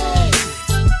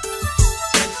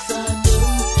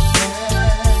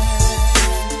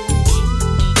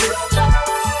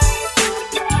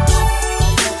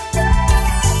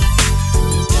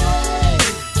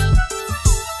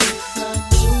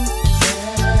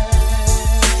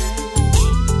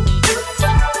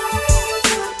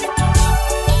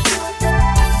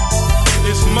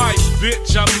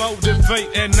 Bitch, I motivate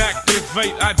and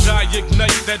activate. I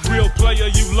diagnate that real player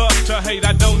you love to hate.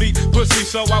 I don't eat pussy,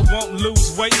 so I won't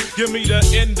lose weight. Give me the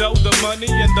endo, the money,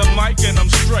 and the mic, and I'm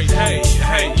straight.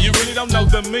 Hey, you really don't know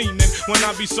the meaning when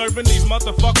I be serving these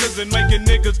motherfuckers and making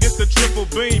niggas get the triple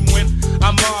beam. When I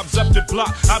mobs up the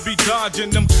block, I be dodging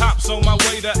them cops on my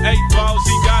way to 8 balls.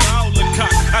 He got all the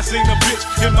cops. I seen a bitch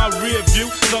in my rear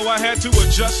view, so I had to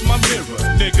adjust my mirror,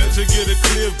 nigga, to get a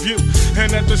clear view.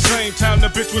 And at the same time, the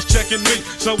bitch was checking me,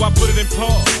 so I put it in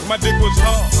pause. My dick was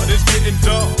hard, it's getting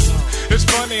dark. It's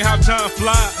funny how time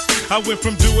flies. I went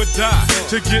from do or die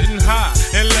to getting high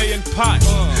and laying pot.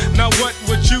 Now what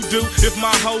would you do if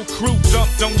my whole crew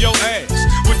dumped on your ass?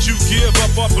 Would you give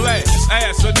up or blast?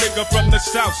 Ask a nigga from the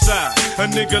south side. A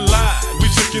nigga lied, we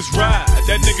took his ride,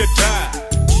 that nigga died.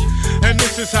 And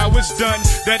this is how it's done.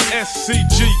 That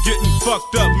SCG getting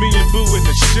fucked up, me and Boo in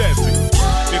the Chevy.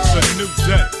 It's a new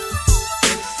day.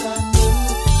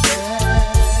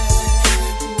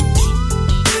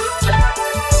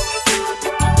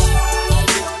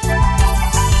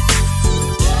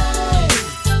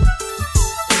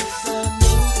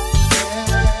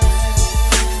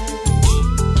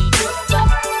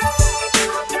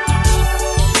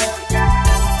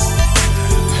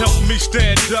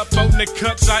 Stand up on the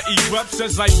cuts, I erupt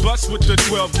as I bust with the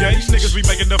 12 gauge. Niggas be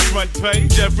making the front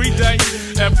page every day,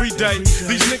 every day.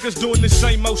 These niggas doing the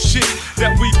same old shit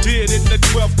that we did in the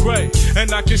 12th grade.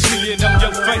 And I can see it on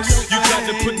your face. You tried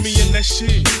to put me in that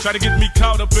shit, try to get me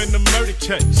caught up in the murder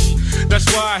case.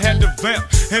 That's why I had to vamp,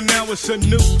 and now it's a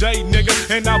new day, nigga.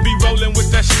 And I'll be rolling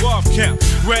with that suave camp.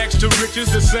 Rags to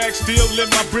riches, the sack still in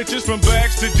my britches. From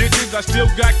bags to ditches, I still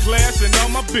got class and all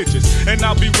my bitches. And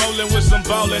I'll be rolling with some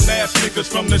ballin' ass niggas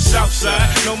from the south side.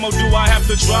 No more do I have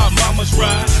to drive mama's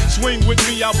ride? Swing with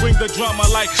me, I'll bring the drama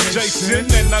like Jason.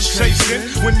 And I'm chasing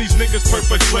when these niggas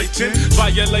perpetrating.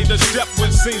 Violator step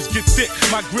when scenes get thick.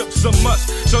 My grip's a must.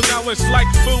 So now it's like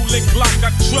fooling block I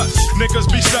trust. Niggas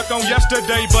be stuck on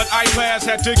yesterday, but iPads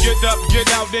had to get up, get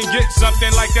out, and get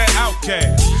something like that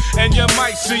Outcast. And you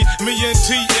might see me and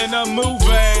T in a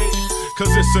movie, cause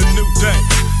it's a new day.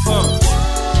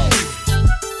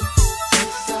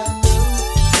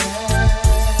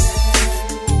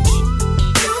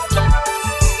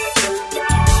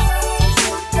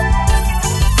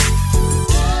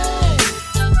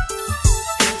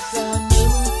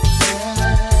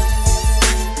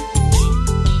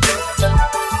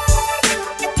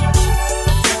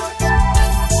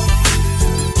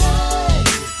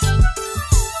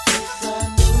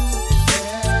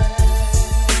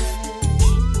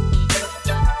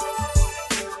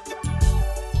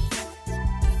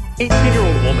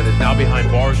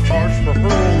 Behind bars, charged for her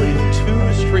role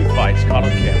in 2 street fights caught on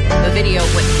camera. The video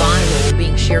went viral,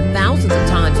 being shared thousands of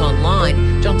times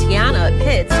online. Jontiana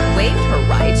Pitts waived her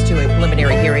rights to a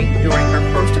preliminary hearing during her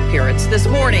first appearance this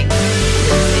morning.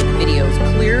 The videos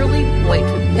clearly point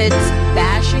to Pitts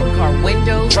bashing car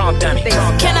windows.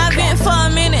 Can I vent for a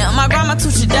minute? My grandma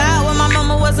too, she died when my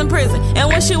mama was in prison. And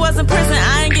when she was in prison,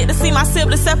 I ain't get to see my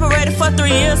siblings separated for 3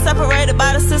 years, separated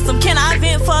by the system. Can I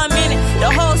vent for a minute?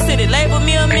 The whole city labeled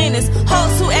me a menace.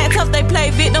 Hoes who act tough, they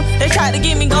play victim. They tried to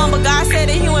get me gone, but God said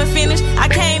that he wouldn't finish. I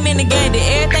came in the game, did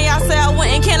everything y'all say I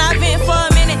wouldn't. Can I vent for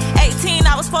a minute? 18,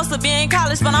 I was supposed to be in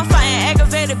college, but I'm fighting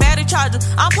aggravated battery charges.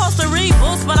 I'm supposed to read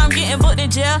books, but I'm getting booked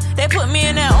in jail. They put me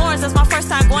in that orange, that's my first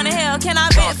time going to hell. Can I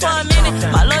vent for a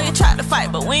minute? My lawyer tried to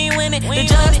fight, but we ain't winning. The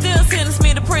judge still sentenced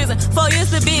me to prison. 4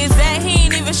 years to be exact, he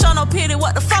ain't even show no pity.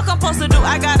 What the fuck I'm supposed to do?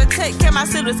 I gotta take care of my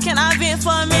siblings. Can I vent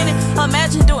for a minute?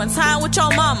 Imagine doing time with your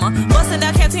mama. Busting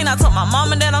that canteen, I told my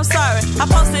mama that I'm sorry. I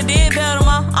posted did better,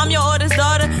 mom. I'm your oldest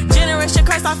daughter. Generation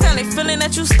curse, our family feeling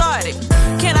that you started.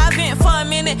 Can I vent for a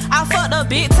minute? I fucked up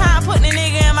big time, putting a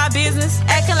nigga in my business.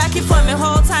 Acting like he for me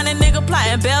whole time, that nigga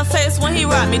plotting bare face when he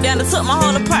robbed me down and took my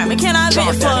whole apartment. Can I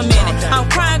vent for a minute? I'm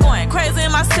crying, going crazy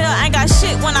in my cell. I ain't got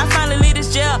shit when I finally leave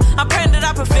this jail. I'm praying that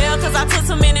I prevail, cause I took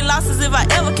too many losses. If I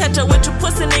ever catch up with you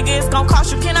pussy nigga, it's gon'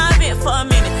 cost you. Can I vent for a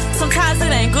minute? Sometimes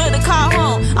it ain't good to call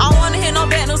home. I don't wanna hear no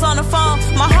bad news on the phone.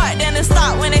 My heart then it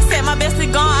stopped when they said my bestie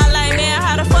gone. I like, man,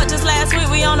 how the fuck just last week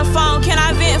we on the phone? Can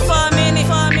I vent for a minute?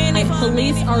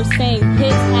 Police are saying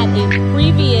Pitts had a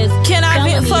previous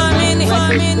felony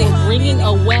record for bringing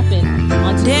a weapon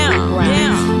onto the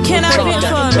ground. Can I vent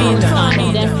for a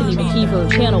minute? Destiny McKeever,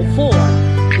 Channel 4.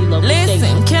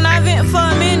 Listen, can I vent for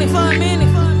a minute?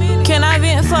 Can I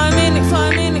vent for a minute?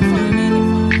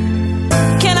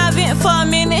 Can I vent for a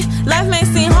minute? Life may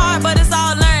seem hard, but it's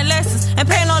all learned lessons. And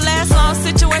pain don't last long,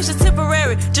 situations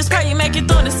temporary. Just pray you make it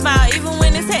through the smile, even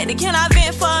when it's hectic. Can I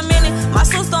vent for a minute? My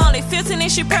sister only 15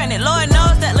 and she pregnant. Lord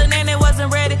knows that Lil Nene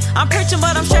wasn't ready. I'm preaching,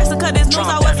 but I'm stressing cause this news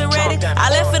I wasn't ready. I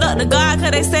left it up to God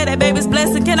cause they said that baby's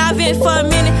blessing. Can I vent for a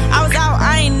minute? I was out,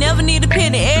 I ain't never need a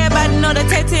penny. Everybody know that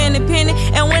Tay Tay independent.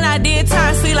 And when I did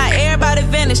time, see like everybody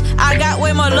vanished. I got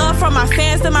way more love from my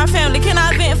fans than my family. Can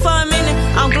I vent for a minute?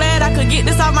 I'm glad I could get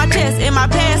this off my chest. In my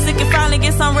past, it can finally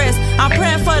get some rest. I'm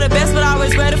praying for the best, but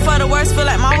always ready for the worst. Feel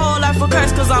like my whole life will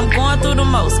curse, cause I'm going through the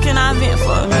most. Can I vent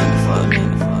for a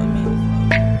minute?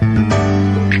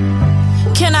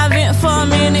 Can I vent for a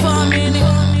minute?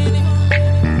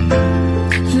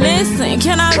 Listen,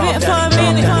 can I vent for a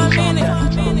minute?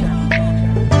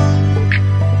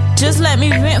 Just let me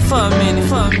vent for a minute.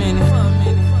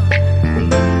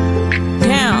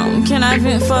 Damn, can I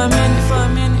vent for a minute?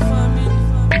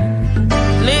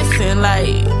 Listen,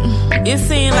 like, it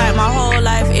seemed like my whole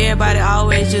life everybody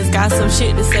always just got some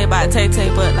shit to say about Tay Tay,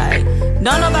 but like,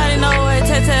 don't nobody know what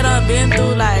Tay Tay done been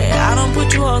through. Like, I don't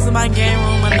put you hoes in my game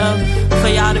room enough for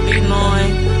y'all to be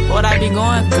knowing what I be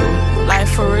going through, like,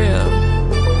 for real.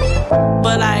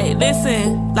 But like,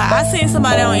 listen, like, I seen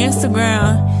somebody on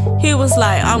Instagram, he was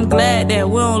like, I'm glad that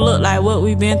we don't look like what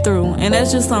we been through. And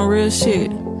that's just some real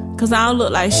shit, cause I don't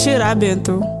look like shit I been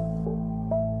through.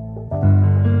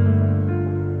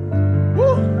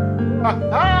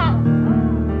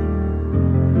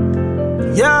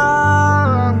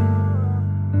 Yeah.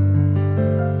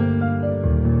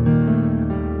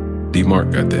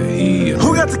 D-Mark got that heat.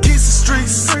 Who got the keys to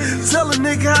streets? Tell a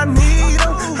nigga I need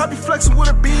them. I be flexing with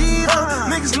a beater.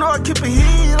 Niggas know I keep a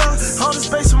heater. All this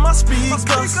bass with my speakers.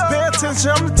 Pay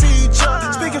attention, I'm the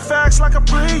teacher. Speaking facts like a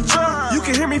preacher. You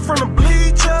can hear me from the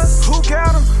bleachers. Who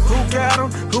got them? Who got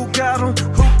them? Who got them?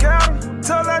 Who got them?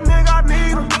 Tell that nigga I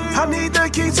need them. I need the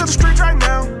key to the streets right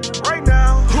now. Right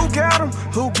now. Who got them?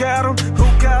 Who got them? Who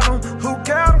got them? Who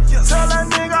got them? Yes. Tell that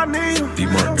nigga I need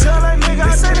him. Tell that nigga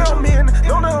I say that I'm in.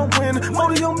 Know that I'm winning.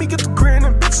 Money on me get the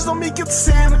grinning. Bitches on me get the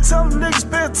sinning. Tell them niggas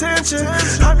pay attention.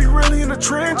 I be really in the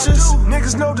trenches.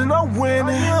 Niggas know that I'm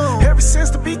winning. Ever since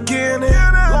the beginning.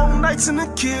 Long nights in the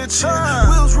kitchen.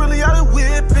 Wheels really out of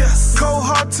whipping. Cold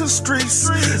hard to the streets.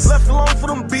 Left alone for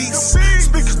them beats.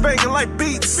 Speakers banging like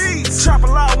beats. Chop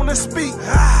loud when they speak.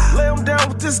 Lay them down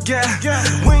with this guy.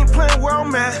 We ain't playing where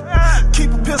I'm at.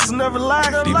 Keep a pistol, never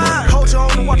lie. Hold your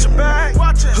own and watch your back.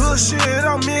 Hood shit,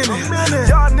 I'm in it.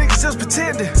 Y'all niggas just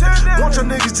pretending. Want your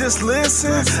niggas just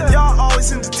listen. Y'all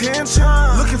always in detention.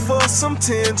 Looking for some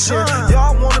tension.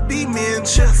 Y'all wanna be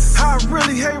mentioned. I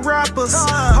really hate rappers.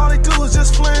 All they do is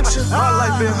just flinching. My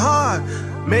life been hard.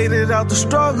 Made it out the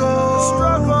struggle.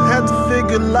 Had to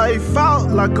figure life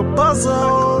out like a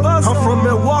puzzle. I'm from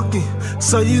Milwaukee,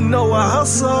 so you know I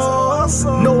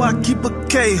hustle. Know I keep a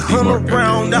K, 100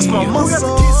 round, that's my muscle.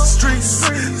 Got the keys to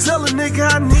streets. Tell a nigga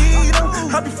I need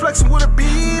them. I be flexing with a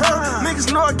beater.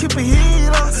 Niggas know I keep a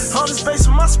heater. All this bass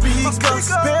with my speakers.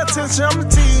 Pay attention, I'm the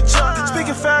teacher.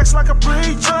 Speaking facts like a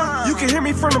preacher. You can hear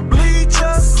me from the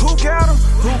bleachers. Who got him?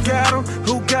 Who got him?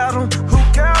 Who got him? Who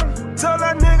got him? Tell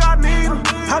that nigga I need him.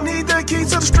 I need that key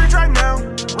to the streets right now.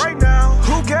 Right now.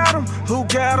 Who got him? Who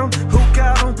got him? Who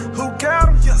got him? Who got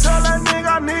him? Tell that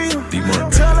nigga I need him.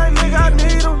 Tell that nigga I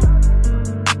need him.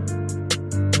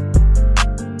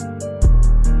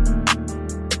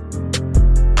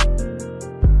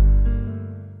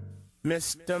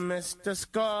 Mr.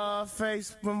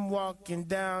 Scarface when walking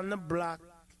down the block.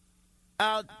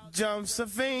 Out jumps the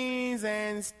fiends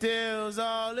and steals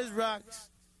all his rocks.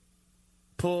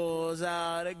 Pulls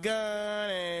out a gun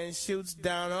and shoots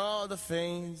down all the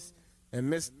fiends.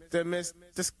 And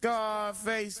Mr.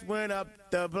 Scarface went up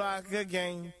the block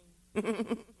again.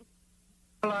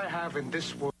 All I have in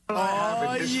this world.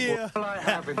 Oh yeah,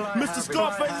 Mr.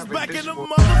 Scarface is back in the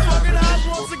motherfucking house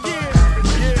once again.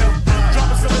 Yeah,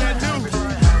 dropping some of that new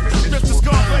Mr.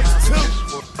 Scarface 2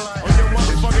 on your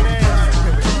motherfucking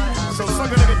ass. So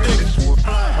suck a nigga dick,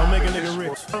 I'll make a nigga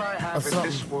rich or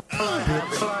something.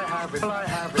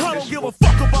 I don't give a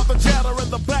fuck about the chatter in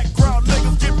the background.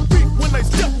 Niggas get beat when they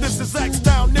step. This is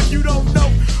Axtown. If you don't know,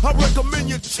 I recommend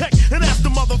you check and ask the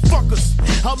motherfuckers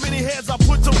how many heads I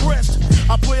put to rest.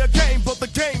 I play a game, but the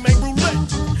game ain't roulette.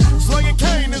 Slinging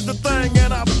cane is the thing,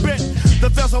 and I bet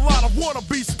that there's a lot of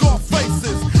wannabe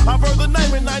Scarfaces. I've heard the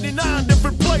name in 99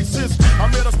 different places.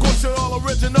 I'm here to squash it all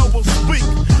original will speak.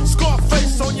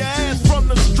 Scarface on your ass from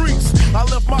the streets. I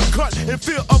left my cut in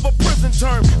fear of a prison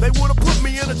term. They would've put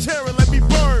me in a chair and let me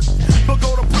burn, but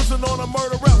go to prison on a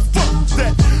murder rap. Fuck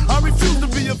that. I refuse to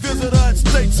be a visitor at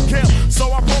State's Camp, so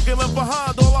I broke and left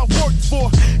behind all I worked for.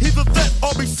 Either that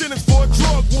or be sentenced for a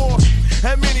drug war.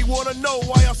 And many wanna know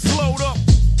why I slowed up.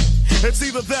 It's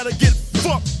either that or get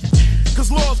fucked,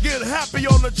 cause laws get happy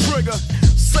on the trigger.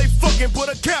 Say fucking put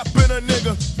a cap in a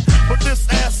nigga. But this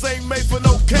ass ain't made for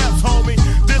no caps, homie.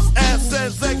 This ass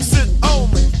says exit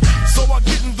only. So I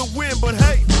get in the wind, but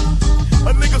hey,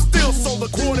 a nigga still sold a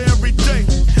quarter every day.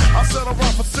 I sat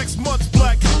around for 6 months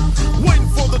black, waiting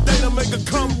for the day to make a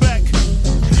comeback.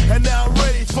 And now I'm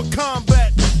ready for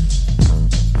combat.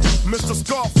 Mr.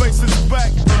 Scarface is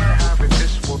back.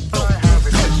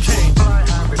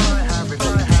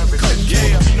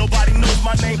 Yeah, nobody knows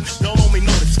my name, don't only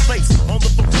know his face. On the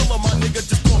gorilla, my nigga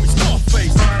just call me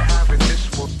Scarface.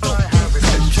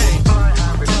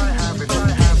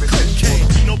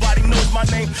 Nobody knows my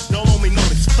name, don't only know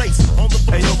his face. On the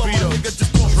gorilla, my nigga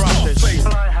just call me Scarface.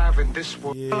 All I have in this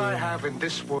world. All I have in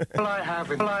this world. All I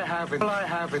have in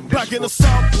this Back in the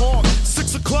South Park,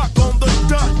 6 o'clock on the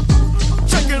dot.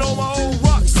 Checking on my old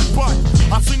rock spot.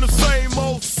 I seen the same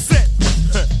old set.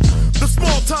 The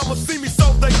small timers see me,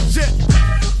 so they jet.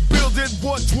 Building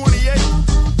 128.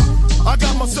 I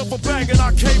got myself a bag and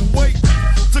I can't wait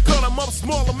to cut them up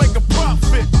small and make a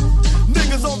profit.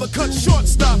 Niggas on the cut short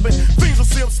stopping. Fiends will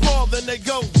see them small, then they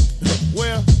go.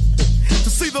 Well, to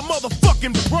see the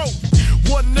motherfucking pro.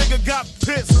 One nigga got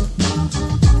pissed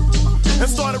and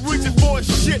started reaching for his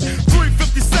shit.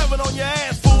 357 on your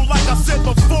ass, fool. Like I said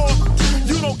before,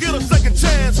 you don't get a second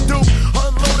chance, dude.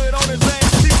 Unloaded on his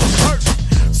ass, he was hurt.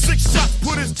 6 shots,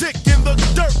 put his dick in the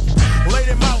dirt. Laid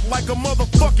him out like a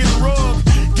motherfucking rug.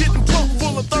 Getting pumped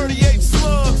full of 38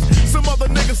 slugs. Some other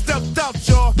nigga stepped out,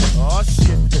 y'all. Oh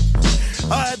shit.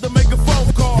 I had to make a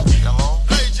phone call. Hello?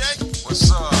 Hey Jay.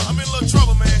 What's up? I'm in a little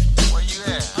trouble, man. Where you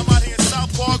at? I'm out here in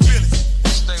South Park Village.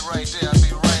 Stay right there, I'll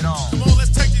be right on. Come on,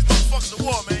 let's take these motherfuckers to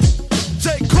war, man.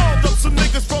 Jay called up some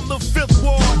niggas from the 5th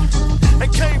Ward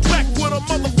and came back with a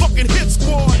motherfucking hit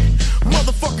squad.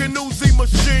 Motherfucking Uzi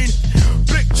machine.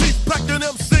 Big Chief packed an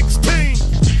M16.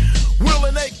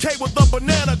 Wheeling AK with a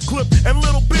banana clip.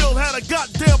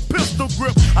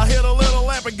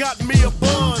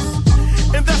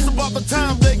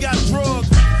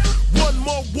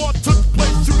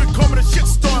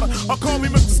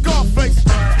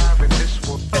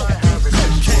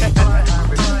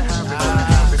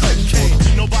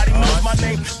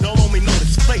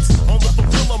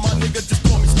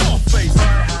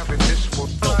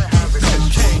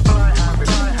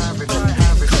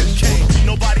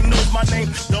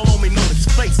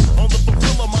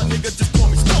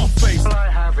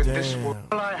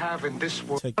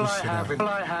 take this shit out.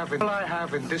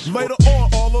 Later on,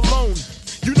 all alone.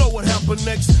 You know what happened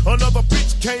next. Another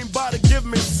bitch came by to give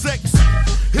me sex.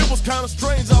 It was kinda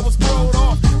strange, I was thrown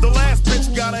off. The last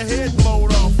bitch got her head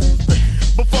blowed off.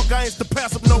 But fuck, I ain't to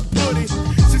pass up no putty.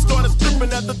 She started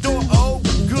stripping at the door, oh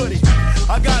goody.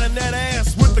 I got in that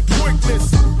ass with the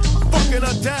quickness, fucking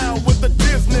her down with the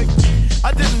Disney.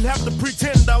 I didn't have to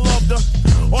pretend I loved her.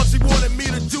 All she wanted me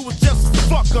to do was just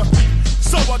fuck her.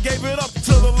 So I gave it up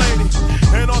to the lady,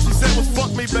 and all she said was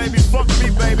fuck me baby, fuck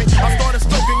me baby. I started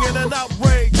stoking in an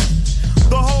outrage.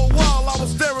 The whole while I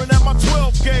was staring at my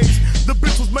 12 gauge. The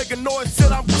bitch was making noise,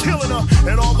 said I'm killing her.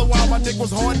 And all the while my dick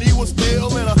was hard and he was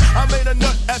still in her. I made a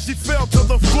nut as she fell to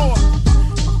the floor.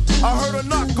 I heard a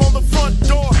knock on the front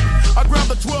door. I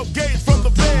grabbed the 12 gauge from the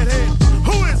bedhead.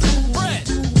 Who is it? Fred.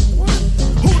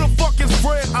 Who the fuck is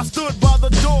Fred? I stood by the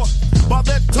door. By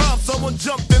that time someone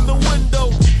jumped in the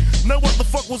window. Now what the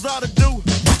fuck was I to do?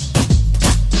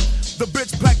 The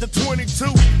bitch packed a 22,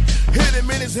 hit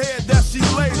him in his head, that she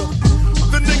laid him.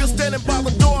 The nigga standing by the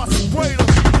door, I sprayed him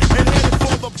and headed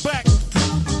for the back.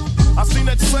 I seen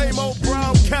that same old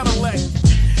brown Cadillac.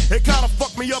 It kinda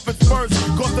fucked me up at first,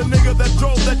 cause the nigga that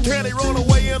drove that caddy rode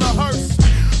away in a hearse.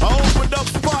 I opened up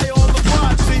fire on the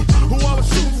ride, see, who I was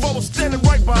shooting for was standing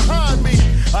right behind me.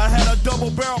 I had a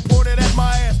double barrel pointed at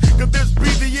my ass. Could this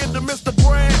be the end of Mr.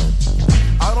 Brand?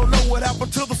 I don't know what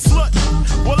happened to the slut.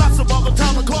 Well, that's about the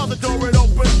time the closet door it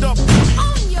opened up.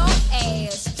 On your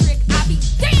ass, trick. I be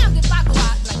damned if I go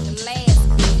out like the last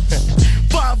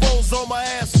bitch. 5 O's on my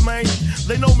ass, man.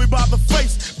 They know me by the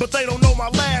face, but they don't know my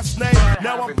last name.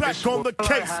 Now I'm back on the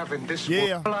case.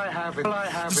 Yeah.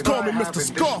 Just call me Mr.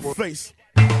 Scarface.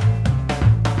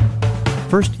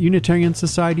 First Unitarian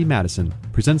Society Madison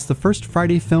presents the first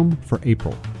Friday film for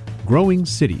April, Growing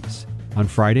Cities, on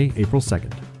Friday, April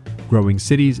 2nd. Growing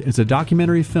Cities is a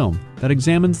documentary film that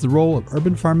examines the role of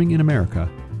urban farming in America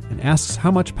and asks how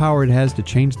much power it has to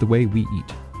change the way we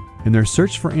eat. In their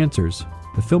search for answers,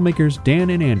 the filmmakers Dan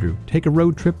and Andrew take a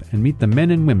road trip and meet the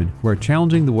men and women who are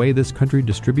challenging the way this country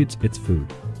distributes its food.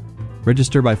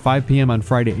 Register by 5 p.m. on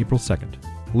Friday, April 2nd.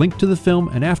 A link to the film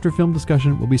and after-film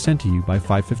discussion will be sent to you by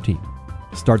 5:15.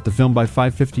 Start the film by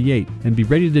 5:58 and be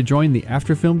ready to join the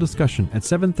after-film discussion at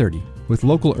 7:30 with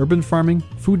local urban farming,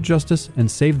 food justice, and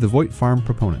Save the Voigt Farm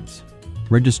proponents.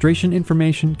 Registration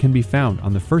information can be found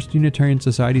on the First Unitarian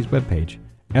Society's webpage,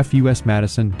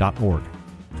 fusmadison.org.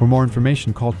 For more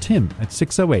information, call Tim at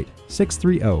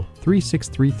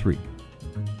 608-630-3633.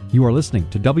 You are listening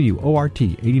to WORT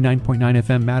 89.9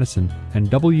 FM Madison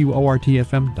and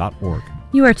WORTFM.org.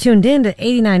 You are tuned in to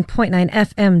 89.9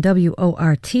 FM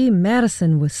WORT,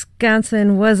 Madison,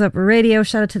 Wisconsin. What's up, radio?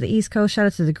 Shout out to the East Coast. Shout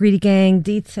out to the Greedy Gang,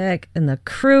 D-Tech, and the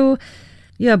crew.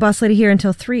 You have Boss Lady here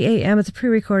until 3 a.m. It's a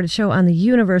pre-recorded show on the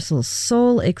Universal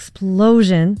Soul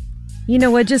Explosion. You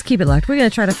know what? Just keep it locked. We're going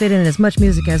to try to fit in as much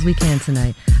music as we can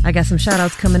tonight. I got some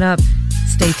shout-outs coming up.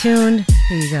 Stay tuned.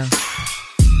 Here you go.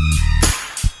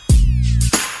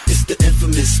 It's the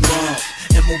infamous Mob,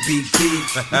 M.O.B.B. You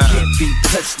can't be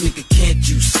touched, nigga, can't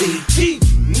you see?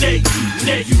 G-Nate,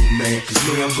 you man, cause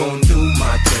me, I'm gon' do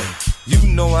my thing. You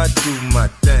know I do my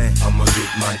thing. I'ma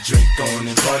get my drink on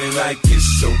and party like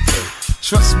it's okay.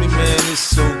 Trust me, man,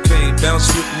 it's okay. Bounce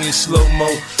with me in slow-mo.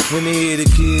 When they hear the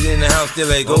kid in the house, they're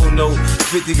like, oh no.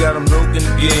 50 got them broken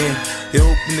again. They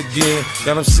open again.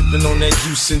 Got them sipping on that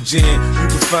juice and gin. You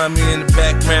can find me in the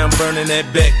background burning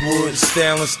that backwood.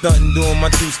 Styling, stunting, doing my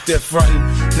two-step fronting.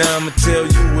 Now I'ma tell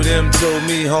you what them told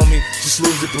me, homie. Just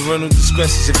lose it, parental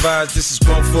discretion's advised. This is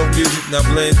grown folk music, now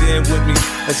blend in with me.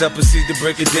 As I proceed to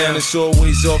break it down, it's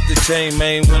always off the chain,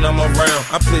 man, when I'm around.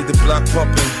 I play the block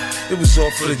pumping. It was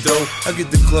all for the dough. I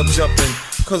get the club jumping,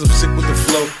 cause I'm sick with the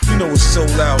flow. You know it's so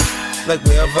loud, like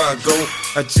wherever I go.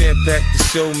 I jam-pack the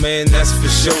show, man, that's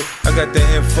for sure. I got the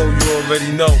info, you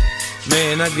already know.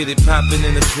 Man, I get it popping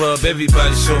in the club.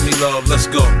 Everybody show me love,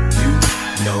 let's go. You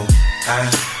know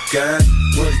I got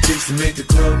what it takes to make the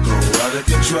club go out of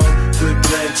control. Quit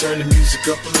playing, turn the music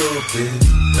up a little bit.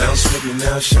 Bounce with me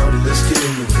now, shout it, let's get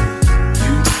into it.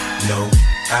 You know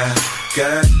I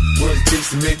got what it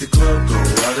takes to make the club go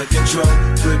out of control.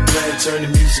 Quit playing, turn the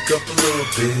music up a little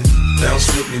bit. Bounce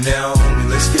with me now, homie,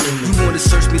 let's get into it. You wanna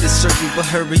search me, but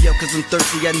hurry up, cause I'm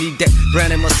thirsty. I need that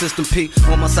brand in my system, P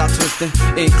on my side twisting.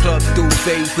 In club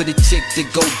duvet with a chick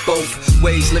that go both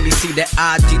ways. Let me see that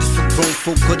ID, this for grown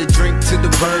folk. Put a drink till the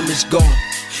worm is gone.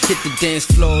 Hit the dance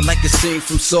floor like a scene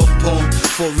from soft porn.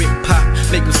 For it pop,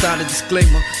 make him sign a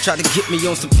disclaimer. Try to get me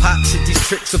on some pop shit, these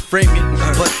tricks are framing.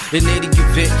 But in any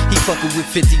event, he fuck nigga with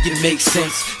 50, it makes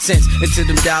sense. Sense into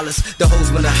them dollars, the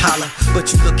hoes wanna holler.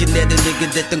 But you looking at a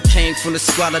nigga that done came from the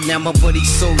squalor. Now my money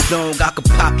so long, I could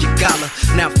pop your collar.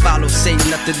 Now follow, say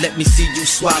nothing, let me see you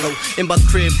swallow. In my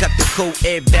crib, got the cold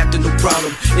air back to no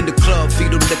problem. In the club,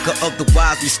 feed them liquor,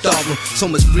 otherwise we starve them. So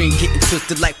much green getting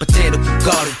twisted like botanical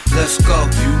garden. Let's go.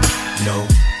 You know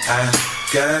I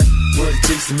got what it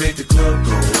takes to make the club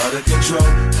go out of control.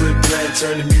 Quit playing,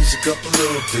 turn the music up a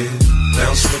little bit.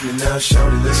 Bounce with me now,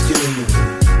 shout it, let's get into it.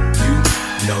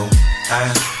 You know I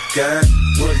got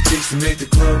what it takes to make the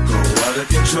club go out of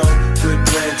control. Quit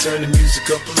playing, turn the music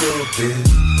up a little bit.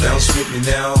 Bounce with me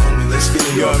now, homie, let's get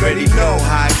into it. You already know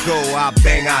how I go, I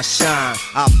bang, I shine.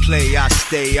 I play, I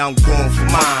stay, I'm going for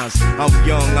mines. I'm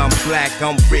young, I'm black,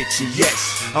 I'm rich, and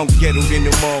yes, I'm ghettoed in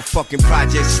the motherfucking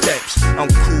project steps. I'm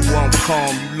cool, I'm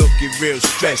calm, you looking real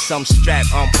stressed. I'm strapped,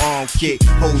 I'm on kick,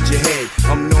 hold your head.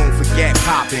 I'm known for gap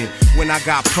popping. When I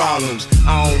got problems,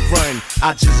 I don't run,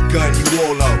 I just gun you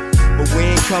all up. But we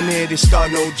ain't come here to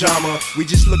start no drama. We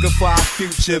just looking for our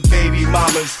future baby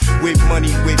mamas. With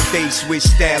money, with face, with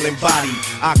style and body.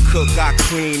 I cook, I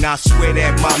clean, I swear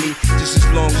that mommy. Just as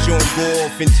long as you don't go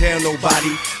off and tell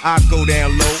nobody, I go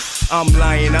down low. I'm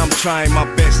lying, I'm trying my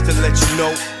best to let you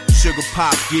know. Sugar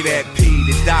pop, get that P.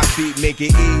 The doc beat, make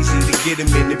it easy to get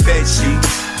him in the bed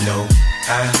sheets. No,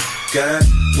 I got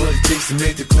what it takes to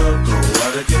make the club go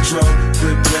out of control.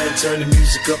 Quit playing, turn the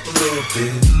music up a little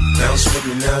bit. Bounce with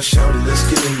me now, shout it, let's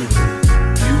get into it.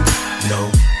 You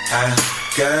know I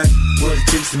got what it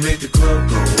takes to make the club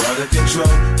go out of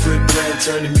control. Quit playing,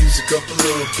 turn the music up a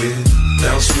little bit.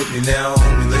 Bounce with me now,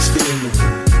 homie, let's get into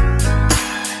it.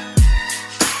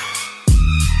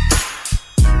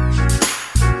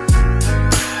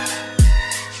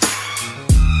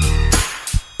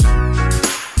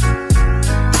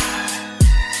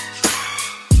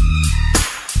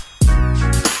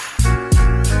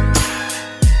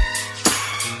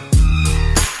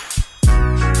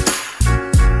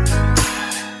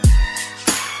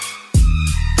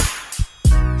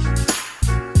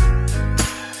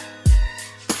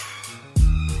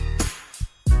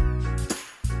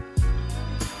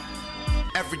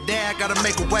 Gotta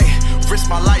make a way, risk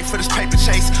my life for this paper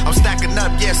chase. I'm stacking up,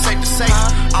 yeah, safe to say.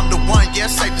 I'm the one, yeah,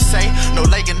 safe to say. No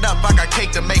laying up, I got cake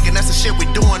to make, and that's the shit we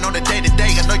doing on the day to day.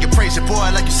 I know you praise your boy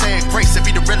like you saying grace. It be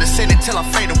the realest in it till I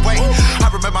fade away. I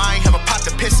remember I ain't have a pot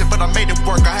to piss it, but I made it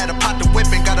work. I had a pot to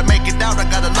whip and gotta make it out. I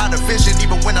got a lot of vision,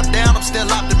 even when I'm down, I'm still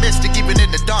optimistic. Even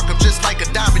in the dark, I'm just like a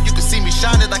diamond. You can see me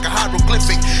shining like a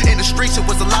hieroglyphic. In the streets, it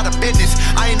was a lot of business.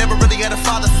 I ain't never really had a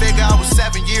father figure. I was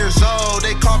 7 years old.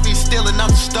 They caught me stealing out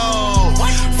the stove.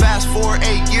 Fast forward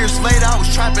 8 years later, I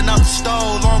was trapping out the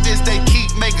stove. Long as they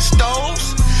keep making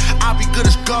stoves, I'll be good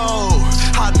as gold.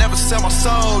 I'll never sell my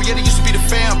soul. Yeah, they used to be the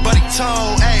fan, but he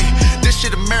told, hey, this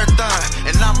shit a marathon,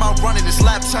 and I'm out running this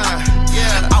lap time.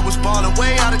 Yeah, I was balling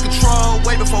way out of control,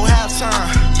 way before halftime.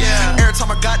 Yeah, every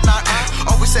time I got knocked,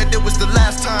 always said it was the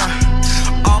last time.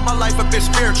 All my life I've been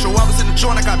spiritual. I was in the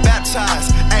joint, I got baptized.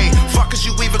 Hey, fuck is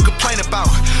you even complain about?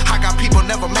 I got people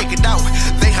never make it out.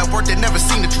 They have work, they never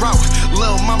seen the drought.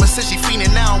 Lil' mama said she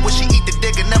fiending now. When she eat the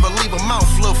dick and never leave her mouth.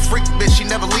 Lil' freak bitch, she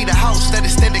never leave the house. That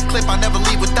extended clip I never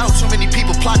leave without. Too many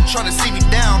people plotting, trying to see me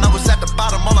down. I was at the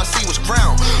bottom, all I see was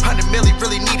ground. 100 million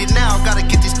really need it now. Gotta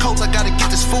get these coats, I gotta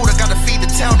get this food. I gotta feed the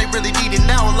town, they really need it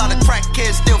now. A lot of crack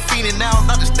kids still feeding now.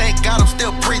 I just thank God I'm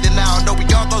still breathing now. I know we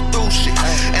all go through shit,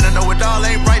 and I know it all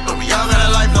ain't right, but we all got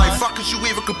a life. Like fuck is you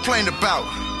even complain about?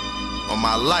 On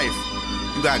my life,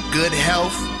 you got good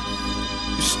health,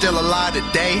 you still alive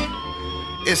today.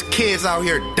 It's kids out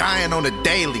here dying on the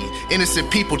daily. Innocent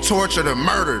people tortured and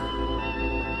murdered.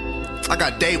 I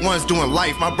got day ones doing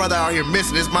life. My brother out here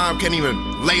missing. His mom can't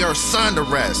even lay her son to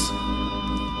rest.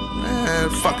 Man,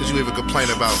 fuck is you even complain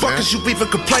about, man? Fuck is you even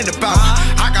complain about?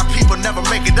 I got people never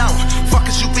make it out. Fuck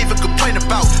is you even complain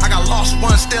about? I got lost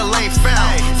ones still ain't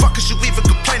found. Fuck is you even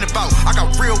complain about? I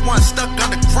got real ones stuck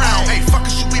underground. Hey, fuck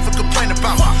is you even complain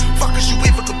about? Fuck is you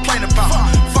even complain about?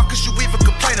 Fuck is you even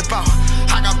complain about?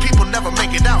 I got people never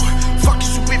make it out. Fuck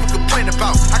is you even complain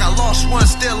about? I got lost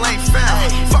ones still ain't found.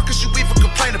 Fuck is you even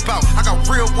complain about? I got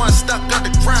real ones stuck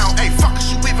underground. Hey, fuck is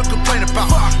you even complain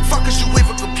about? Fuck is you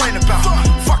even complain about?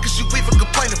 Fuck is you even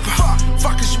complain about?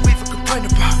 Fuck is you even complain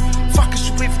about? Fuck is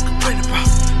you even complain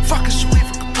about? Fuck is you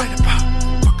even complain about?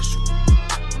 Fuck is you.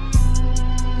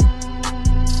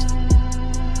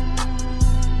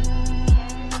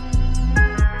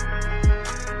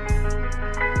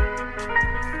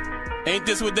 Ain't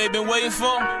this what they've been waiting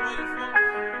for?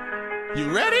 You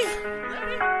ready?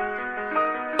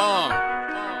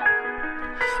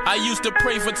 I used to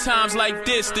pray for times like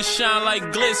this to shine like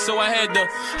glitz, so I had to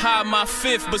hide my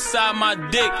fifth beside my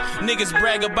dick. Niggas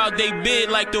brag about they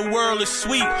bid like the world is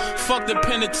sweet. Fuck the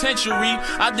penitentiary,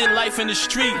 I did life in the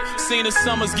street. Seen the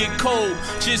summers get cold,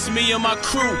 just me and my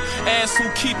crew. Ask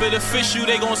who keep it official,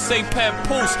 they gon' say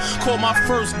Papoose. Caught my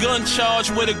first gun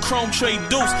charge with a chrome tray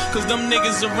deuce, cause them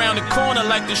niggas around the corner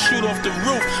like to shoot off the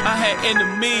roof. I had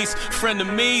enemies,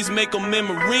 frenemies, make them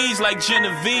memories like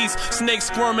Genovese. Snake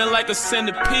squirming like a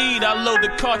centipede, I load the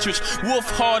cartridge. Wolf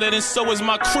harder and so is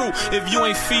my crew. If you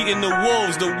ain't feeding the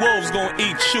wolves gon'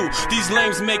 eat you. These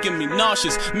lames making me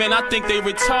nauseous. Man, I think they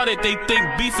retarded, they think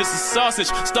beef is a sausage.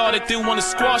 Started, they wanna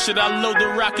squash it, I load the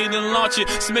rocket and launch it.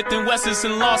 Smith and Wessons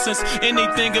and Lawson's,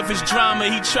 anything of his drama.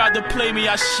 He tried to play me,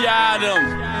 I shot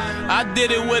him. I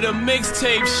did it with a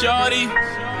mixtape, shorty.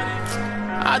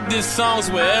 I did songs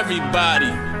with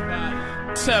everybody.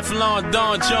 Teflon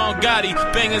Don John Gotti,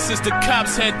 banging since the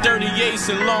cops had 38s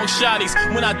and long shotties.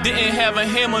 When I didn't have a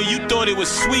hammer, you thought it was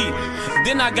sweet.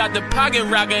 Then I got the pocket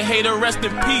rockin', hater, rest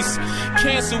in peace.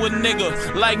 Cancel a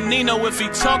nigga like Nino if he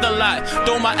talk a lot.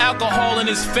 Throw my alcohol in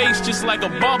his face just like a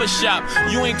barbershop.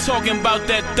 You ain't talking about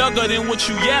that thugger, then what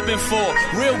you yapping for?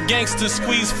 Real gangsters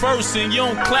squeeze first and you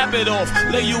don't clap it off.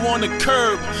 Lay you on the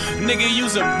curb, nigga,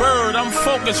 use a bird. I'm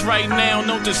focused right now,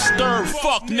 no disturb.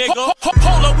 Fuck, nigga.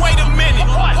 Hold up, wait a minute.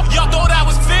 Y'all thought I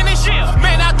was finished?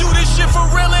 Man, I do this shit for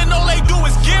real and all they do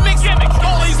is gimmicks.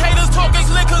 All these haters talking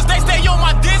slick cause they stay on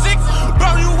my dizzick.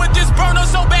 Burn you with this burner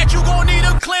so bad you gon' need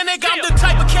a clinic. I'm the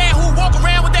type of cat who walk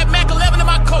around with that Mac 11 in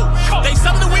my coat. They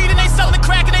selling the weed and they selling the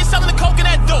crack and they selling the coke and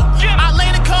that dope. I lay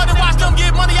in the cut and watch them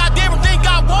get money, I dare them think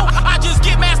I won't. I just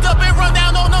get masked up and run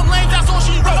down on them lanes, that's all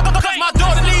she wrote. Cause my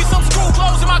daughter needs some school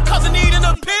clothes and my cousin need an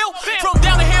appeal. From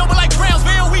down the hill but like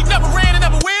Brownsville, we never ran and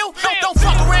never will. Don't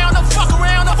fuck around, don't fuck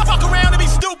around, don't fuck around and be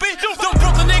stupid. Them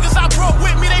Brooklyn niggas I brought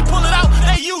with me, they pull it out,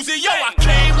 they use it. Yo, I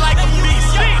came like a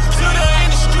beast to the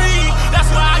industry. That's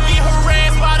why I get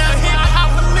harassed by the hip-hop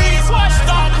police.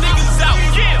 Stomp niggas out,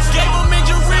 gave them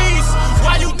injuries.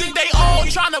 Why you think they all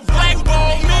tryna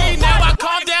blackball me? Now I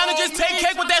calm down and just take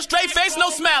cake with that straight face, no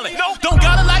smiling. Don't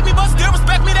gotta like me, but still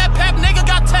respect me, that pack nigga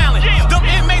got talent. Them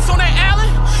inmates on that alley,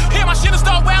 hear my shit and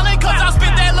start wailing. Cause I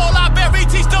spit that low library,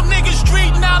 teach them niggas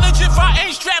street knowledge. If I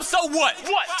ain't strapped, so what?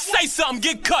 Say something,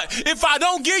 get cut. If I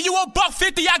don't give you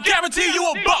 $1.50, I guarantee you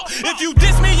 $1. If you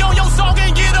diss me on your song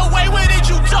and get away with it,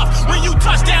 you tough. When you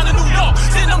touch down in New York,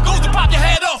 send them goons to pop your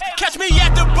head off. Catch me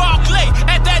at the Barclay,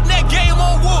 at that net game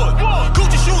on wood.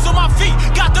 Gucci shoes on my feet,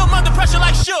 got them under pressure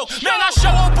like Shook. Man, I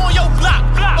show up on your block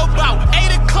about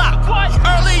 8 o'clock.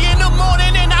 Early in the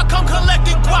morning and I come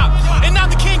collecting guap. And I'm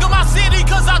the king of my city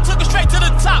cause I took it straight to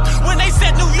the top. When they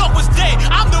said New York was dead,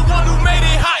 I'm the one who made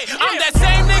it high. I'm that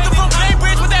same nigga from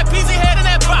Cambridge with that peasy head and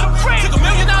that bop. Took $1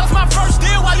 million my first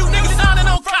deal while you niggas signing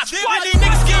on cops. Why these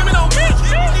niggas scheming on me?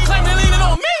 Claiming leaning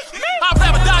on me? I'd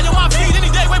rather die on my feet any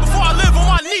day way before I live on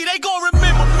my knee. They gon'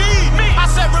 remember me. I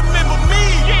said remember me.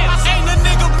 Ain't a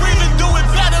nigga breathing, do it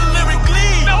better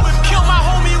lyrically. Kill my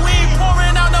homie, we ain't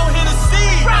pouring out no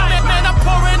Hennessy. Man, I'm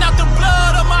pouring out the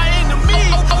blood of my enemy.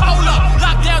 Hold up,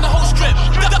 lock down the whole strip.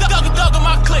 Dug on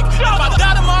my click. If I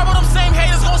die tomorrow, them same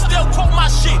haters gon' still quote my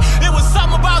shit. It was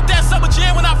something about that summer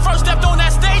jam when I first stepped on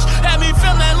that stage. Had me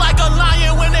feeling like a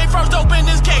lion when they first opened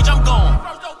this cage. I'm gone.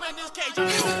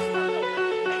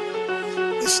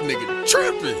 This nigga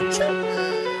tripping.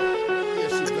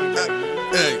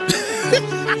 Hey.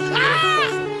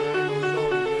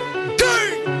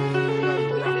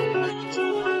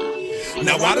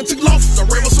 Now I done took losses, I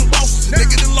ran with some bosses.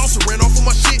 Nigga done lost and ran off of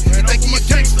my shit. You think he a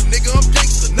gangster, nigga, I'm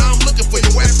gangster. Now I'm looking for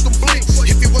your ass to blink.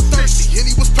 If he was thirsty and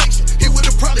he was patient, he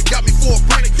would've probably got me for a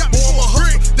break. Boy, I'm a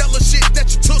hustler, that little shit that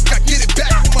you took, I get it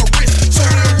back with my wrist. Soda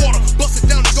and water, bust it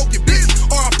down and go get busy.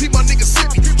 R.I.P. my nigga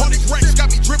Sippy. All these ranks got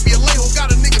me drippy, Alejo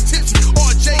got a nigga tipsy.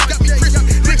 RJ got me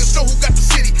crispy, niggas know who got the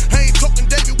city. I ain't talking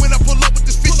David when I pull up with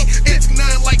this 50. Antique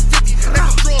 9 like 50, extra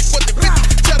strong for the 50.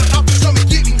 Tell the options come and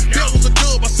get me. Bill was a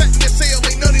dub, I sat in that cell,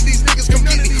 ain't none of these niggas come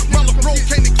get me. My little bro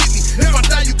came to get me. If I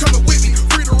die, you coming with me.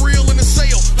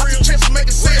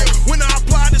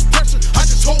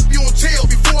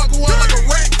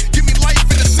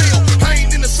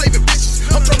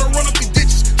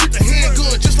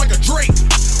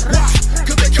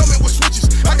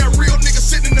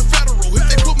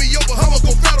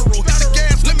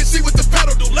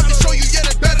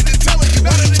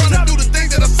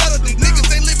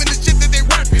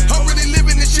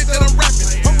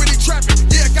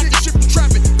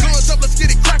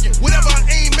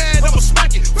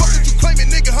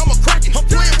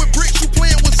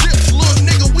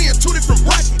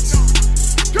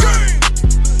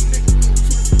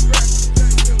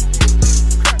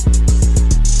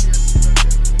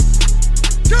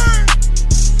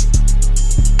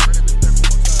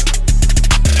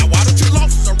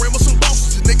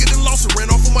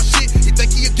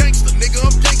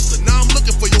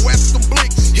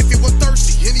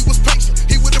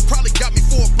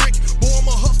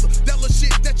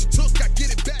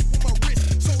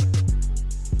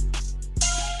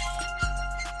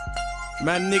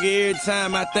 My nigga, every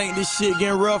time I think this shit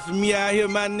getting rough for me out here,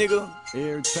 my nigga,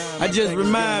 every time I just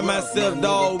remind myself,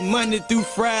 dog, Monday through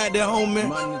Friday,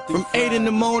 homie, from 8 in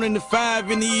the morning to 5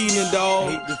 in the evening,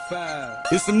 dog. 8 to 5.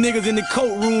 There's some niggas in the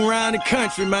coat room around the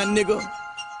country, my nigga.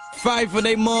 Fight for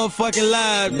they motherfucking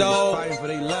lives, dog.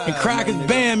 And crackers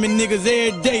bam me niggas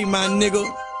every day, my nigga.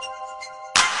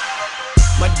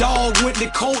 My dog went to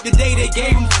court the day they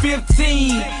gave him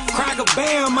 15. Cracker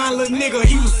bam, my little nigga,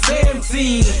 he was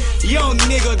 17. Young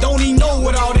nigga, don't even know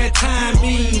what all that time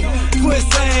mean. Puss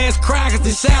ass crackers to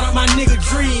shout out my nigga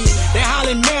Dream. They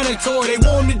hollering mandatory, they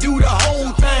want to do the whole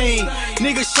thing.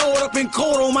 Nigga showed up in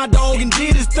court on my dog and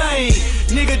did his thing.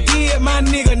 Nigga did my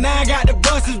nigga, now I got to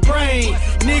bust his brain.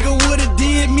 Nigga would've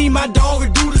did me, my dog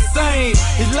would do the same.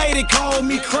 His lady called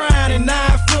me crying and now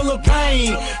I feel the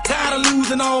pain. Tired of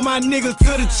losing all my niggas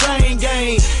to the chain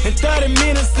gang. In 30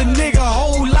 minutes the nigga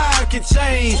whole life can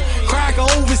change. Cracker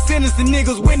over sentencing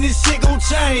niggas when this shit gon'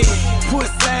 change. Puss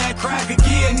side cracker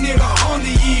get nigga on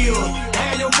the yield.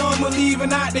 Had your mama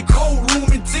leaving out the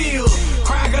courtroom in tears.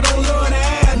 Cracker don't love the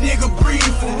air, nigga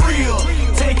breathe for real.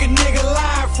 Take a nigga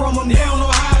life from him, they don't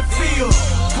know how it feel.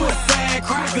 Puss side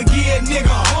cracker get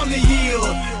nigga on the yield.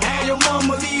 Had your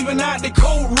mama leaving out the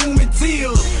courtroom in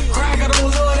tears. Cracker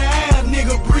don't love the air,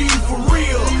 nigga breathe for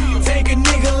real. Take a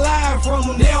nigga live from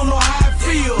him, they don't know how I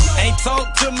feel. Ain't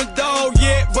talked to my dog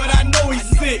yet, but I know he's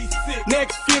sick.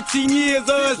 Next 15 years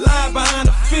of his life behind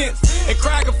the fence. And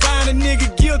Cracker find a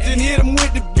nigga guilty and hit him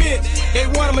with the bitch. They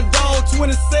wanted my dog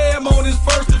 27 on his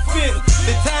first offense.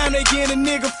 The time they get a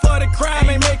nigga for the crime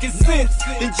ain't making sense.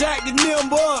 Then jack the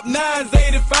number up, 9's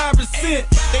 85%.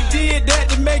 They did that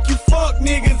to make you fuck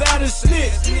niggas out of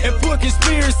snitch. And put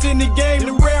conspiracy in the game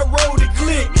to railroad the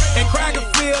click. And Cracker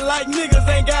feel like niggas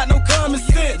ain't got no common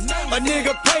sense. A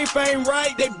nigga paper ain't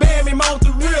right, they bam him off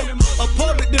the rip. A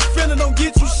public defender don't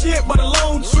get you shit but a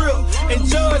long trip. And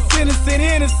judge sentencing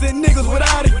innocent niggas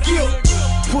without a guilt.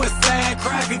 Puss side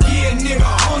Cracker get nigga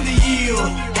on the yield.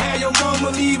 Had your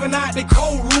mama leaving out the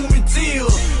courtroom in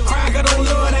tears. Cracker don't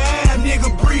love the air,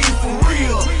 nigga breathe for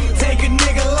real. Take a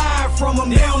nigga life from him,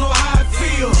 they don't know how it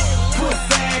feel. Puss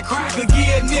side Cracker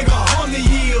get nigga on the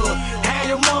yield. Had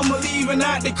your mama leaving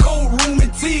out the courtroom in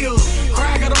tears.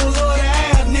 Cracker don't love the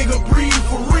air, nigga breathe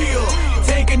for real.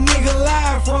 Take a nigga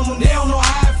life from him, they don't know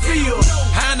how it feel.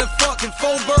 How the fucking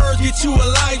 4 birds get you a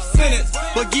life sentence,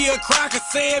 but give Cracker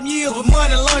 7 years with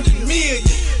money laundering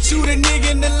millions. Shoot a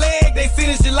nigga in the leg, they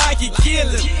sentence you like you kill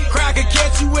him. Cracker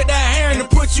catch you with that hair and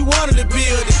put you under the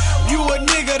building. You a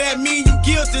nigga, that mean you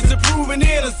guilty to proving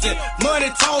innocent.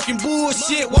 Money talking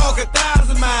bullshit, walk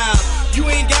 1,000 miles. You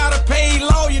ain't got a paid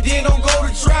lawyer, then don't go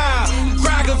to trial.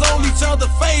 Crackers owe each other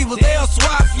favors, they'll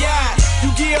swap you out. You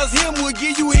give us him, we'll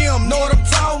give you him, know what I'm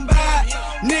talking about?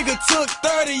 Nigga took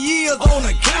 30 years on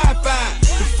a cop-out.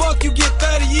 The fuck you get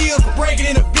 30 years for breaking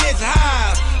in a bitch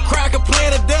house? Cracker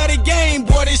playing a dirty game,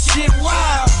 boy, this shit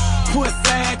wild. Puss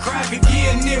side Cracker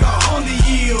get nigga on the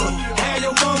yield. Had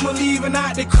your mama leaving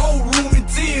out the courtroom in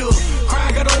tears.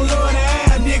 Cracker don't love the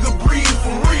air, nigga breathe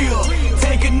for real.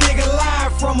 Take a nigga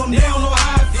life from him, they don't know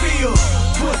how it feel.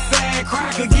 Puss side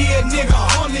Cracker get nigga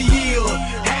on the yield.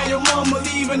 Had your mama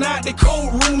leaving out the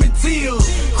courtroom in tears.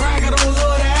 Cracker don't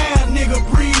love the air,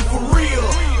 nigga breathe for real.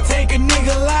 Take a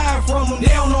nigga life from him, they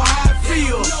don't know how it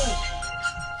feel.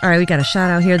 All right, we got a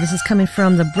shout out here. This is coming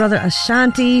from the brother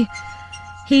Ashanti.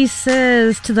 He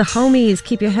says to the homies,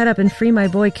 keep your head up and free my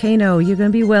boy Kano. You're going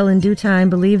to be well in due time.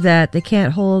 Believe that. They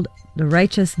can't hold the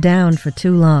righteous down for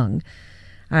too long.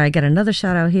 All right, got another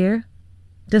shout out here.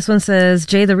 This one says,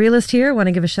 Jay the Realist here. Want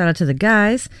to give a shout out to the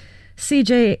guys.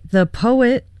 CJ the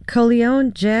Poet,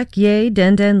 Coleon, Jack, Ye,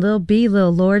 Den, Lil B,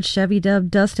 Lil Lord, Chevy Dub,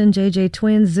 Dustin, JJ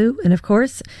Twin, Zoo, and of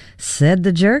course, Said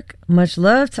the Jerk. Much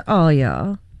love to all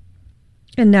y'all.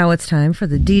 And now it's time for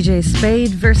the DJ Spade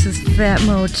versus Fat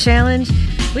Mo Challenge.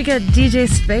 We got DJ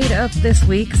Spade up this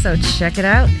week, so check it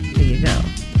out. Here you go.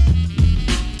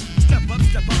 Step up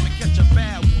and catch a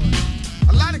bad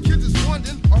one. A lot of kids is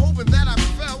wondering or hoping that I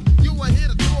fell. You are here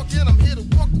to talk and I'm here to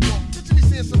walk the walk. Picture me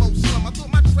saying some old slum. I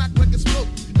thought my track record smoke.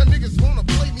 The niggas wanna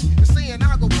play me and saying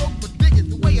I'll go broke, but dig it.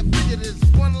 The way I figured it is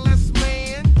one less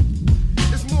man.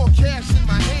 There's more cash in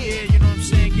my hand. Yeah, you know what I'm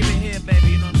saying? Give it here,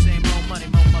 baby. You know what I'm saying? More money,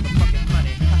 more motherfucking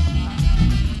money.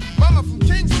 Mama from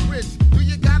Kingsbridge, do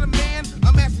you got a man?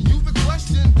 I'm asking you the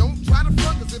question. Don't try to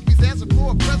front, cause if he's asking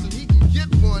for a present, he can get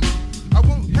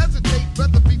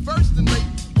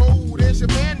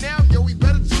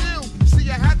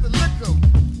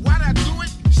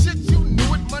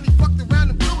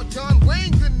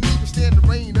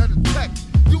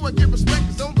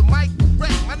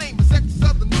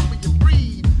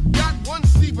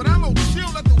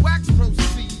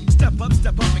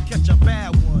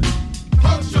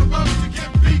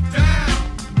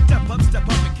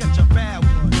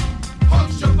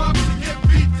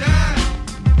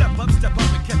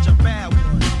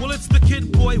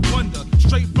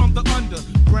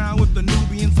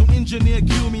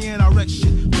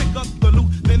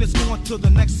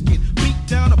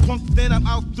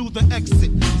the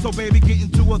exit. So baby, get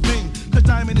into a thing. Cause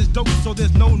Diamond is dope, so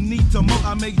there's no need to moat.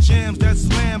 I make jams that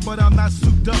slam, but I'm not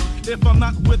souped up. If I'm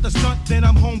not with the stunt, then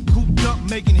I'm home cooped up,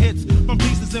 making hits from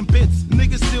pieces and bits.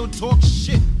 Niggas still talk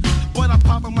shit, but I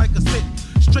pop 'em like a sit.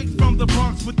 Straight from the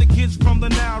Bronx with the kids from the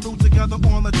Nauru. Together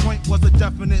on the joint was a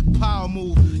definite power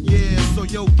move. Yeah, so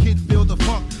yo, kid, feel the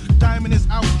funk. Diamond is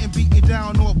out and beating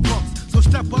down all punks. So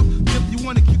step up if you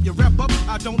wanna keep your rep up.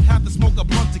 I don't have to smoke a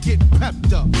blunt to get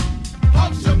pepped up.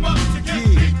 Punch 'em up to get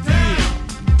beat down.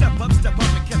 Step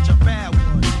up and catch a bad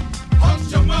one.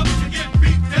 Punch 'em up to get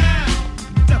beat down.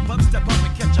 Step up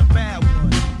and catch a bad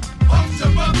one. Punch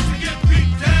 'em up to get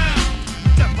beat down.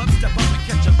 Step up and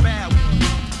catch a bad one.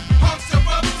 Punch 'em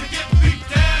up to get beat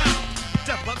down.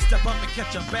 Step up and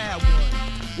catch a bad one.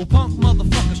 Well, punk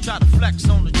motherfuckers try to flex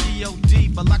on the G.O.D.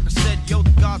 But like I said, yo,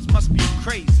 the gods must be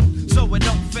crazy. So it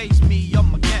don't faze me or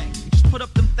my gang. Just put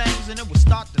up them things and it will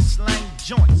start to slang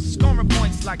joints. Scoring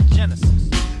points like Genesis.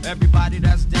 Everybody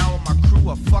that's down with my crew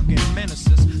are fucking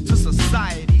menaces to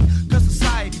society. Cause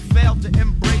society failed to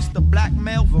embrace the black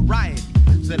male variety.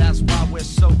 So that's why we're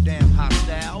so damn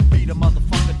hostile. Beat a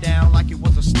motherfucker down like it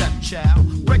was a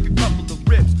stepchild. Break a couple of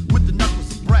ribs with the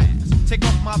knuckles of brass. Take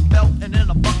off my belt and then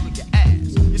I'll buckle your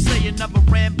ass. You say you never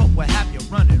ran, but we'll have you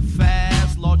running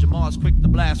fast. Lord Jamal's quick to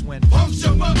blast when punch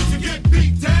 'em up to get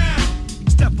beat down.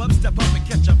 Step up and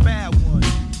catch a bad one.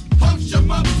 Punch 'em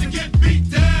up to get beat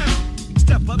down.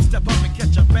 Step up and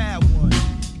catch a bad one.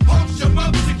 Punch 'em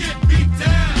up to get beat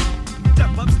down.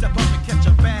 Step up and catch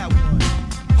a bad one.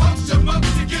 Punch 'em up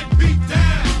to get beat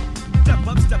down. Step up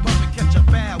and catch a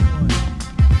bad one.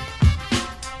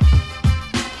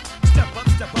 Step up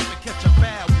and catch a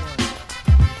bad one.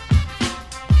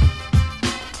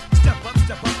 Step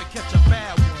up and catch a bad one. Step up and catch a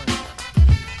bad one.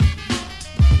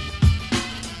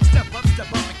 Step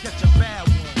up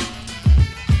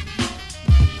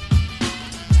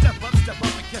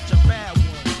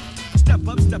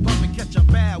and catch a bad one. Step up and catch a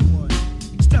bad one.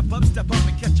 Step up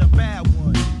and catch a bad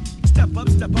one.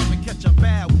 Step up and catch a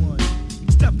bad one.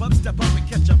 Step up and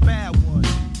catch a bad one.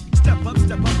 Step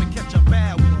up and catch a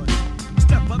bad one.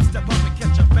 Step up and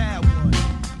catch a bad one.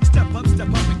 Step up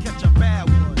and catch a bad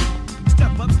one.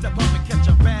 Step up and catch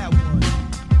a bad one.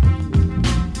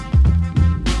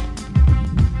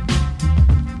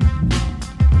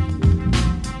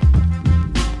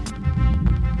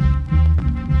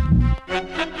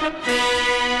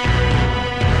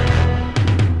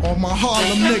 All my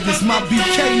Harlem niggas, my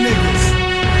BK niggas.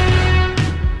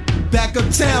 Back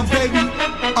uptown, baby.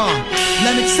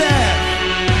 Lennox Ave.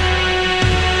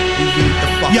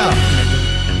 Yo.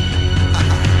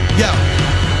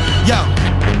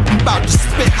 I'm about to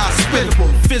spit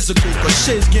hospitable, physical, cause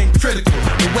shit's getting critical.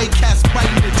 The way cats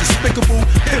biting is despicable,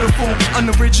 pitiful,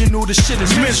 unoriginal, the shit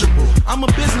is miserable. I'm a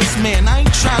businessman, I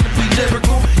ain't trying to be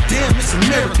lyrical. Damn, it's a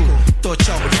miracle. Thought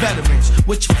y'all were veterans.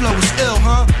 What your flow was ill,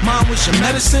 huh? Mom was your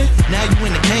medicine? Now you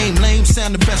in the game, lame,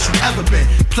 sound the best you ever been.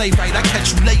 Play right, I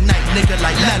catch you late night, nigga,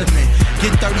 like Letterman.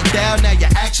 Get 30 down, now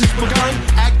your actions begun.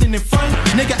 Acting in fun,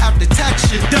 nigga, after tax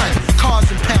shit done. Cars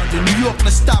impounded, New York,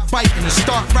 let's stop biting and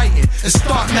start writing and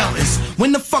start mountains.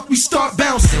 When the fuck we start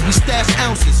bouncing? We stash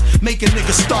ounces, make a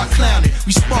nigga start clowning.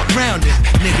 We spark rounding,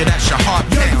 nigga, that's your heart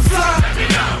pounding. Yo, you fly?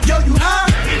 Yo, you high?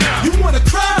 You wanna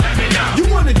cry? You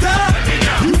wanna die?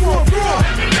 You want raw?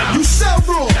 You sell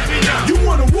raw? You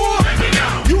want a war?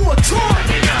 You want tour?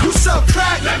 You sell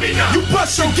crack? You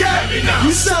bust your gap?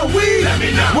 You sell weed?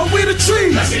 Well, we the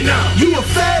trees. You a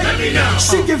fag?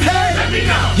 She give head?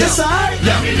 Yes, I.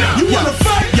 You wanna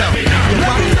fight? Yo,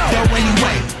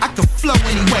 anyway, I can flow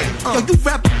anyway. Yo, you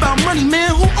rap about money,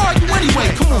 man. Who are you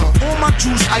anyway? Come on, all my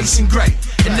jewels ice and gray.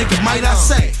 And nigga, might I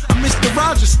say, I Mr.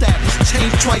 Roger status,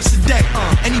 change twice a day.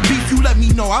 Any beef you let me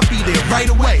know, I'll be there right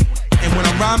away. And when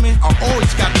I'm rhyming, I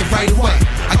always got the right away.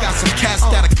 I got some cats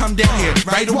that'll come down here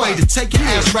right away to take your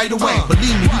ass right away.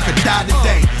 Believe me, we could die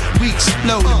today. We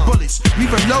explode in bullets, we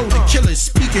reload the killers,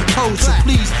 speaking code. So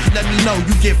please let me know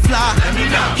you get fly. Let me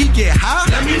know. He get high.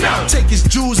 Let me know. Take his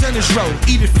jewels and his road,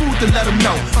 eat his food to let him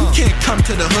know. You can't come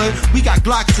to the hood. We got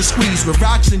Glocks to squeeze with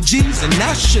rocks and G's, and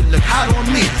that shit look hot on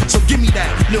me. So give me that,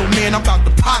 little man. I'm about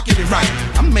to pocket it right.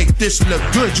 I make this look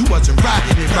good. You wasn't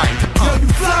rocking it right. Yo, you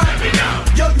fly. Let me know.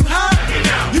 Yo, you high.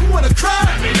 You wanna cry?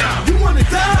 You wanna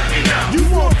die? You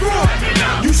want raw?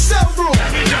 You sell raw?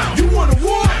 You want a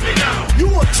war? You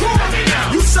want tour?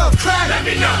 You sell crack?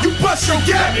 You bust your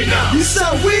gap? You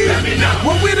sell weed?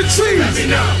 Well, we the trees.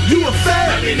 You a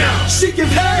fag? She give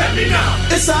head?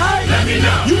 It's alright?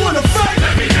 You wanna fight?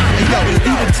 Yo, you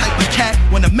the type of cat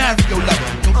when a Mario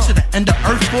lover. Go to the end of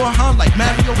earth for a huh, like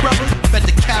Mario brother.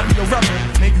 Better carry a rubber.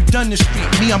 Man, you done the street.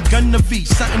 Me, I'm gonna be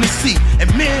something to see. And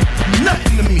man,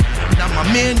 nothing to me. Not my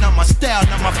man, not my style,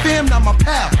 not my fam, not my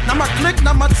pal, not my clique,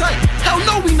 not my type. Hell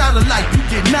no, we not alike. You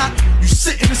get knocked, you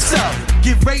sit in the cell.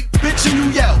 Get raped, bitch, and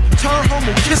you yell. Turn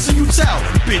homo, kiss and you tell.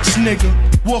 Bitch, nigga,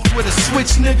 walk with a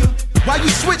switch, nigga. Why you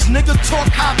switch, nigga? Talk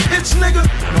high pitch, nigga.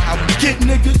 Know how we get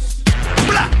niggas.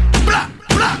 Blah, blah,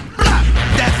 blah, blah.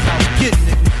 That's how we get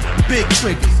niggas. Big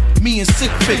triggers. Me and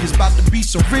sick figures about to be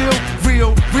some real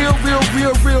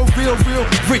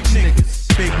rich niggas.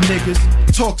 Big niggas,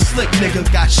 talk slick nigga,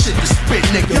 got shit to spit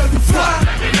nigga. Yo, you fly,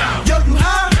 yo, you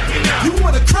high, you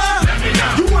wanna cry,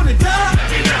 you wanna die,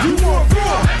 you want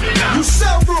raw, you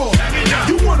sell raw,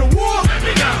 you want a war,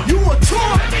 you want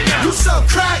tour, you sell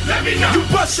crack, you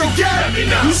bust your gap,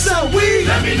 you sell weed,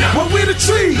 well we the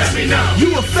trees,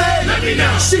 you a fag,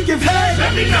 she give head,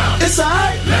 it's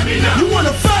alright, you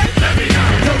wanna fight,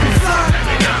 yo, you fly,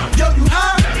 yo, you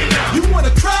high, you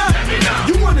wanna cry,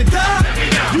 you wanna die,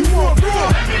 you want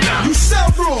raw, you sell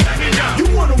raw, you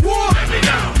want a war,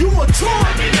 you want tour,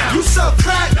 you sell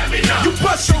crack, you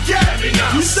bust your gap,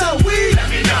 you sell weed,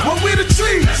 well we the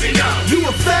trees, you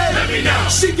a fag,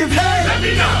 she give head,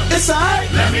 it's alright,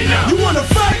 you wanna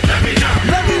fight, let me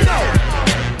know.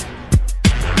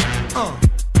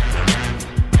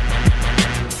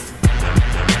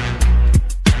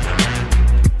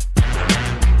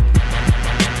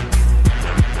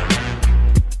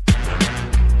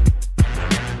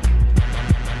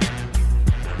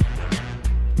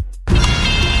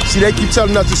 See, they keep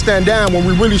telling us to stand down when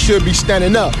we really should be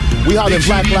standing up. We holler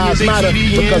Black Lives Matter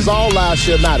because all lives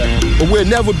should matter. But we'll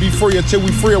never be free until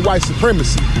we free of white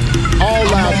supremacy. All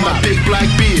lives matter. Big black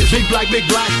beers. Big black, big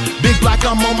black. Big black,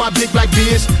 I'm on my big black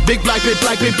beers. Big black, big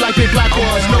black, big black, big black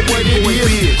boys. Know what it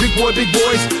is. Big boy, big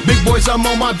boys. Big boys, I'm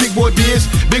on my big boy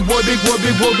beers. Big boy, big boy,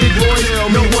 big boy, big boys.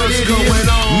 Know what it is.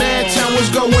 Mad time,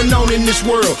 what's going on in this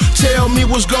world? Tell me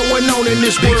what's going on in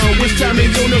this world. It's time to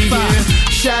unify.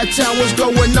 Chi-Town, what's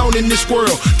going on in this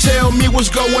world? Tell me what's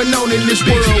going on in this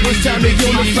world. It's time to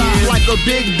unify. Like a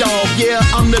big dog, yeah,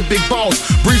 I'm the big boss.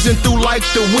 Breezing through like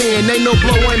the wind, ain't no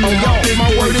blowing me off. My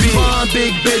word is fine,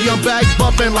 big baby, I'm back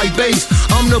bumping like bass.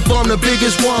 I'm the bomb, the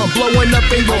biggest one, blowing up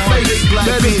in your face.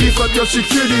 Better beef up your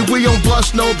security, we don't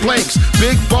bust no blanks.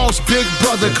 Big boss, big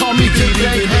brother, call me Big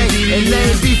Bang Hank. And they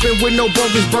ain't beefing with no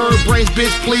bogus bird brains,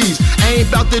 bitch, please. I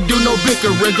ain't about to do no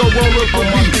bickering, go roll up with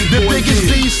me. The biggest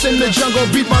beast in the jungle,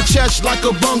 beat my chest like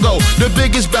a bongo. The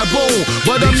biggest baboon,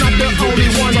 but I'm not the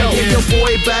only one though. Your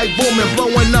boy back booming,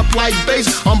 blowing up like bass.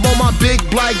 I'm on my big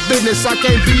black business, I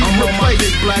can't be replaced.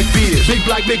 Big black beers, big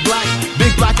black, big black,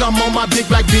 big black. I'm on my big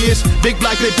black beers. Big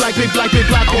black, big black, big black, big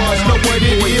black boys. Know what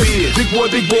it is. Big boy,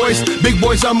 big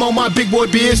boys. I'm on my big boy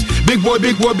beers. Big boy,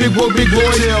 big boy, big boy, big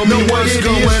boys. Know what it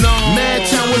is. Mad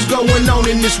time, what's going on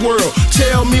in this world?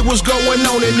 Tell me what's going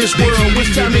on in this world.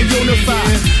 It's time to unify.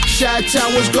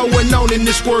 Chi-Town, what's going on in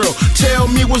this world? Tell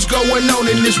me what's going on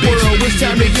in this world. It's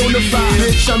time to unify.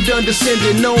 Bitch, I'm done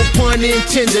descending, no pun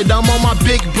intended. I'm on my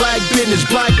big black business.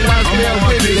 Black lives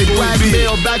matter. They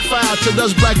blackmail backfire till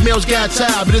us black males got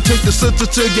tired. But it took the sister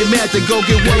to get mad to go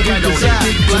get what we desire.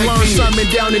 To learn something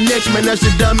down the next, man, that's the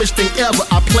dumbest thing ever.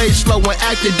 I played slow and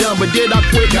acted dumb, but did I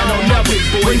quit? I don't never.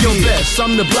 Bring your best,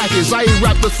 I'm the blackest. I ain't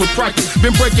rappers for practice.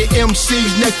 Been breaking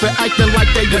MC's neck for acting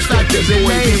like they defectors. And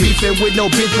they ain't beefing with no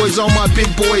big boys on my big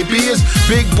boy beers.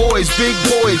 Big boys,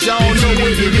 y'all know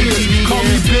what it is. Call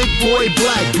me Big Boy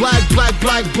Black, black, black,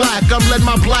 black, black. I'm letting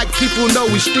my black people know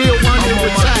we still under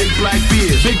attack. Big black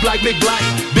beers, big black, big black,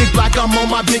 big black. I'm on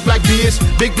my big black beers.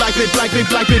 Big black, big black, big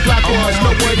black, big black boys.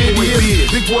 Know what it is.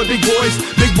 Big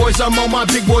boys, I'm on my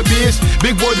big boy beers.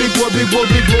 Big boy, big boy, big boy,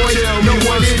 big boys. Know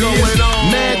what it is.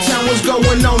 Mad time, what's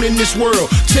going on in this world?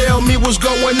 Tell me what's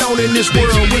going on in this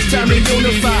world. It's time to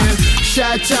unify.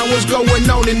 Chi-Town, what's going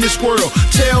on in this world?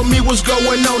 Tell me what's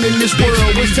going on in this world.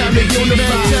 It's time to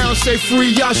unify. Town say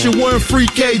free Yasha, one free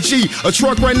KG. A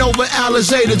truck ran over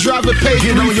Alizé, the driver paid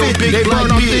 $350. They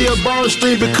burned off the Bar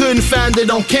Street but couldn't find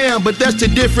it on cam. But that's the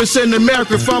difference in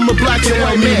America from a black and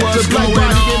white man. To black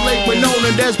body in Lake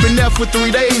Winona that's been there for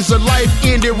 3 days. A life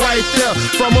ended right there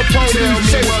from a police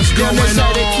chase. Down that's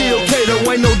how they killed Kato,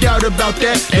 ain't no doubt about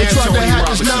that. They tried to have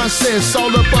this nonsense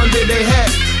all up under their hat.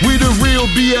 We the real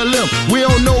BLM, we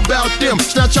don't know about them.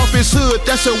 Snatch off his hood,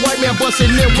 that's a white man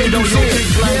busting them windows in.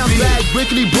 Yeah, I'm black,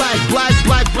 brickety black, black,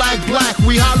 black, black, black.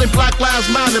 We hollering Black Lives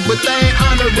Matter, but they ain't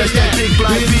honoring that. Big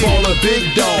black, big baller,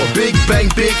 big dog, big bang,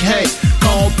 big Hank.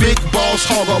 Call Big Boss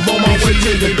Hog, I'm on my way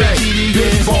to the bank.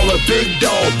 Big baller, big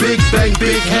dog, big bang,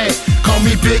 big Hank. Call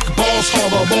me Big Balls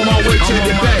Harbor, I'm on my way to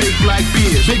the bay. Big black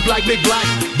beers, big black, big black,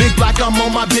 big black. I'm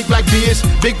on my big black beers.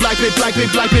 Big black, big black,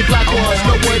 big black, big black boys.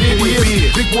 Know what it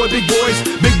is. Big boys, big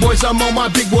boys. I'm on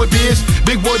my big boy beers.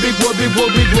 Big boy, big boy, big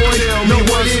boy, big boy. Know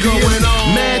what it is.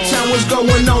 Mad time, what's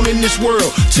going on in this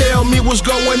world? Tell me what's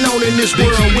going on in this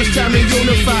world. It's time to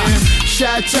unify.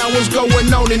 Chi-town, what's going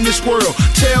on in this world?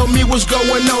 Tell me what's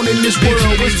going on in this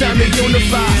world. It's time to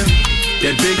unify.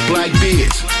 That big black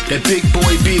beers, that big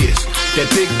boy beers, that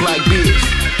big black beers,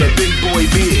 that big boy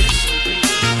beers.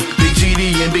 Big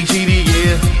GD and Big GD,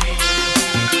 yeah.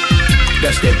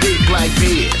 That's that big black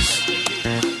beers.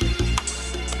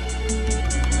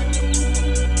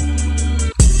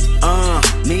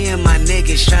 Me and my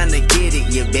niggas tryna get it,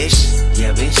 yeah bitch.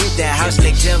 Yeah bitch. Hit that house,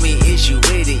 like tell me is you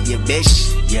with it, yeah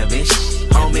bitch. Yeah bitch.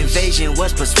 Home invasion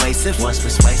was persuasive.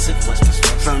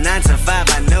 From 9 to 5,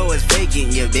 I know it's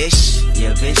vacant, yeah bitch.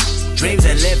 Yeah bitch. Dreams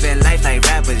of living life like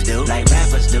rappers do.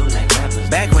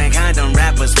 Back when condom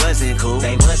rappers wasn't cool.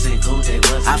 They wasn't.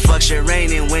 I fucked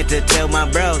Shireen and went to tell my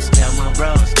bros.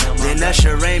 Then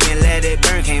Usher Raymond Let It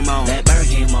Burn came on.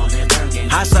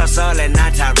 Hot sauce all at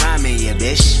night, I rhyming, yeah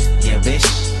bitch.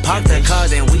 Park the car,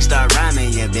 then we start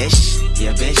rhyming, yeah bitch.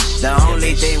 The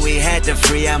only thing we had to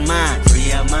free our mind.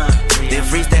 Then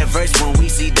freeze that verse when we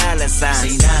see dollar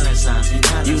signs.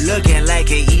 You looking like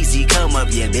an easy come up,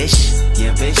 yeah bitch.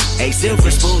 A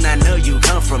silver spoon, I know you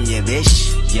come from, yeah bitch.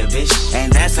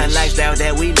 And that's a lifestyle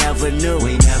that we never knew.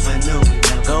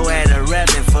 Go at a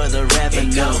rapping for the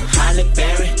revenue. Go Halle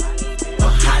Berry or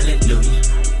hallelujah.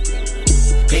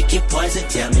 Pick your poison,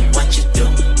 tell me what you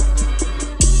doing.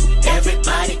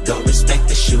 Everybody go respect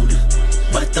the shooter,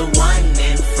 but the one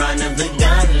in front of the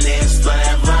gun lives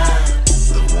forever.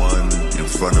 The one in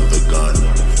front of the gun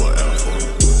forever.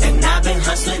 And I've been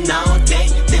hustling all day,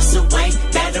 this away,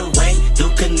 that away,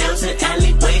 through canals and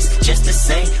alleyways, just to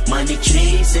say, money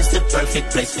trees is the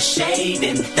perfect place for shade,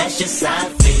 and that's just how I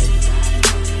feel.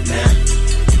 Nah,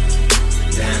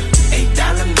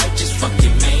 $8 might just fuck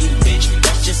your main bitch,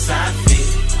 that's just how I feel.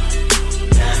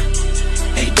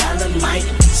 $8 might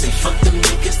say fuck them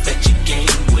niggas that you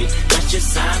game with. That's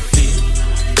just how I feel.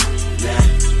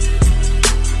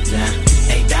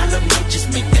 $8 might just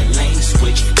make that lane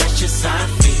switch. That's just how I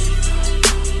feel.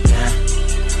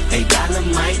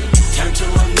 $8 might turn to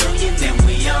 $1 million, then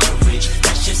we all rich.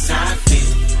 That's just how I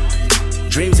feel.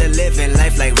 Dreams of living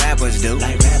life like rappers do.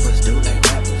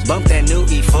 Bump that new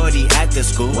E40 after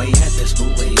school.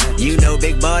 You know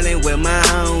big ballin' with my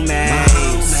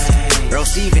homies. Earl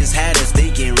Stevens had us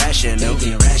thinking rational.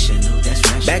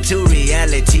 Back to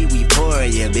reality, we pour,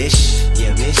 yeah bitch.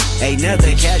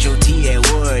 Another casualty at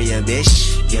war, yeah bitch.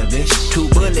 2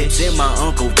 bullets in my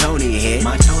Uncle Tony head.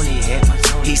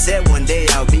 He said one day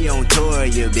I'll be on tour,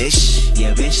 yeah bitch.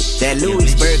 That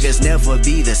Louisburgers never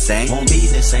be the same.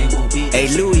 A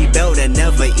Louis Belter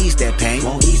never ease that pain.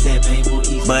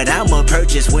 But I'ma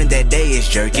purchase when that day is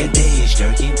jerking.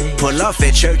 Pull off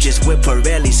at churches with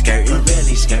Pirelli skirting.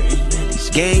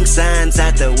 Gang signs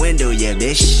out the window, yeah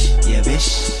bitch.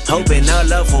 Hoping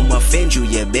all of them offend you,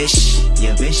 yeah bitch.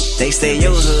 They say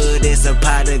your hood is a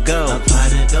pot of gold,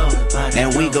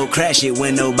 and we go crash it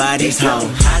when nobody's home.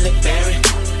 Halle Berry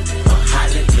or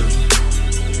hallelujah.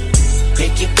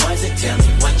 Pick your poison, tell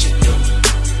me what you do.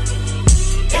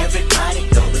 Everybody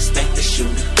go respect the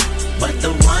shooter, but the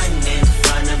one in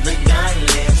front of the gun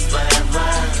lives forever.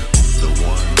 The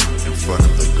one in front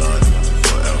of the gun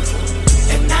forever.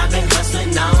 And I've been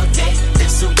hustling all day,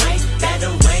 this away, that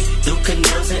away, through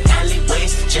canals and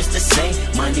alleyways, just to say,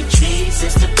 money trees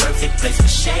is the perfect place for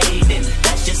shade, and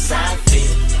that's just how I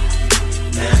feel.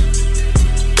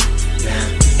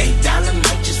 $8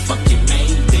 might just fuck your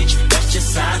main bitch, that's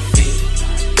just how I feel.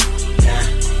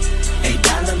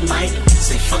 $8 might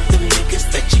say fuck them niggas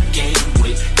that you game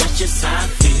with, that's just how I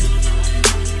feel.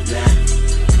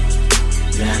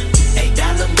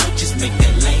 $8 might just make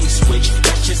that lane switch,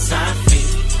 that's just how I feel.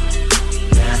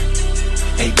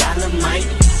 $8 might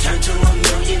turn to $1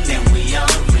 million, then we all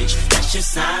rich, that's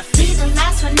just how I feel. Be the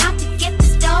last one out to get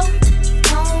this dough.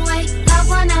 No way, love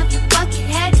one of your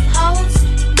bucket-headed hoes.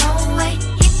 No way,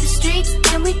 hit the streets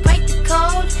and we break the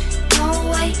code.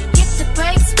 No way, hit the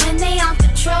brakes when they on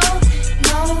patrol.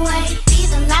 No way, be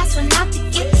the last one out to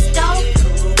get this dough.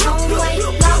 No way,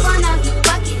 love one of your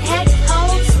bucket-headed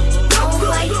hoes. No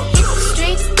way, hit the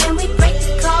streets and we break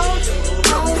the code.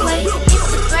 No way, hit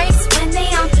the brakes when they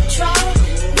on patrol.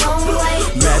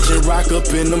 Magic rock up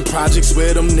in them projects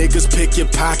where them niggas pick your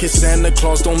pockets. Santa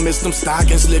Claus don't miss them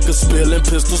stockings. Liquor spilling,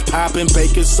 pistols popping,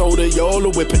 baking soda, Yola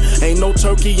whipping. Ain't no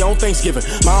turkey on Thanksgiving.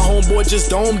 My homeboy just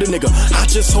domed a nigga. I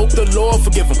just hope the Lord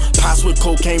forgive him. Pots with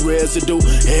cocaine residue.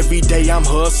 Every day I'm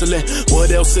hustling.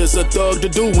 What else is a thug to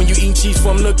do when you eat cheese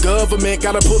from the government?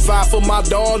 Gotta put 5 for my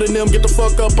dog and them. Get the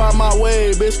fuck up out my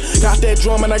way, bitch. Got that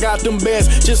drum and I got them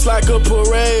bands, just like a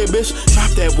parade, bitch.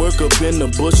 Drop that work up in the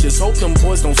bushes. Hope them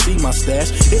boys don't see my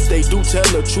stash. If they do, tell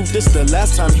the truth. This the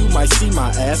last time you might see my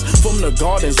ass. From the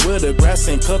gardens where the grass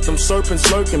ain't cut, them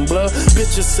serpents lurking blood.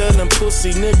 Bitches selling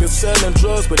pussy, niggas selling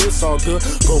drugs, but it's all good.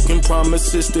 Broken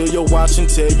promises, still your watch and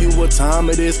tell you what time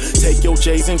it is. Take your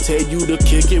J's and tell you to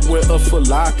kick it where a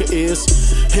falaka is.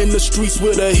 In the streets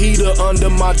with a heater under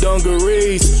my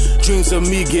dungarees. Dreams of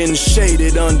me getting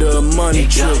shaded under a money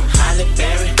tree. Holly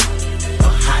Berry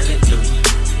or Hallelujah.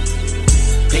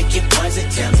 Pick your poison,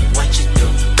 tell me what you do.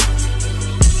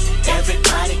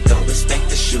 Everybody go respect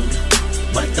the shooter,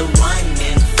 but the one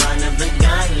in front of the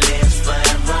gun lives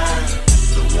forever.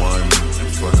 The one in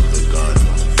front of the gun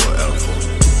forever.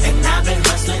 And I've been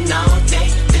hustling all day,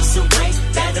 this away,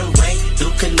 that away,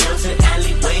 through canals and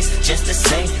alleyways, just to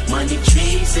say, money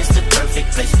trees is the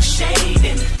perfect place for shade,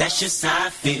 and that's just how I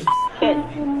feel.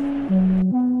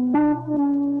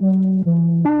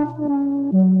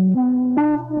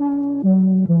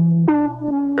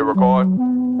 Hit record.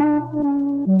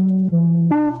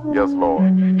 Yes,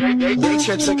 Lord.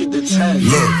 They took it to 10.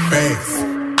 Look, fast.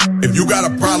 If you got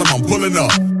a problem, I'm pulling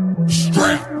up.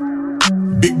 Strap.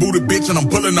 Big booty bitch and I'm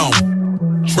pulling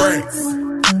on. Tracks.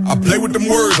 I play with them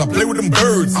words, I play with them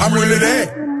birds. I'm really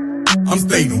that. I'm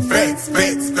stating facts,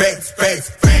 facts, facts, facts,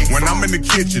 facts. When I'm in the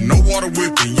kitchen, no water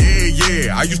whipping,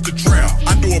 yeah. I used to trap.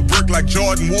 I do a brick like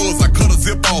Jordan Woods, I cut a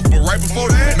zip off. But right before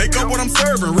that, make up what I'm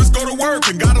serving. Risk go to work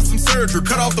and got us some surgery.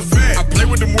 Cut off the fat. I play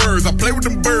with them words, I play with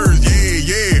them birds,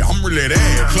 yeah. I'm really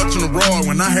that. Clutching the rod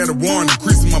when I had a warrant.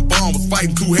 Increasing my bond, was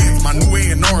fighting 2 hats. My new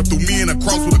A&R threw me in a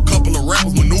cross with a couple of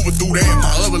rappers. Maneuver through that.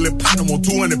 My other lip partner on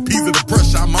 200 pieces of the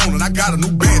pressure I'm on. And I got a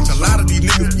new bench. A lot of these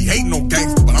niggas be hating on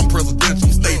gangsters, but I'm presidential,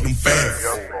 I'm stating them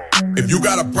fast. If you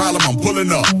got a problem, I'm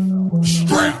pulling up.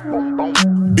 Strap.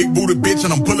 Big booty bitch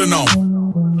and I'm pulling on.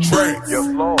 Tracks.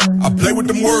 I play with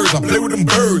them words, I play with them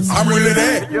birds. I'm really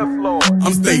that.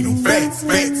 I'm stating facts,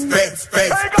 facts, facts,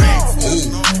 facts, facts.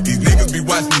 Ooh. These niggas be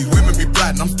watching, these women be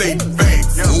plotting. I'm stating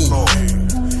facts. Ooh.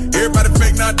 Everybody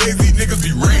fake nowadays, these niggas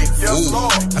be rats. Ooh.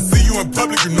 I see you in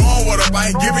public, you know what up, I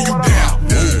ain't giving you down.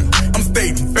 I'm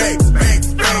stating facts,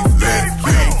 facts, facts, facts,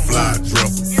 facts. Fly,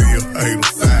 dress, seal, halo,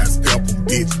 side, step on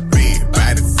bitch, bed,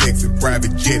 body, sexy,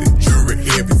 private jet, jury,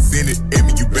 heavy, Senate,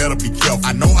 Emmy, you better be careful.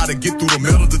 I know how to get through the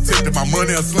metal detector, my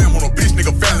money a slam on a bitch,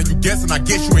 nigga fallin', you guessing, I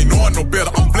guess you ain't knowing no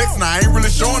better. I'm flexing, I ain't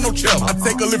really showing no cheddar. I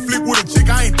take a little flip with a chick,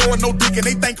 I ain't throwing no dick, and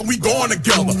they thinkin' we going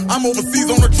together. I'm overseas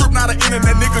on a trip, not an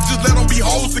internet nigga, just let them be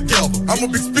hoes together. I'm a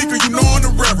big speaker, you know I'm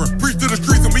the reverend. Preach to the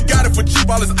streets and we got it for cheap,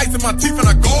 all this ice in my teeth and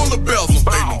I gold the bells. I'm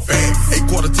stating them facts. 8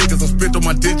 quarter tickets, I spent on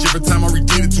my ditch every time I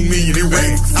redid it, 2 million in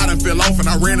racks. I done fell off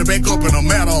and I ran it back up in a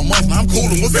matter of months, now I'm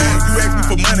coolin', what's that? You ask me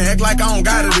for money, act like I don't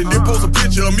got it, and then post a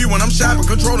picture of me when I'm shopping,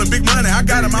 controlling big money, I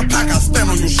got it in my pocket, I stand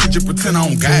on your shit, you pretend I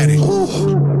don't got it.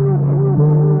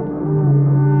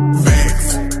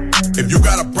 Facts. If you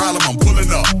got a problem, I'm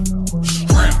pulling up.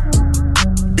 Strap.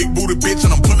 Big booty bitch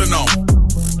and I'm pulling on.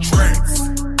 Tracks.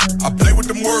 I play with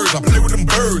them words, I play with them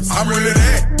birds, I'm really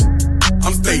that.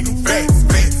 I'm stating facts,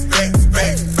 facts, facts,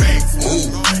 facts, facts.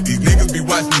 Ooh. These niggas be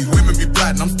watching, these women be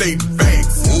plotting, I'm stating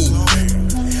facts. Ooh.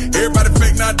 Everybody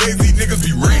fake nowadays, these niggas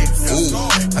be rats. Ooh.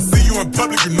 I see you in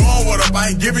public, you know what up, I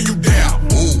ain't giving you down.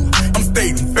 Ooh. I'm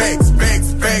stating facts,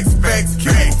 facts, facts, facts,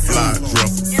 facts. Fly,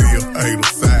 dress, seal, halo,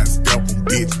 side, step on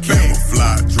bitch, bang.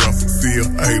 Fly, dress, seal,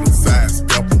 halo, side,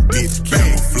 step on bitch,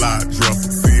 bang. Fly, dress,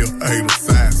 seal, halo,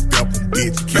 side, step on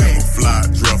bitch, bang. Fly,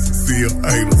 dress, seal,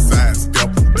 halo, side, step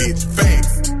on bitch, bang.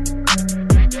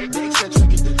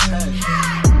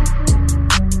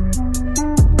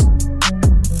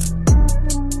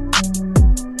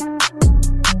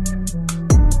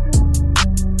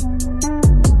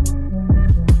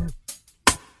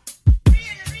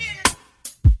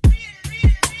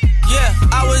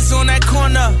 On that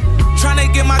corner,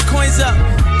 tryna get my coins up.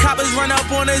 Coppers run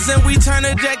up on us and we turn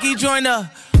a Jackie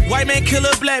Joyner. White man kill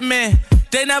a black man,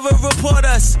 they never report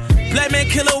us. Black man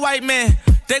kill a white man,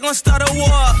 they gon' start a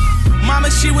war. Mama,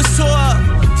 she was tore up,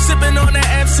 sippin' on that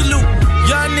absolute.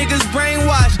 Young niggas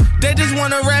brainwashed, they just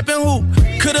wanna rap and hoop.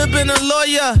 Could've been a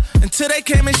lawyer until they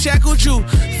came and shackled you.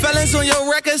 Felons on your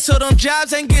record, so them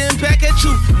jobs ain't getting back at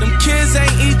you. Them kids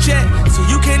ain't eat yet, so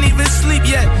you can't even sleep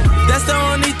yet. That's the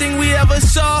only thing we ever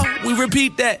saw, we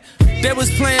repeat that. They was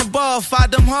playing ball,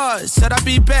 fired them hard, said I'd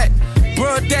be back.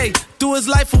 Broad day, threw his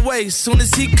life away, soon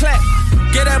as he clapped.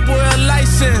 Get that boy a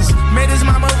license, made his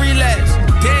mama relapse.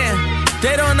 Damn,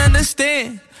 they don't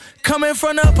understand. Coming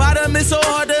from the bottom, it's so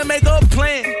hard to make a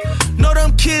plan. Know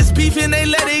them kids beefing, they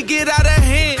let it get out of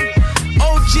hand.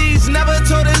 OGs never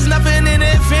told us nothing in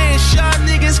advance. Y'all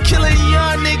niggas killing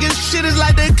young niggas, shit is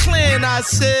like the Klan, I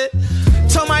said.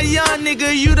 Told my young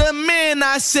nigga, you the man,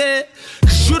 I said.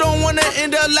 You don't wanna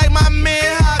end up like my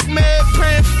man Ahmed,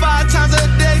 praying 5 times a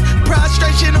day,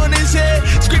 prostration on his head,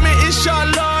 screaming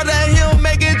inshallah that he'll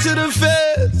make it to the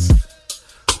feds.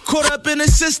 Caught up in the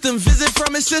system, visit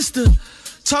from his sister,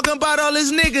 talking about all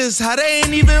his niggas, how they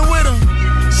ain't even with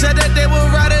him. Said that they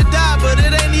would ride or die, but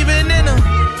it ain't even in them.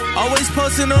 Always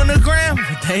posting on the gram,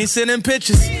 but they ain't sending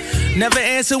pictures. Never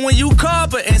answer when you call,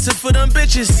 but answer for them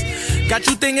bitches. Got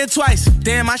you thinking twice,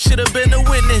 damn, I should've been a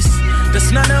witness.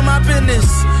 That's none of my business,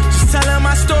 just telling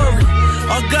my story.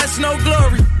 All guts, no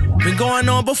glory, been going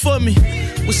on before me.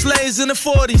 With slaves in the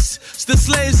 40s, still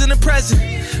slaves in the present.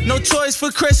 No toys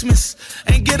for Christmas,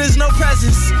 ain't get us no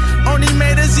presents. Only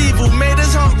made us evil, made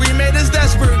us hungry, made us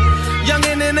desperate.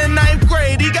 Youngin' in the 9th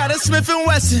grade, he got a Smith &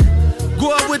 Wesson.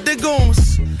 Grew up with the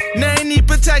goons, now he need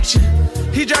protection.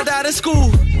 He dropped out of school,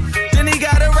 then he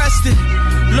got arrested.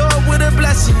 Lord with a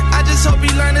blessing, I just hope he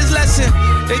learned his lesson.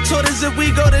 They told us if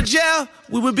we go to jail,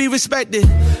 we would be respected.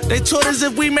 They told us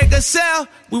if we make a sale,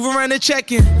 we would run a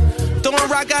check-in. Throwing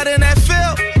rock out in that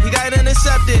field, he got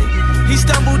intercepted. He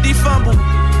stumbled, defumbled,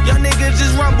 young niggas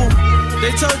just rumble.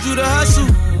 They told you to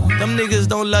hustle, them niggas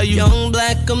don't love you. Young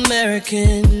black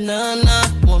American, nah.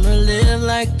 Wanna live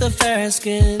like the fair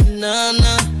skin, nah.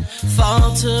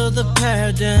 Fall to the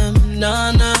paradigm,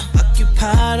 nah.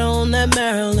 Occupied on that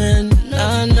Maryland,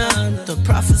 nah. The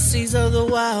prophecies of the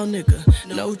wild nigga,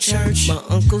 no church. My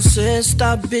uncle said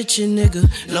stop bitching, nigga,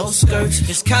 no skirts.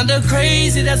 It's kinda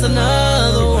crazy, there's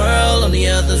another world on the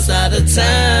other side of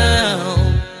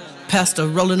town. Pastor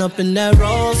rolling up in that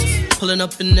Rolls, pulling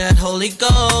up in that Holy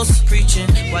Ghost, preaching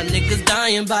why niggas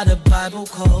dying by the Bible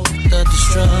code. The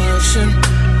destruction,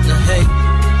 the hate,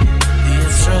 the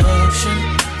instruction,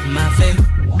 my faith,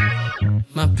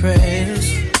 my prayers,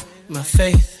 my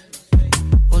faith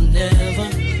will never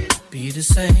be the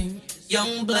same.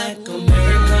 Young black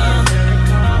America,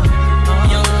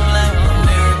 young black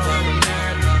America,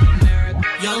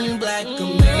 young black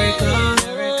America.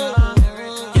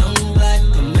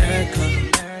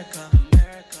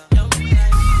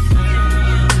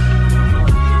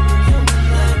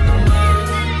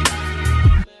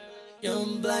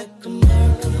 Young black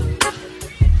America,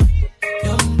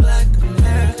 young black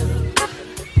America,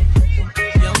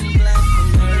 young black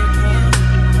America,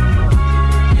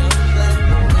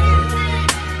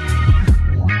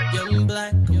 young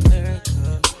black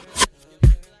America,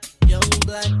 young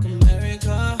black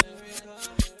America.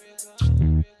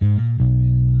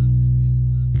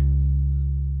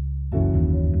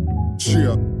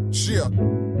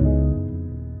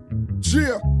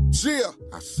 Yeah.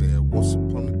 I said once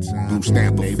upon a time. Do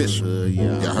stand for official.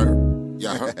 Yeah. You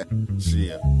heard?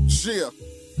 Yeah.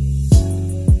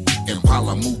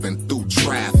 Impala moving through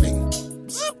traffic.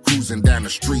 Cruising down the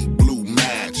street, blue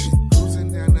magic.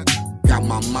 Got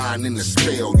my mind in the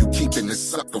spell. You keeping the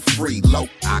sucker free. Low,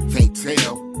 I can't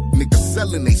tell. Niggas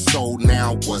selling they soul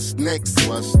now. What's next?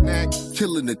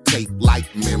 Killing the tape like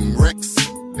Memorex.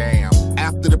 Damn.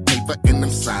 After the paper and them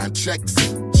signed checks.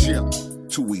 Chill.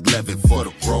 211 for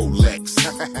the Rolex.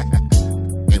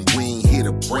 And we ain't here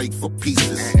to break for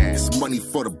pieces. It's money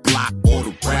for the block or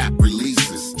the rap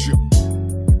releases.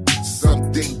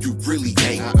 Something you really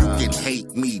hate. You can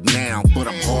hate me now, but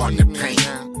I'm hard to paint.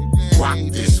 Rock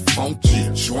this funky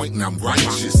joint and I'm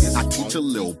righteous. I teach a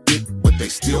little bit, but they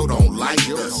still don't like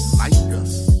us.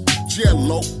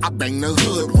 Jello, I bang the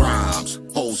hood rhymes.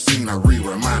 Whole scenery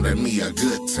reminded me of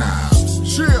good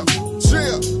times. Chill.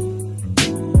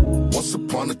 Once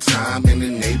upon a time in the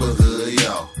neighborhood,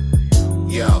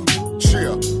 yo,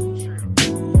 chill.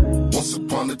 Once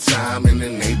upon a time in the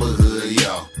neighborhood,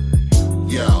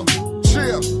 yo,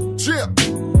 chill.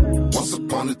 Once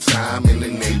upon a time in the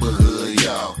neighborhood,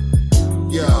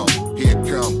 yo, here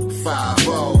come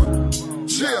 5-0,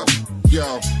 chill,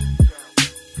 yo.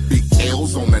 Big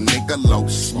L's on a nigga low,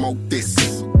 smoke this.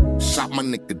 Shot my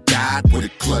nigga, died with a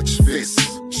clutch fist.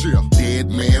 Chill, dead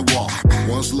man walk.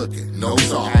 One's looking, no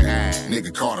talking.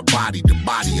 Nigga caught a body, the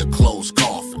body a closed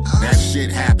coffin. That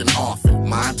shit happen often.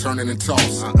 Mine turning and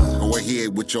tossing. Go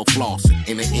ahead with your flossing.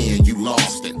 In the end, you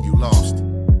lost it.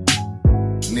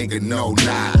 Nigga, no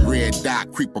lie. Red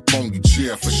dot creep up on you,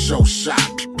 chill for show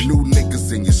shot. New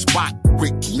niggas in your spot,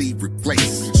 quickly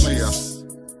replace. Chill.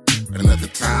 Another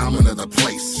time, another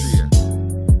place.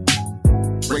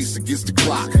 Race against the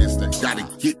clock. Gotta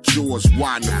get yours,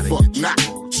 why the fuck not?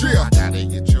 Chill.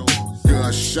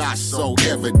 Gunshots so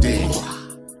evident.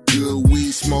 Good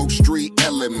weed, smoke, street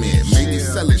element. Maybe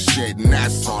selling shit, and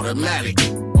that's automatic.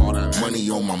 All that money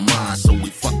on my mind, so we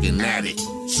fucking at it.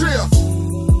 Chill.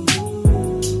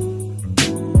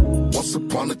 Once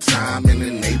upon a time in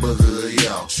the neighborhood,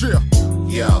 yo. Chill.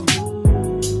 Yo.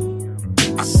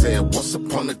 I said once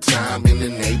upon a time in the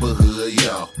neighborhood,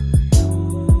 yo.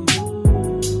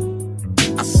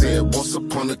 I said once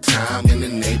upon a time in the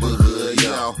neighborhood,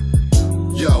 yo.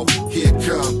 Yo, here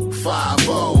come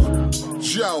 5-0.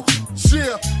 Joe,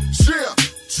 chill.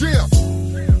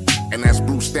 And that's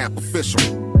Bruce Stamp official.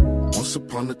 Once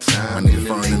upon a time in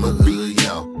the neighborhood,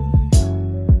 yo.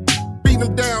 Beat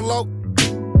them down low.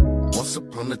 Once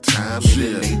upon a time in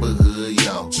the neighborhood,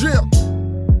 yo. Chill.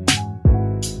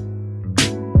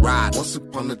 Ride. Once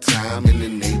upon a time in the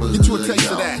neighborhood, get you a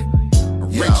taste of that.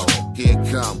 Yo, here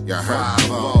come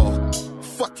 5-0.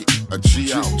 Fuck it, a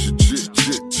G.O.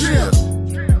 Chill.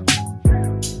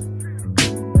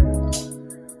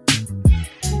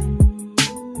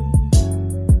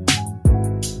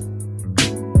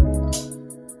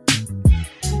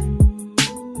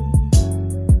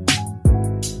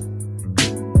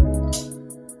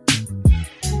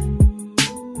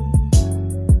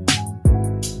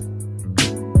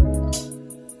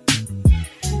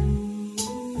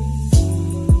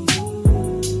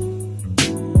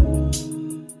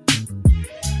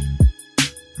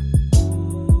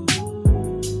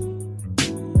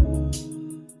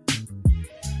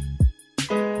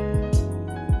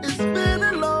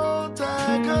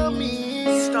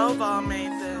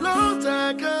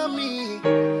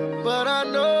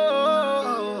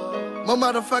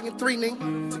 Motherfucking 3, nigga.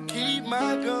 To keep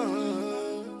my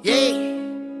gun. Yeah.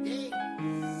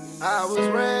 I was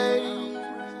raised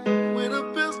with a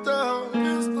pistol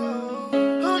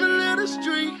on the little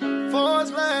street,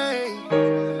 Forest Lane,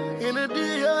 in a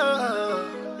deal.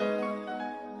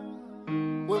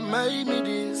 What made me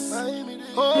this?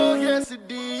 Oh, yes, it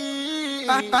did.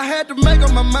 I had to make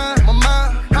up my mind.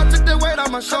 I took that weight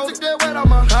on my shoulders.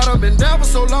 I done been down for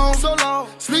so long.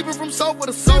 Sleeping from sofa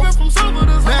to sofa.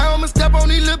 Now I'ma step on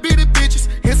these little bitty bitches.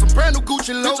 Hit some brand new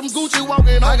Gucci low. Some Gucci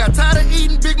walking. I got tired of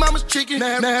eating Big Mama's chicken.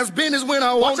 Now it's business when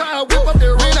I want. I whip up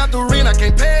that rent out the rent. I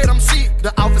can't pay it, I'm sick.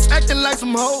 The office acting like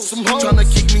some hoes. Tryna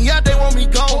kick me out, they want me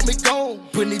gone.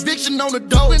 Putting eviction on the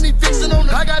door. I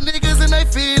got niggas and they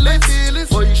feelings.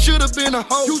 Boy, you should've been a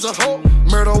hoe. You's a hoe.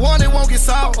 Murder one, it won't get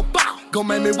solved. Gon'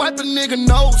 make me wipe a nigga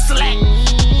nose. Slack.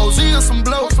 OZ or some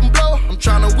blow. I'm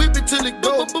tryna whip it till it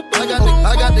go.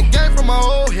 I got the game from my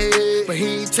old head, but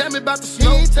he ain't tell me about the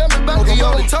snow. He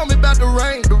only told me about the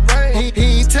rain.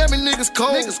 He ain't tell me niggas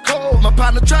cold. My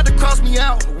partner tried to cross me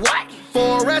out. What?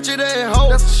 For a ratchet ass hoe.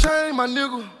 That's a shame, my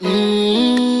nigga.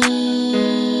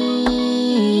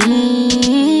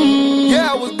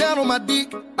 Yeah, I was down on my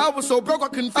dick. I was so broke I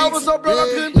couldn't fix.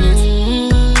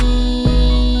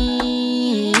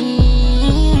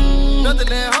 Nothing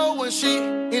that hoe and shit,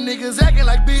 and niggas acting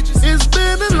like bitches. It's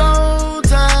been a long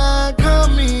time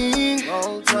coming,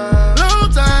 long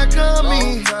time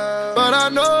coming, but I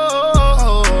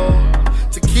know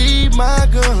to keep my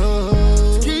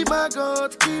gun, to keep my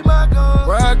gun.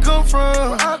 Where I come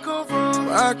from,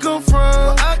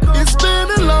 it's been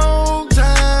a long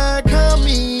time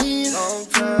coming,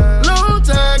 long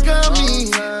time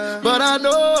coming, but I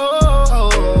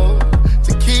know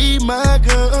to keep my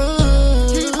gun.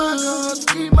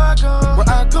 Where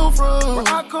I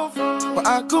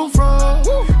come from.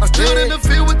 I stood in the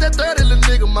field with that 30 little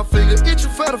nigga. My finger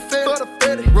itching for the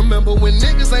fatty. Remember when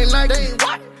niggas ain't like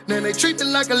that? Now they treat me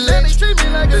like a lady.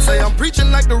 They say I'm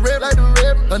preaching like the reverend.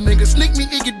 A nigga sneak me,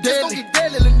 it get deadly.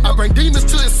 I bring demons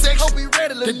to his sex.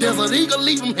 The desert eagle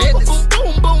leave him headless.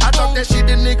 I talk that shit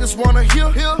that niggas wanna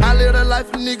hear. I live a life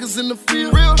of niggas in the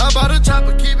field. I bought a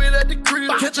chopper, keep it at the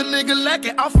crib. Catch a nigga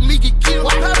lacking, off of me get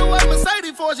killed. How do I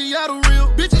Mercedes for you, y'all the real?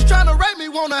 Bitches tryna rape me,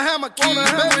 wanna have my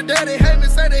kids. Baby daddy hate me,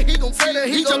 say that he gon' say that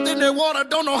he jumped in that water,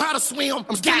 don't know how to swim.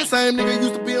 I'm still the same nigga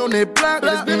used to be on that block.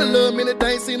 But it's been a little minute,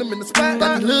 they ain't seen him in the spot.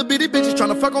 Got these little bitty bitches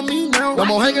tryna fuck on me now. No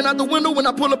more hanging out the window when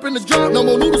I pull up in the drop. No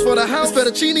more noodles for the house,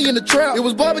 fettuccine in the trap. It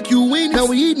was barbecue weenies, now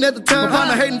we eating at the time. My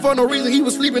partner hating for no reason, he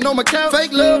was sleeping on my couch.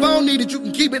 Fake love, I don't need it, you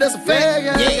can keep it, that's a fact.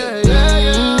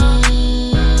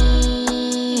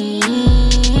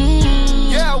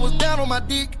 Yeah, I was down on my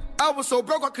dick. I was so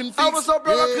broke I couldn't fix.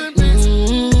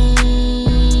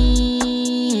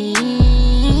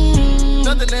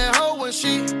 Nothing that hoe and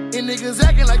shit, and niggas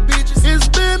acting like bitches. It's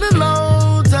been a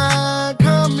long time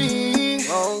coming,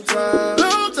 long time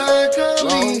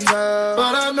coming,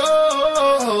 but I know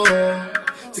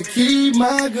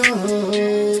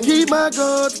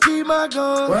guns, keep my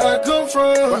guns. Where I come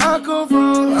from, where I come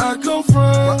from, where I come from,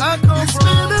 where I come from. It's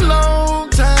been a long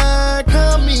time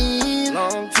coming,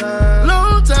 long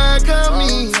time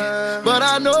coming. But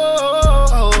I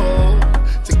know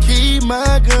to keep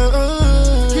my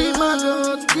guns, keep my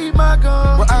guns, keep my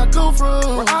guns. Where I come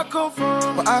from, where I come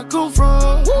from, where I come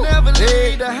from. Never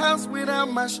leave the house without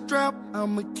my strap.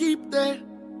 I'ma keep that.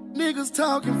 Niggas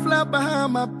talking flat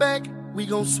behind my back. We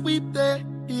gon' sweep that,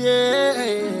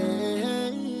 yeah.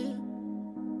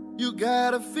 You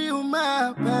gotta feel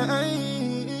my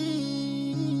pain,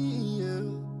 yeah.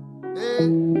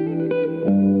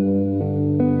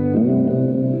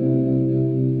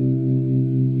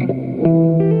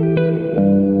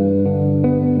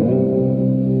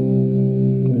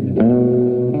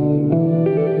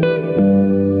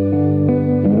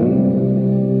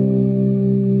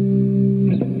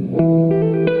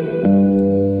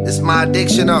 My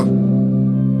addiction up.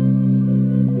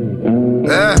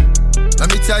 Yeah. Let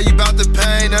me tell you about the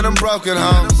pain of them broken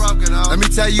homes. Let me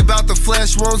tell you about the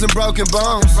flesh wounds and broken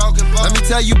bones. Let me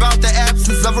tell you about the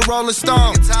absence of a rolling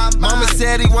stone. Mama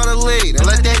said he wanna lead and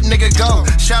let that nigga go.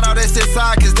 Shout out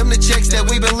SSI, cause them the checks that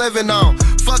we been living on.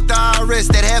 Fuck the IRS,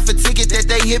 that half a ticket that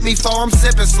they hit me for, I'm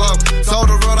sipping slow. Told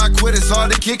the road I quit, it's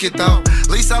hard to kick it though. At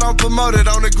least I don't promote it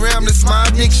on the gram, that's my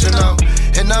addiction though.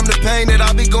 And I'm the pain that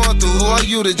I be going through, who are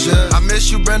you to judge? I miss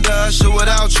you, Brenda Usher,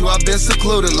 without you I've been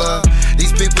secluded, love.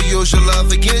 These people use your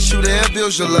love against you, they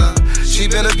abuse your love. She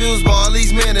been abused by all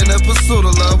these men in the pursuit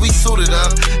of love. We suited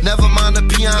up, never mind the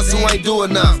peons who ain't do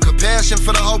enough. Compassion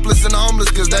for the hopeless and the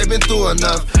homeless, cause they been through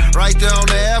enough. Right there on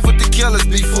the Ave with the killers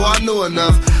before I knew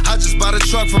enough. I just bought a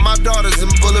truck for my daughters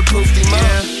and bulletproof them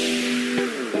up.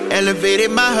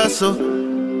 Elevated my hustle,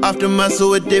 off the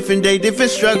muscle, a different day,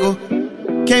 different struggle.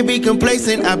 Can't be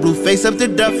complacent, I blew face up the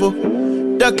duffel.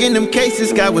 Ducking them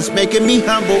cases, God was making me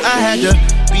humble. I had to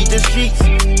beat the streets,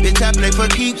 bitch I play for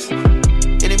keeps.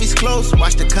 Enemies close,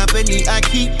 watch the company I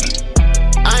keep.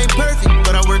 I ain't perfect,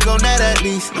 but I work on that at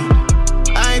least.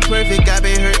 I ain't perfect, I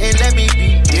been hurt and let me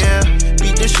be, yeah.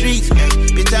 Beat the streets,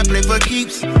 bitch I play for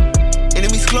keeps.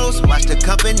 Enemies close, watch the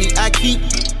company I keep.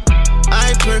 I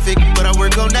ain't perfect, but I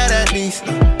work on that at least.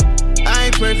 I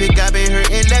ain't perfect, I been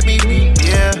hurt and let me be,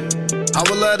 yeah. I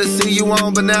would love to see you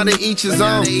on, but now to each his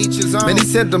own. Many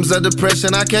symptoms of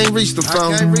depression, I can't reach the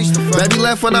phone. Baby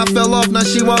left when I fell off, now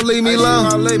she won't leave me alone.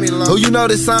 Who you know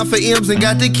that signed for M's and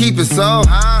got to keep it so?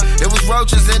 It was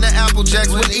roaches in the Apple Jacks,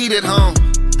 would eat at home.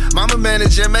 Mama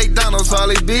managing McDonald's,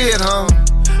 hardly be at home.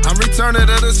 I'm returning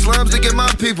to the slums to get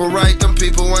my people right. Them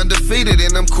people undefeated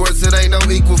in them courts, it ain't no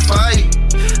equal fight.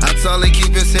 I told him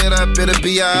keep his head up, it'll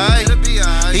be alright.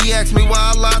 He asked me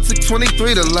why I lied, took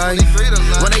 23 to life.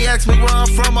 When they ask me where I'm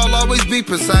from, I'll always be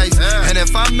precise. And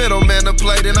if I middleman to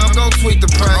play, then I'm gon' tweak the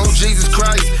price. Oh Jesus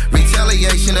Christ,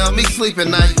 retaliation helped me sleep at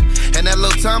night. And that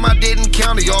little time I didn't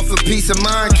count, he offered peace of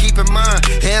mind. Keep in mind,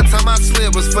 every time I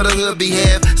slid was for the hood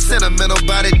behalf. Sentimental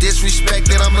body disrespect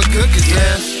that I'm a good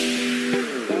ass.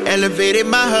 Elevated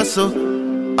my hustle,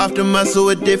 off the muscle,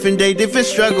 a different day, different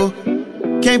struggle.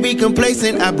 Can't be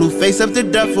complacent, I blew face up the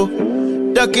duffel.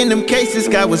 Ducking them cases,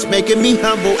 God was making me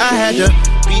humble. I had to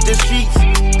beat the streets,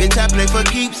 bitch I play for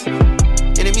keeps.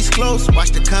 Enemies close,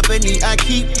 watch the company I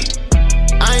keep.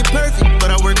 I ain't perfect, but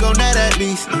I work on that at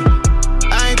least.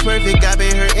 I ain't perfect, I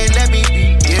been hurt and let me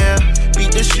be, yeah.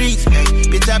 Beat the streets,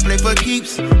 bitch I play for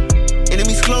keeps.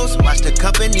 Enemies close, watch the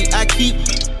company I keep.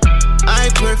 I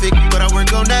ain't perfect, but I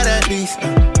work on that at least.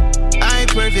 I ain't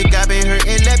perfect, I been hurt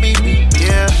and let me be,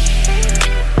 yeah.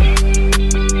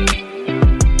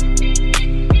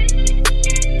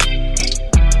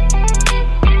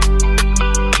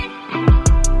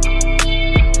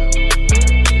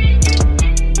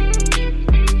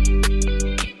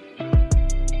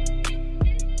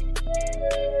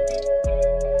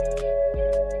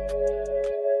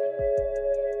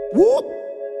 Whoop!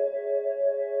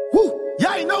 Whoop!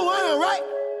 Y'all ain't know I am, right?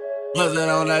 What's that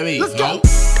on that beat? Let's go!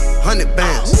 100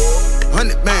 bands,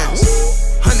 100 bands,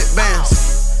 100 bands,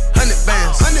 100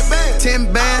 bands, 100 bands,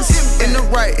 10 bands in the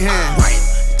right hand,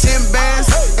 10 bands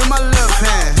in my left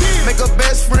hand. Make her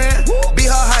best friend, be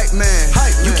her hype man.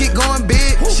 You keep going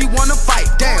big, she wanna fight,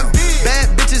 damn.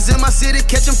 Bad bitches in my city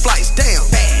catching flights, damn.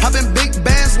 Popping big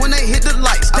bands when they hit the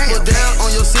lights, damn. I put down on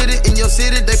your city, in your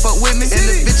city they fuck with me. And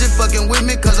the bitches fucking with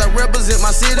me, cause I represent my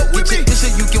city. We check this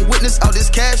shit, you can witness all this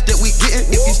cash that we getting.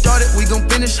 If you started, we gon'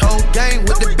 finish whole game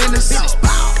with the business.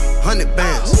 100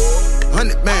 bands,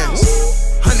 100 bands,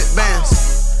 100 bands,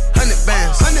 100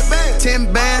 bands, 100 bands,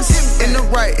 10 bands in the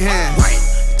right hand,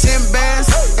 10 bands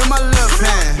in my left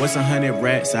hand. What's 100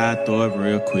 rats? I throw it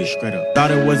real quick. Straight up.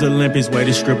 Thought it was Olympics, way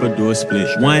the stripper do a split.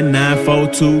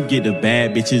 1942, get the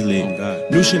bad bitches lit. Oh,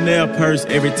 new Chanel purse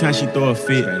every time she throw a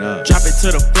fit. Drop it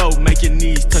to the floor, make your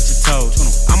knees touch your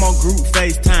toes. I'm on group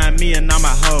FaceTime, me and all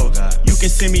my hoes. You can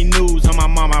send me news on my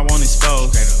mom, I won't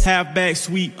expose. Half back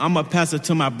sweep, I'ma pass it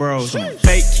to my bros.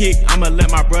 Fake kick, I'ma let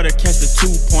my brother catch the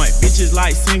 2-point. Bitches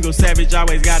like single savage,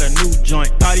 always got a new joint.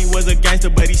 Thought he was a gangster,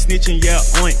 but he snitching, yeah,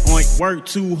 oink, oink. Work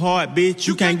too hard, bitch,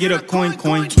 you can't get a coin.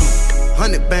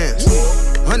 100 bands,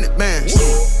 100 bands,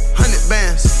 100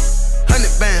 bands,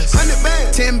 100 bands, 100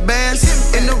 bands, 10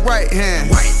 bands in the right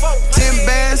hand, 10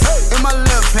 bands in my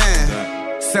left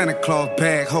hand. Santa Claus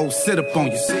bag, hoe sit up on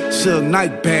you. Suge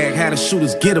Knight bag, had the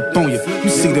shooters get up on you. You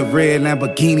see the red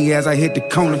Lamborghini as I hit the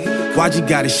corner. YG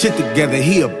got his shit together,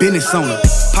 he a business owner.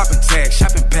 Poppin' tags,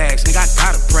 shopping bags, nigga, I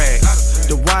gotta brag.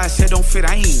 The wise head don't fit,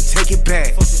 I ain't even take it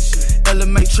back.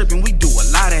 LMA trippin', we do a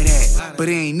lot of that. But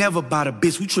it ain't never bought a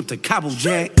bitch, we tripped to Cabo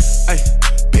Jack. Ay,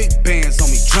 big bands on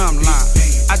me, drum line.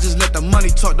 I just let the money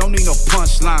talk, don't need no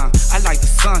punchline. I like the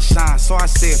sunshine, so I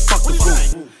said fuck the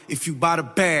roof. If you buy the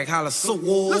bag, holla so.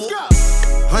 Let's go.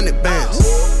 100 bands,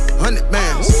 100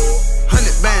 bands,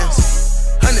 100 bands,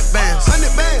 100 bands,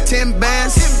 100 bands, 10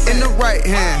 bands in the right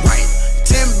hand,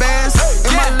 10 bands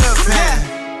in my left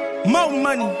hand. More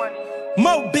money,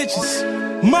 more bitches,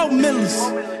 more millions,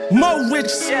 more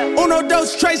riches. Uno,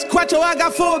 dos, tres, cuatro, I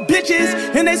got 4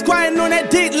 bitches. And they squatting on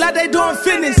that dick like they doing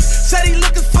fitness. Said he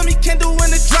looking for me, Kendall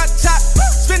in the drop top.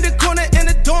 Spend the corner in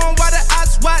the dorm while the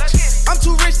eyes watch. I'm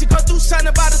too rich to go through something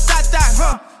about a thot,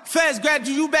 huh? Fast grad,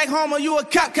 you back home or you a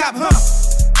cop, huh?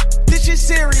 This shit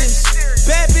serious.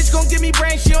 Bad bitch gon' give me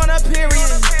brain, she on her period.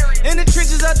 In the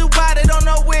trenches of Dubai, they don't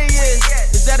know where he is.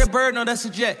 Is that a bird? No, that's a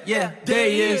jet. Yeah, there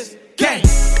he is. Gang.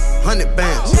 100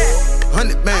 bands,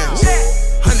 100 bands,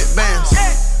 100 bands,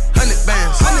 100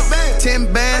 bands, 100 bands,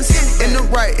 10 bands in the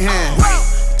right hand,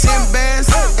 10 bands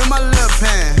in my left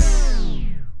hand.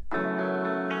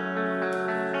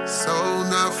 Sold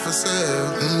not for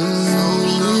sale. Sold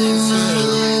not for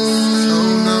sale.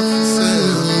 Sold not for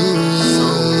sale.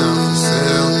 Sold not for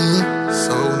sale.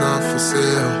 Sold not for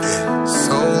sale.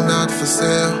 Sold not for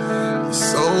sale.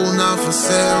 Sold not for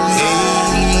sale.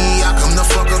 Hey, I come to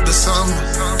fuck up the summer.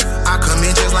 I come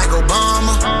in just like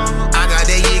Obama. I got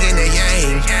that yig and that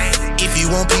yang. If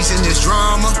you want peace in this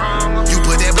drama, you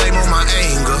put that blame on my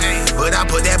anger, but I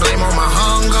put that blame on my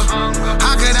hunger.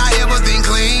 How could I ever think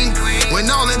clean when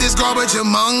all of this garbage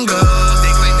among us?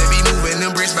 They claim to be moving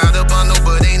them bricks by the bundle,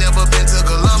 but ain't never been to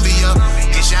Colombia.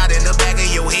 Get shot in the back of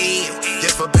your head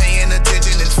just for paying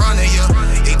attention in front of you.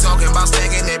 They talking about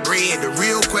stacking that bread. The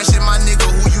real question, my nigga,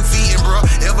 who you feeding, bro?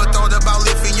 Ever thought about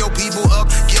lifting your people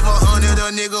up? Give 100 a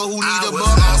nigga who need a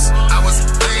buck.